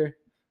bigger,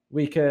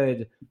 we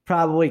could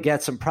probably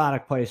get some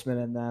product placement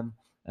in them.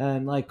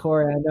 And like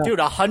Corey, I know, dude,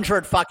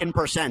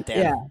 100% Dan,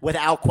 yeah,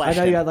 without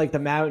question. I know you had like the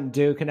Mountain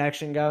Dew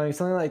connection going,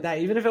 something like that.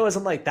 Even if it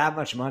wasn't like that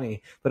much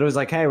money, but it was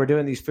like, hey, we're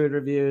doing these food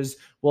reviews.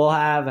 We'll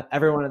have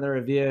everyone in the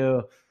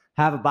review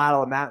have a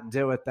bottle of Mountain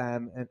Dew with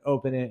them and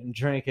open it and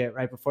drink it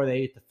right before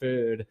they eat the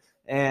food.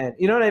 And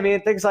you know what I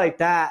mean? Things like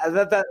that.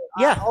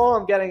 Yeah. All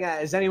I'm getting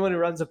at is anyone who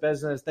runs a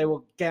business, they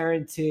will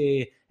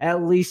guarantee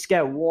at least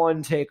get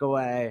one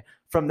takeaway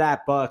from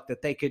that book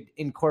that they could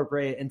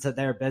incorporate into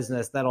their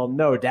business that'll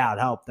no doubt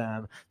help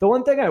them. The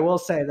one thing I will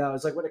say, though,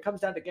 is like when it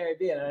comes down to Gary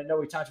Vee, and I know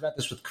we talked about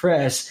this with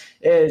Chris,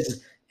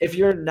 is if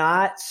you're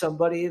not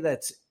somebody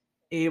that's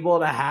able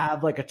to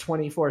have like a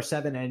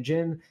 24/7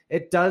 engine,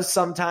 it does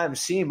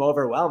sometimes seem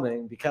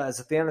overwhelming, because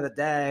at the end of the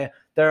day,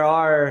 there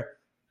are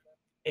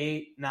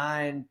 8,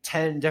 9,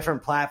 10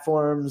 different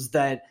platforms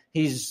that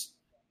he's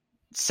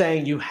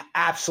saying you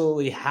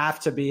absolutely have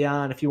to be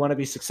on if you want to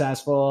be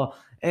successful.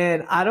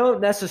 And I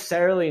don't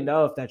necessarily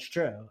know if that's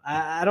true.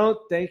 I don't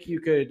think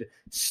you could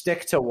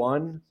stick to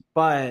one,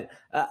 but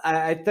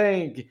I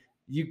think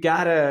you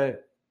got to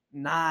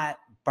not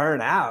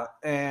burn out.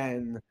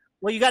 And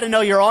well, you got to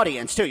know your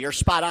audience too. You're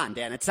spot on,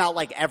 Dan. It's not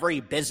like every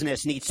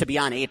business needs to be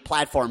on 8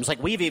 platforms.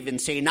 Like we've even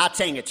seen, not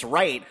saying it's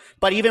right,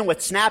 but even with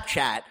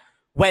Snapchat,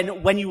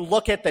 when you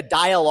look at the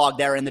dialogue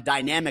there and the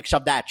dynamics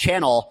of that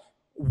channel,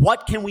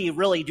 what can we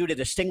really do to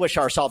distinguish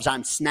ourselves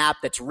on Snap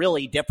that's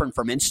really different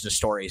from Insta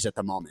Stories at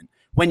the moment?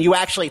 When you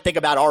actually think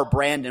about our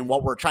brand and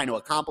what we're trying to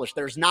accomplish,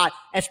 there's not,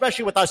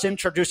 especially with us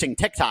introducing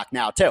TikTok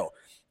now too.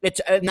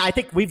 And I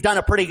think we've done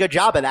a pretty good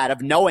job of that,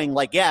 of knowing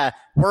like, yeah,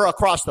 we're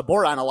across the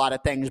board on a lot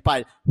of things,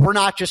 but we're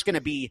not just going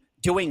to be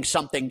doing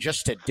something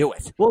just to do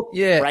it. Well,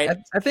 yeah, right?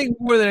 I think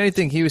more than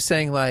anything, he was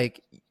saying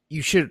like,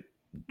 you should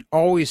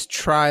always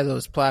try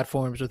those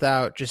platforms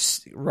without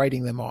just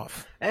writing them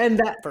off. And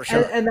that, for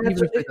sure. And that's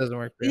even if it doesn't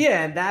work for you.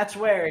 Yeah, and that's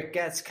where it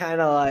gets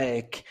kind of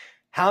like,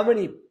 how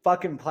many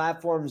fucking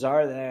platforms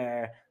are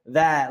there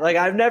that, like,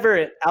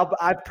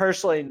 I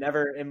personally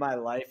never in my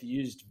life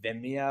used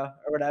Vimeo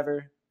or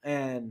whatever,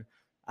 and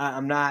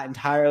I'm not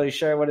entirely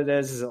sure what it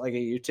is. Is it like a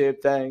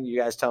YouTube thing? You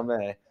guys tell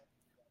me.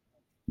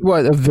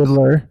 What, a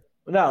Vidler?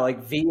 No,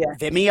 like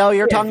Vimeo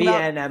you're talking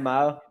about?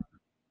 VNMO.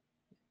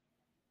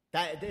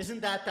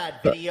 Isn't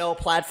that video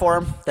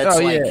platform? That's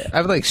yeah.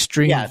 I've like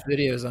streamed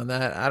videos on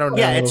that. I don't know.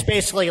 Yeah, it's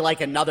basically like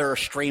another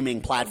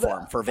streaming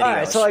platform for videos. All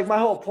right, so like my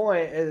whole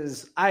point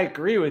is, I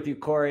agree with you,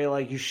 Corey.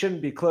 Like, you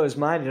shouldn't be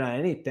closed-minded on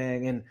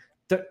anything. And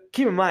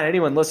keep in mind,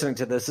 anyone listening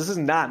to this is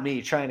not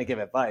me trying to give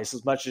advice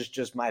as much as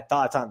just my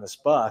thoughts on this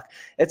book.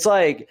 It's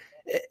like,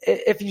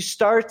 if you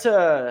start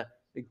to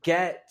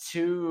get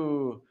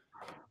too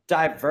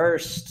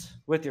diverse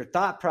with your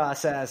thought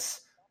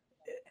process,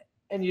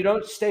 and you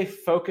don't stay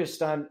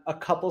focused on a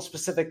couple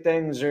specific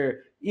things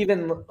or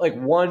even like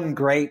one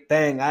great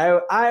thing.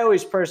 I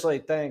always personally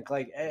think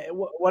like,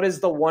 what is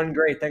the one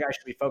great thing I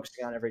should be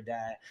focusing on every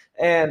day?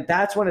 And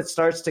that's when it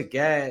starts to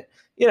get,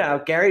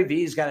 Gary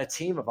Vee's got a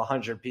team of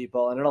 100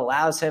 people, and it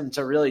allows him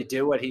to really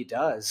do what he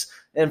does.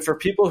 And for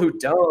people who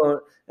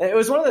don't, it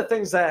was one of the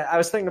things that I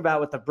was thinking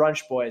about with the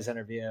Brunch Boys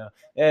interview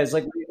is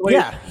like,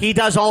 he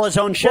does all his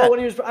own shit. Well,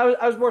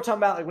 I was more talking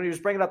about like when he was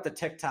bringing up the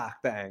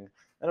TikTok thing.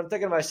 And I'm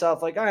thinking to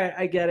myself, like, all right,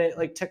 I get it.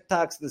 Like,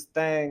 TikTok's this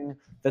thing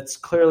that's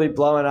clearly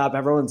blowing up.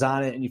 Everyone's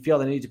on it, and you feel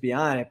the need to be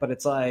on it. But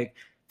it's like,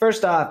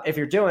 first off, if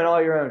you're doing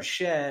all your own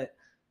shit,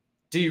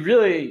 do you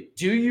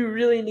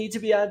really need to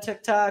be on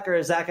TikTok? Or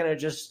is that going to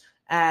just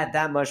add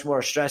that much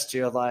more stress to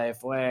your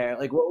life where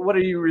like what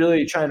are you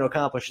really trying to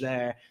accomplish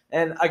there?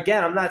 And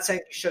again, I'm not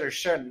saying you should or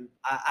shouldn't.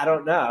 I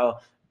don't know,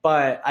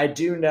 but I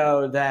do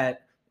know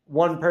that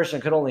one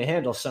person could only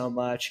handle so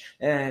much.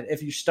 And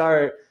if you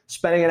start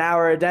spending an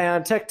hour a day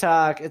on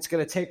TikTok, it's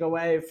going to take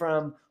away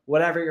from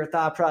whatever your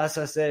thought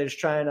process is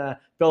trying to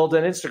build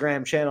an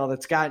Instagram channel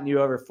that's gotten you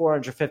over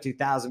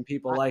 450,000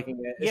 people liking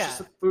it. It's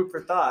just food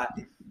for thought.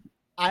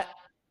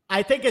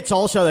 I think it's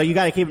also, though, you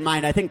got to keep in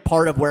mind, I think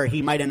part of where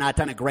he might have not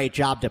done a great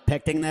job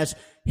depicting this,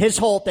 his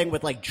whole thing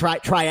with like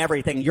try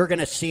everything, you're going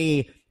to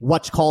see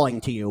what's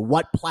calling to you,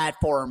 what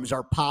platforms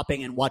are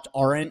popping and what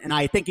aren't. And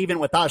I think even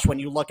with us, when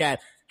you look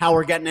at how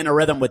we're getting in a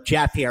rhythm with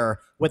Jeff here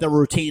with a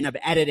routine of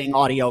editing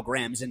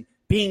audiograms and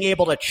being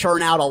able to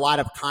churn out a lot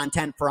of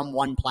content from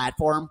one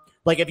platform.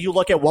 Like if you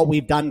look at what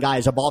we've done,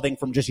 guys, evolving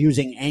from just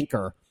using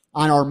Anchor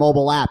on our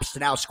mobile apps to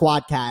now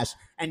Squadcast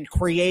and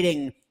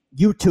creating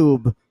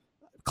YouTube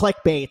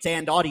clickbaits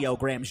and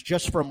audiograms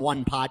just from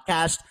one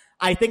podcast.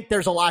 I think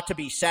there's a lot to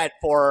be said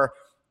for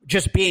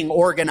just being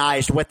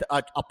organized with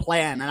a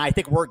plan. And I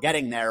think we're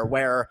getting there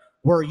where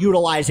we're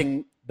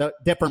utilizing the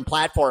different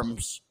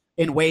platforms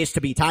in ways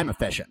to be time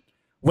efficient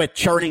with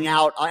churning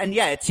out. And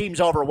yeah, it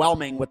seems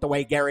overwhelming with the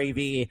way Gary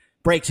Vee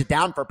breaks it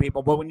down for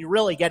people. But when you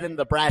really get into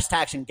the brass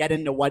tacks and get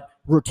into what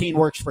routine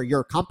works for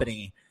your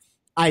company,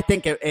 I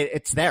think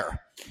it's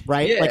there,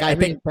 right? Yeah, like I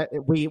think that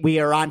we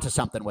are onto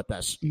something with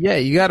this. Yeah,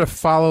 you got to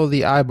follow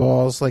the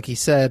eyeballs. Like he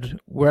said,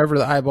 wherever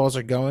the eyeballs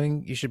are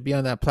going, you should be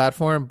on that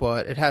platform,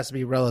 but it has to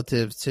be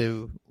relative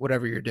to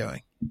whatever you're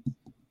doing.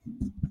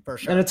 For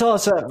sure. And it's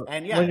also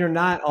when you're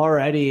not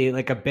already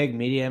like a big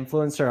media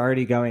influencer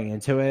already going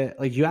into it,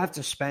 like you have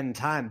to spend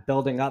time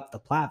building up the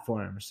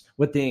platforms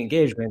with the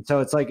engagement. So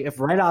it's like if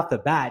right off the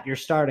bat you're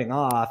starting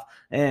off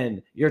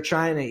and you're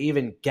trying to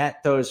even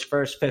get those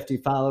first 50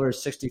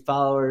 followers, 60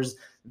 followers,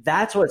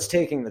 that's what's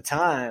taking the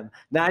time.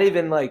 Not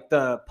even like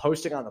the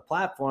posting on the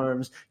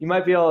platforms. You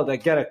might be able to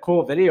get a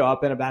cool video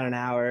up in about an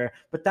hour,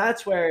 but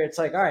that's where it's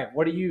like, all right,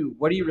 what are you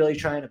really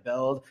trying to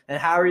build?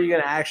 And how are you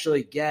going to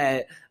actually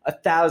get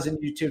 1,000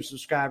 YouTube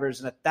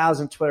subscribers and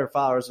 1,000 Twitter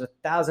followers and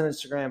 1,000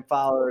 Instagram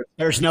followers?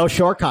 There's no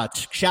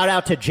shortcuts. Shout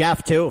out to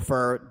Jeff too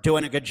for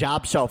doing a good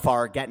job so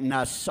far, getting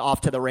us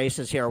off to the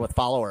races here with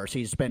followers.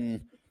 He's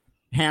been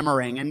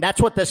hammering, and that's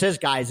what this is,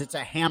 guys. It's a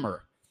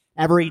hammer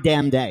every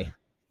damn day.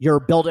 You're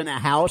building a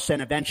house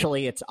and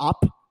eventually it's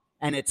up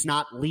and it's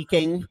not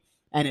leaking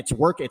and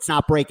it's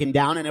not breaking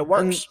down and it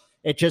works.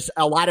 It just,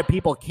 a lot of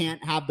people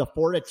can't have the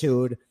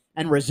fortitude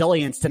and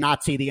resilience to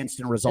not see the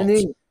instant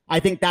results. I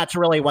think that's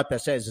really what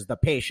this is the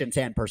patience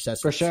and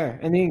persistence. For sure.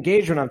 And the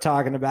engagement I'm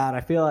talking about,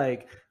 I feel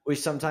like we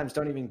sometimes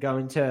don't even go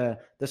into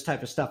this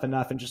type of stuff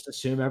enough and just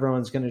assume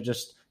everyone's going to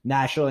just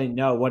naturally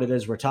know what it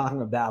is we're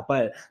talking about.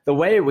 But the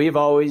way we've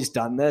always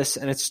done this,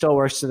 and it still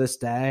works to this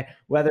day,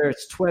 whether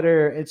it's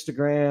Twitter,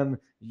 Instagram,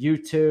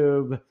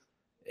 YouTube,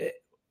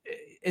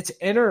 it's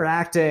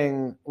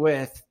interacting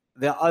with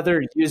the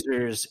other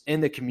users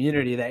in the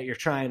community that you're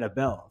trying to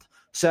build.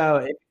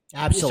 So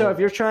if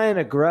you're trying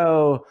to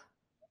grow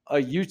a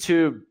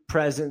YouTube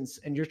presence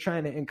and you're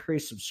trying to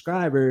increase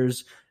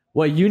subscribers,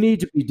 what you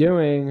need to be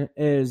doing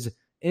is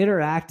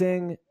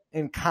interacting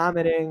and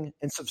commenting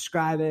and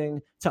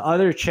subscribing to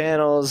other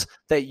channels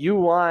that you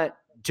want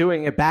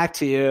doing it back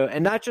to you,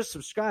 and not just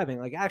subscribing,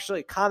 like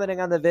actually commenting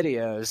on the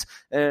videos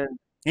and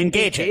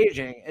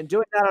engaging and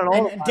doing that on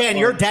all. And Dan,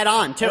 you're dead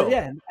on too.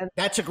 And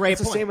that's a great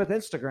point. It's the same with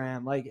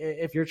Instagram. Like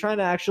if you're trying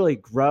to actually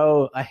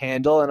grow a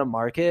handle in a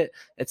market,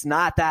 it's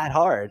not that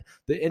hard.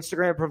 The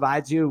Instagram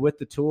provides you with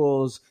the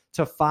tools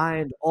to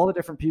find all the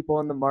different people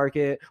in the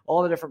market,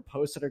 all the different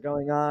posts that are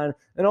going on.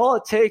 And all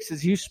it takes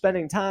is you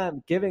spending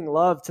time giving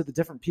love to the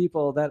different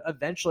people that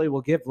eventually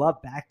will give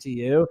love back to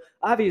you.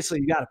 Obviously,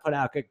 you got to put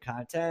out good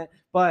content.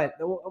 But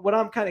what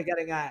I'm kind of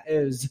getting at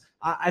is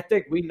I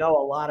think we know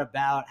a lot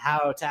about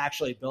how to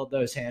actually build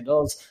those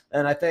handles.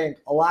 And I think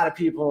a lot of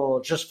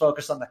people just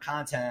focus on the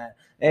content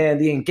and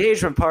the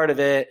engagement part of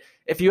it.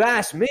 If you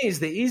ask me, is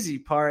the easy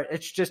part.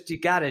 It's just you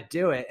got to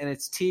do it, and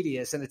it's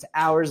tedious, and it's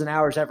hours and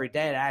hours every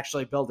day to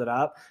actually build it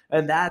up.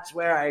 And that's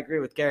where I agree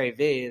with Gary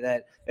Vee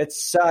that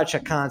it's such a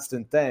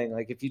constant thing.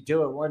 Like if you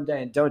do it one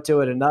day and don't do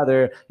it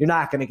another, you're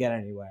not going to get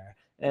anywhere.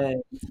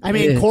 And I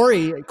mean,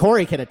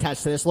 Corey can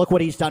attest to this. Look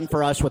what he's done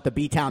for us with the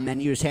B-Town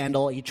Menus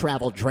handle, Eat,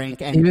 Travel,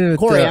 Drink. And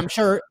Corey, I'm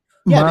sure,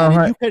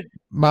 you could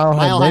Mile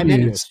High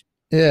Menus.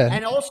 Yeah.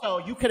 And also,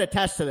 you could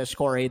attest to this,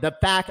 Corey. The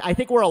fact, I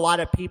think where a lot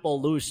of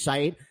people lose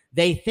sight,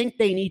 they think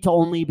they need to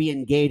only be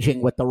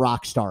engaging with the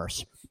rock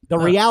stars. The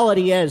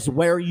reality is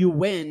where you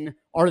win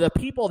are the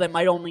people that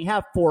might only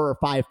have 4 or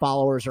 5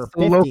 followers or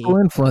 50. Local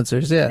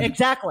influencers, yeah.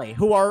 Exactly.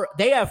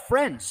 They have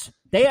friends.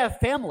 They have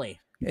family.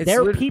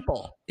 They're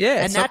people.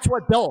 Yeah. And that's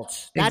what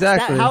builds.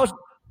 Exactly.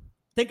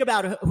 Think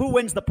about who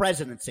wins the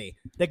presidency.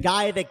 The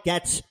guy that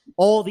gets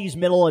all these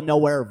middle and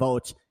nowhere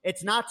votes.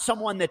 It's not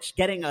someone that's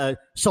getting a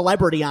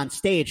celebrity on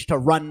stage to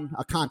run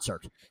a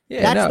concert.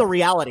 Yeah, that's the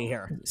reality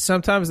here.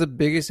 Sometimes the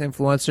biggest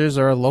influencers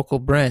are a local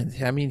brand.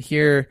 I mean,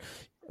 here,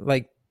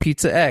 like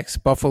Pizza X,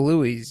 Buffalo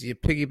Louie's. You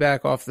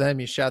piggyback off them,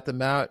 you shout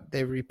them out,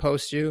 they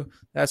repost you.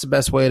 That's the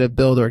best way to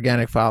build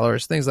organic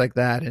followers, things like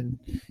that. And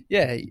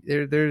yeah,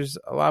 there's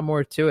a lot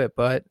more to it.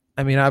 But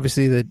I mean,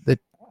 obviously the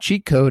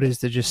cheat code is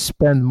to just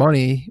spend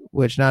money,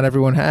 which not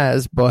everyone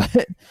has, but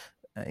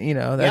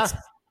that's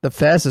the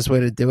fastest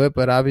way to do it.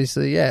 But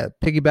obviously,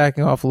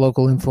 piggybacking off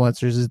local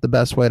influencers is the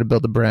best way to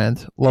build a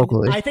brand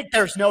locally. I think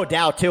there's no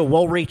doubt, too,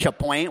 we'll reach a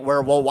point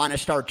where we'll want to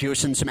start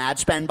juicing some ad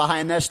spend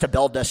behind this to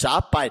build this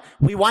up. But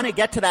we want to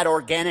get to that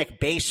organic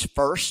base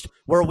first,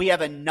 where we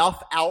have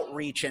enough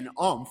outreach and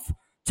oomph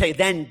to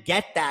then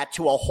get that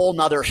to a whole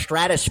nother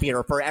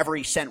stratosphere for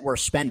every cent we're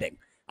spending.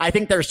 I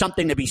think there's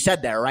something to be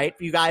said there, right?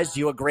 You guys, do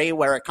you agree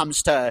where it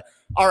comes to,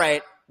 all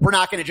right, we're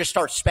not going to just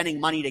start spending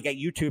money to get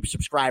YouTube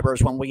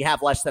subscribers when we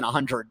have less than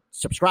 100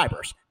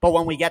 subscribers. But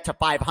when we get to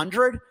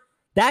 500,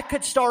 that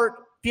could start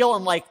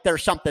feeling like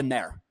there's something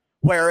there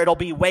where it'll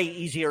be way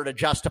easier to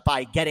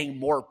justify getting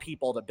more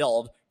people to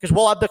build because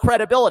we'll have the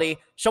credibility.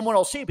 Someone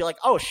will see, be like,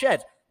 oh,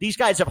 shit, these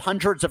guys have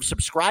hundreds of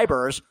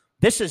subscribers.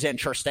 This is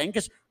interesting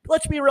because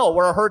let's be real.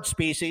 We're a herd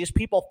species.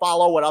 People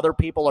follow what other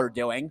people are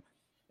doing,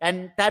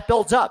 and that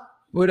builds up.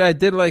 What I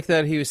did like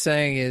that he was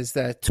saying is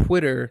that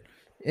Twitter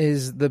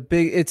is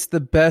it's the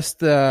best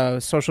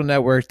social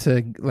network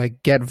to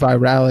like get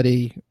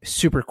virality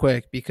super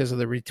quick because of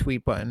the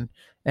retweet button.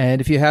 And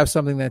if you have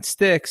something that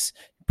sticks,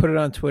 put it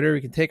on Twitter.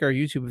 We can take our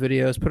YouTube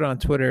videos, put it on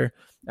Twitter.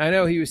 I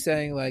know he was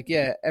saying like,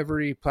 yeah,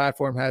 every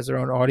platform has their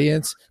own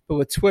audience, but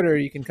with Twitter,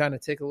 you can kind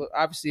of take a look.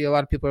 Obviously, a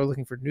lot of people are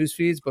looking for news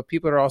feeds, but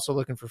people are also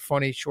looking for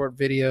funny short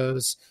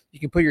videos. You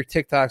can put your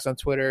TikToks on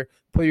Twitter,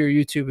 put your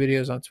YouTube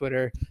videos on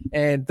Twitter,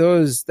 and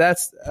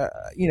that's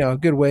a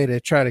good way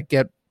to try to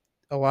get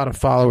a lot of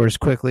followers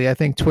quickly. I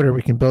think Twitter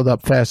we can build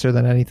up faster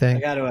than anything. I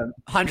got to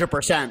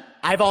 100%.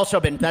 I've also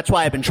that's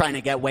why I've been trying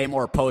to get way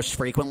more posts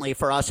frequently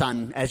for us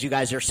on, as you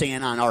guys are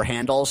seeing on our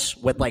handles,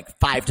 with like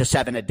 5 to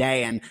 7 a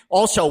day. And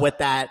also with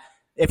that,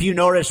 if you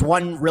notice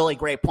one really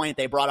great point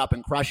they brought up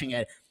in Crushing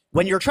It,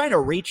 when you're trying to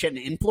reach an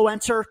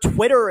influencer,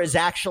 Twitter is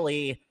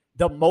actually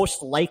the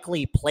most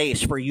likely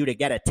place for you to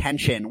get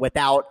attention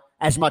without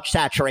as much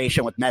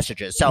saturation with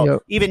messages.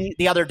 So even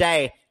the other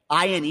day,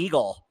 Ian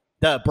Eagle,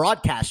 the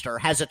broadcaster,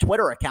 has a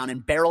Twitter account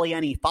and barely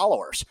any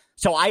followers.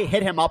 So I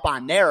hit him up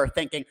on there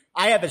thinking,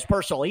 I have his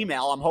personal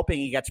email. I'm hoping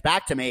he gets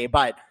back to me.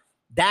 But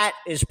that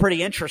is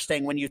pretty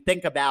interesting when you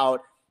think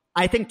about,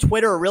 I think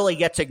Twitter really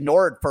gets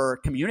ignored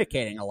for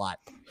communicating a lot.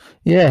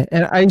 Yeah,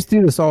 and I used to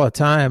do this all the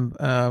time,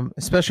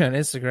 especially on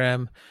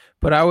Instagram.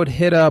 But I would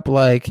hit up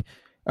like,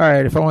 all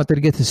right, if I wanted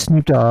to get to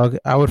Snoop Dogg,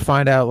 I would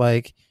find out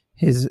like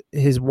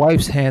his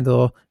wife's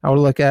handle. I would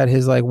look at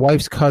his like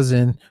wife's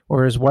cousin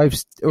or his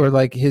wife's or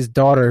like his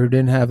daughter who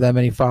didn't have that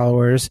many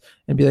followers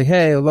and be like,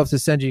 hey, I'd love to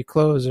send you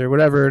clothes or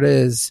whatever it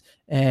is,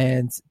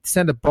 and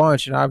send a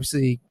bunch and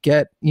obviously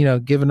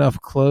give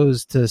enough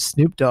clothes to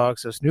Snoop Dogg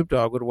so Snoop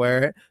Dogg would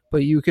wear it.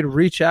 But you could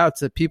reach out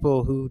to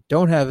people who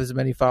don't have as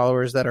many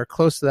followers that are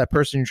close to that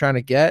person you're trying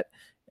to get,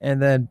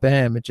 and then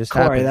bam, it just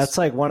happens. That's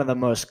like one of the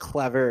most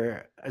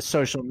clever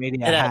social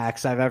media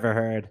hacks I've ever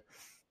heard.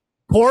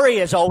 Corey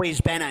has always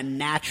been a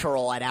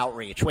natural at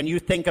outreach. When you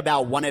think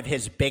about one of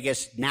his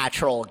biggest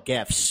natural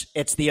gifts,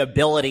 it's the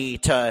ability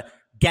to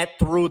get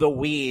through the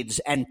weeds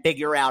and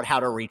figure out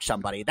how to reach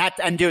somebody.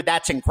 Dude,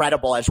 that's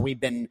incredible. As we've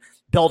been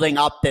building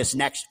up this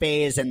next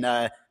phase in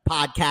the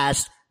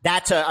podcast,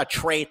 that's a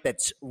trait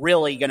that's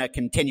really going to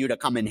continue to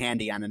come in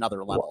handy on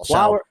another level.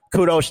 So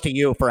kudos to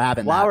you for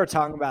having that. While we're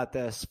talking about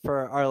this,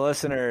 for our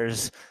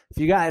listeners, if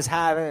you guys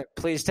haven't,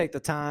 please take the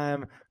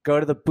time, go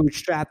to the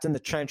Bootstrapped in the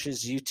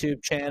Trenches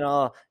YouTube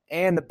channel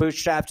and the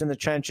Bootstrapped in the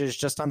Trenches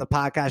just on the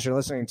podcast you're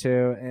listening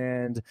to,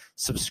 and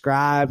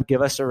subscribe,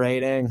 give us a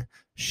rating,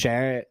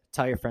 share it,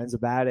 tell your friends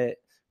about it.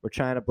 We're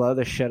trying to blow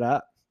this shit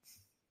up.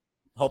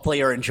 Hopefully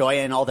you're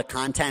enjoying all the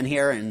content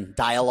here and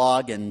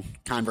dialogue and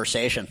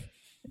conversation.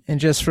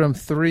 And just from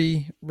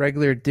 3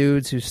 regular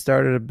dudes who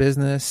started a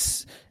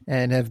business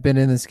and have been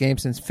in this game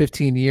for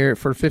 15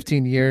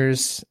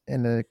 years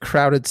in a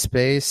crowded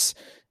space,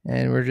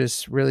 and we're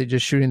just really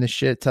just shooting the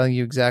shit, telling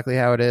you exactly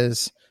how it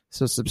is.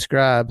 So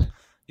subscribe.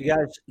 You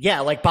guys, yeah,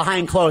 like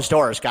behind closed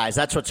doors, guys.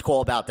 That's what's cool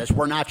about this.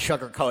 We're not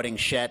sugarcoating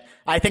shit.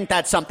 I think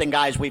that's something,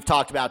 guys, we've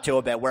talked about too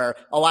a bit, where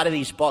a lot of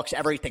these books,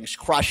 everything's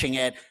crushing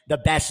it. The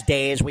best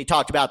days. We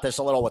talked about this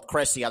a little with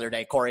Chris the other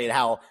day, Corey,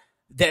 how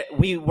that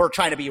we were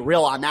trying to be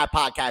real on that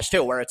podcast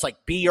too, where it's like,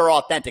 be your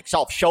authentic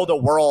self, show the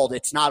world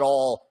it's not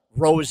all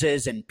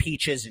roses and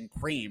peaches and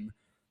cream.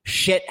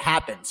 Shit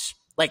happens.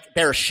 Like,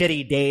 there are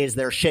shitty days,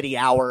 there are shitty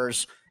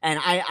hours. And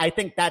I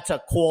think that's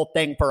a cool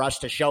thing for us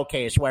to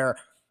showcase, where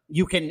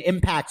you can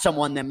impact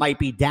someone that might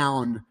be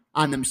down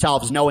on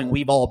themselves, knowing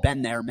we've all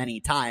been there many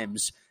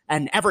times,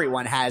 and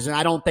everyone has. And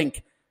I don't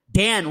think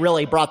Dan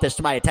really brought this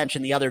to my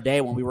attention the other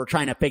day when we were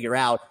trying to figure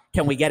out,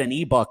 can we get an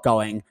ebook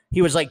going?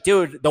 He was like,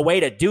 dude, the way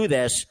to do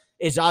this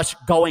is us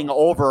going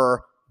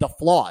over the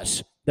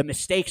flaws, the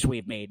mistakes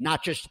we've made,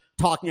 not just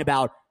talking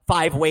about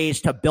 5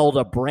 ways to build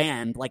a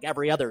brand like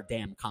every other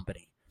damn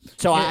company.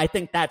 So I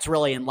think that's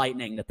really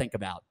enlightening to think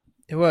about.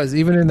 It was.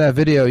 Even in that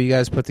video you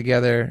guys put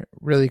together,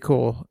 really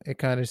cool. It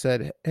kind of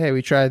said, hey,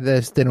 we tried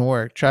this, didn't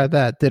work. Tried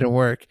that, didn't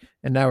work.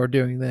 And now we're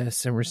doing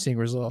this, and we're seeing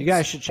results. You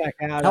guys should check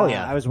out. Hell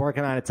yeah. I was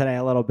working on it today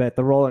a little bit.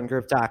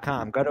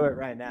 TheRollingGroup.com. Go to it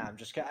right now. I'm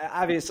just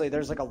obviously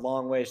there's like a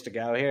long ways to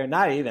go here.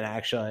 Not even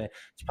actually.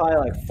 It's probably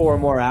like 4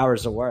 more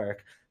hours of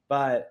work.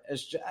 But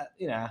it's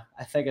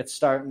I think it's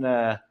starting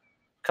to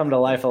come to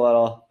life a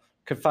little.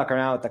 Could fuck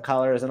around with the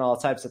colors and all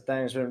types of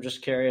things, but I'm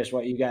just curious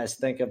what you guys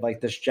think of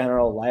like this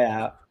general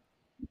layout.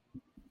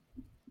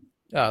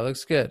 Oh, it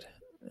looks good.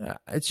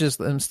 It's just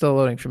I'm still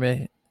loading for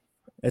me.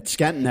 It's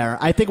getting there.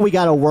 I think we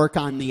got to work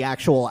on the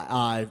actual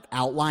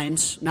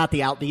outlines, not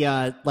the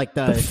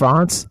The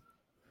fonts.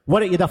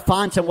 The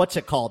fonts and what's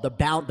it called?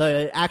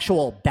 The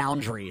actual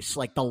boundaries,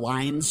 like the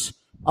lines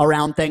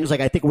around things.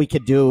 Like I think we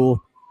could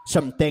do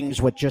some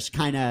things with just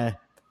kind of.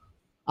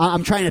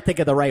 I'm trying to think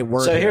of the right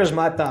word. So here's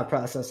my thought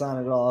process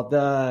on it all.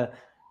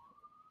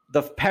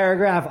 The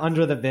paragraph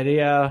under the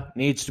video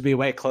needs to be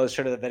way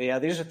closer to the video.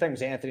 These are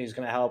things Anthony's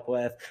going to help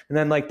with. And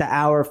then like the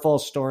hour full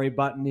story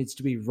button needs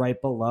to be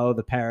right below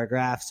the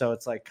paragraph. So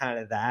it's like kind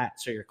of that.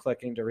 So you're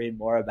clicking to read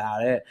more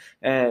about it.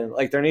 And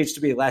like there needs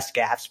to be less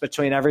gaps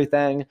between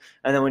everything.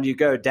 And then when you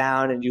go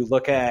down and you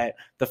look at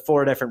the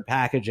 4 different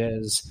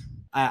packages,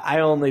 I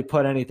only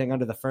put anything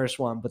under the first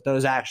one, but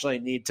those actually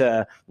need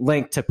to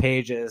link to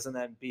pages and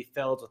then be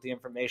filled with the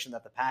information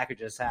that the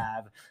packages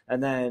have.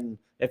 And then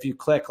if you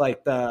click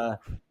like the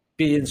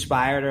be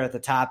inspired or at the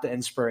top, the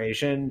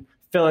inspiration,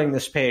 filling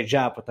this page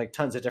up with like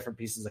tons of different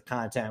pieces of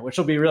content, which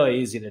will be really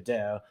easy to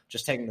do,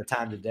 just taking the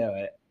time to do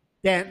it.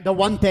 Dan, the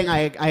one thing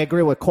I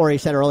agree with Corey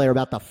said earlier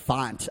about the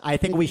font, I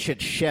think we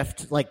should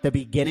shift like the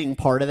beginning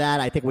part of that.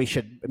 I think we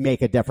should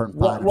make a different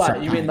font.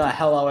 What? You mean the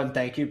hello and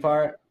thank you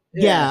part?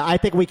 Yeah, I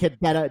think we could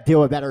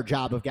do a better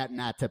job of getting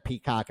that to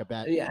Peacock a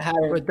bit. Yeah,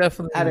 We're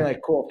definitely having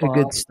like cool a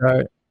good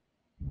start.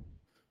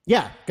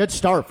 Yeah, good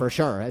start for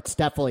sure. It's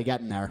definitely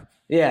getting there.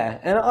 Yeah,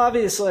 and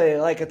obviously,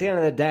 like at the end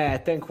of the day, I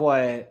think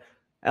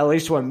at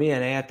least what me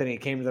and Anthony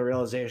came to the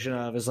realization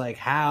of is like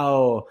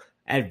how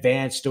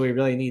advanced do we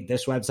really need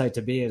this website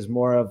to be is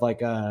more of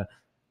like a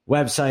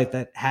website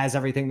that has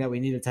everything that we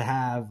need it to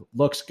have,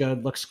 looks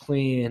good, looks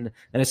clean,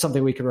 and it's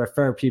something we can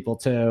refer people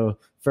to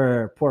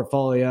for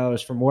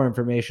portfolios, for more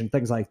information,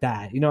 things like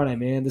that. You know what I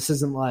mean? This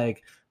isn't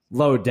like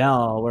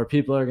Lodell where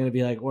people are going to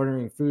be like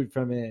ordering food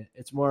from it.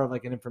 It's more of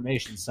like an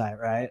information site,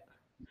 right?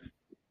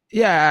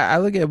 Yeah, I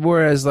look at it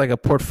more as like a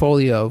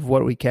portfolio of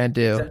what we can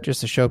do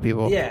just to show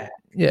people.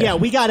 Yeah,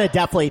 we got to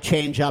definitely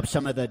change up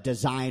some of the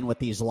design with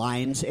these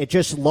lines. It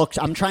just looks,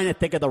 I'm trying to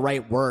think of the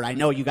right word. I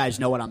know you guys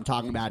know what I'm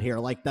talking about here.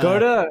 Like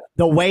the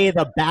way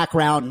the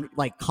background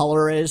like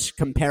color is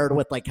compared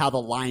with like how the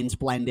lines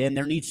blend in.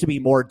 There needs to be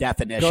more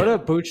definition. Go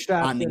to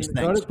Bootstrap on these things.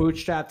 Go to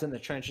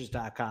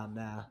bootstrappedinthetrenches.com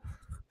now,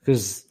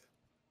 because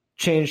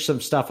changed some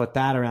stuff with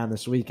that around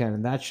this weekend,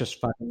 and that's just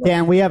fucking.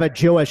 Dan, we have a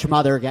Jewish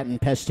mother getting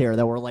pissed here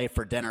that we're late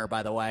for dinner.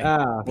 By the way,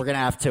 we're gonna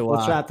have to.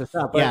 Let's wrap this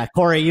up. Yeah,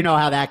 Corey, you know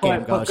how that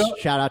game goes.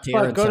 Shout out to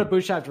you. Go to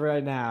Bootstrap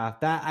right now.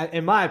 That,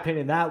 in my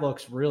opinion, that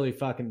looks really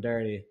fucking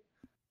dirty.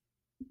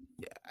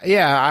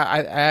 Yeah,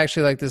 I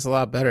actually like this a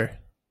lot better.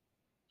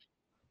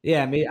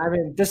 Yeah, I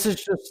mean, this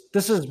is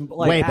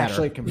like way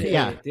actually better. complete.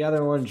 Yeah. The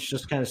other one's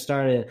just kind of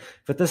started,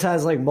 but this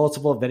has like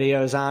multiple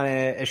videos on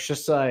it. It's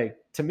just like,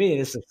 to me,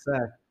 this is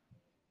sick.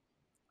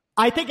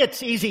 I think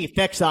it's easy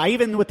fix though.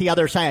 Even with the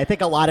other side, I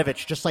think a lot of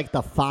it's just like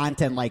the font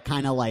and like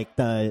kind of like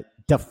the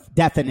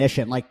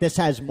definition. Like this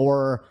has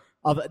more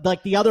of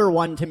like the other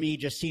one to me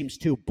just seems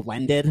too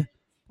blended.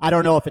 I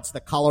don't know if it's the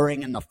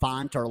coloring and the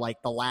font or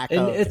like the lack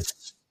of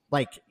it's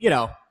like,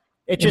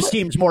 it just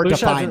seems more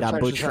defined on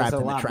Bootstrap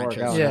in the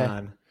Trenches.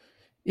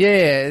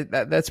 Yeah,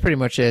 that's pretty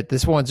much it.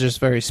 This one's just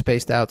very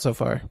spaced out so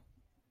far.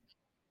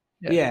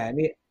 Yeah, I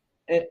mean,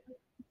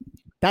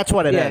 that's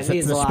what it is. It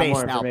it's the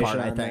spaced out part,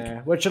 I think.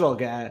 There, which it'll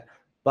get.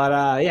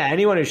 But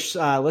anyone who's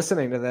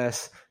listening to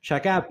this,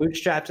 check out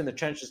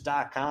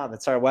bootstrappedinthetrenches.com.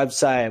 It's our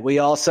website. We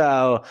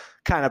also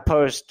kind of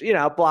post,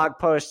 blog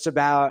posts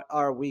about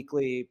our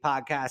weekly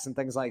podcasts and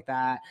things like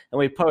that. And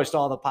we post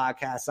all the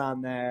podcasts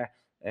on there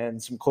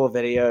and some cool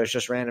videos,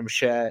 just random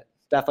shit.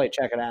 Definitely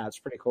check it out. It's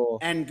pretty cool.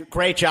 And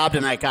great job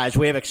tonight, guys.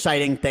 We have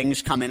exciting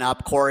things coming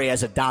up. Corey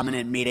has a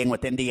dominant meeting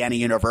with Indiana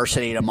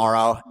University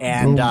tomorrow.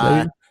 And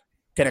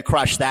going to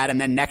crush that. And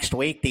then next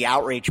week, the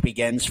outreach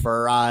begins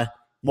for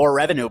more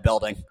revenue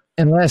building.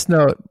 And last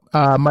note,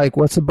 Mike,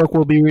 what's the book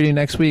we'll be reading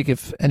next week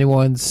if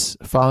anyone's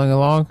following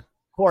along?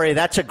 Corey,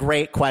 that's a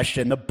great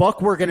question. The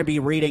book we're going to be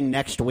reading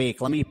next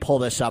week, let me pull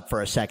this up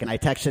for a second. I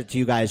texted it to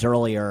you guys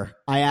earlier.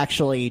 I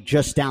actually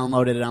just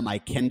downloaded it on my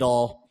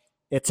Kindle.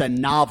 It's a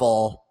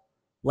novel.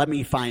 Let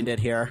me find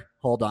it here.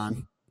 Hold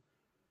on.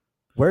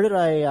 Where did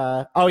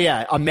I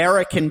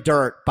American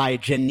Dirt by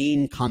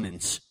Janine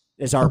Cummins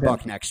is our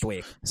book next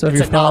week. So if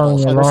you're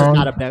following along, this is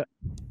not a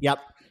yep.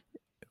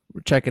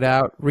 Check it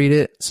out, read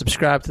it,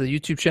 subscribe to the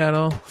YouTube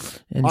channel.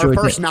 Enjoy our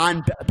first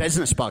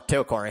non-business book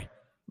too, Corey.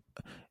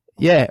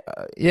 Yeah.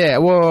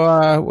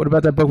 Well, what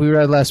about that book we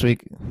read last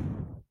week?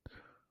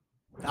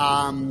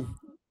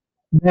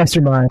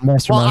 Mastermind.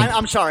 Well,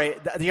 I'm sorry.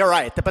 You're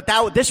right. But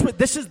this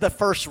is the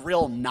first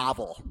real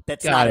novel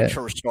that's not a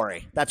true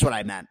story. That's what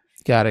I meant.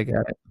 Got it.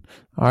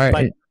 All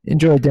right.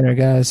 Enjoy dinner,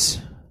 guys.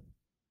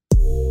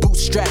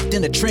 Bootstrapped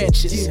in the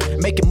trenches,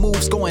 making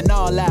moves, going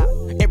all out.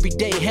 Every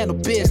day handle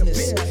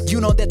business.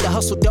 You know that the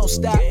hustle don't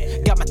stop.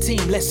 Got my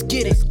team, let's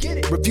get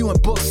it. Reviewing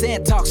books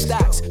and talk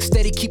stocks.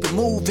 Steady keep it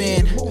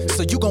moving.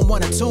 So you gon'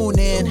 wanna tune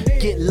in.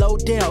 Get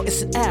Lodell,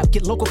 it's an app.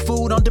 Get local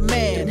food on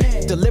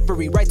demand.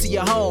 Delivery right to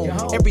your home.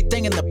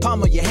 Everything in the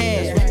palm of your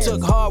hand.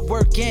 Took hard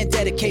work and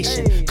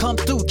dedication. Come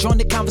through, join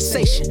the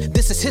conversation.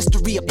 This is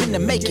history up in the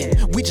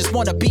making. We just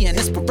wanna be an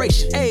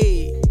inspiration.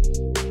 Hey,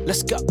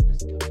 let's go.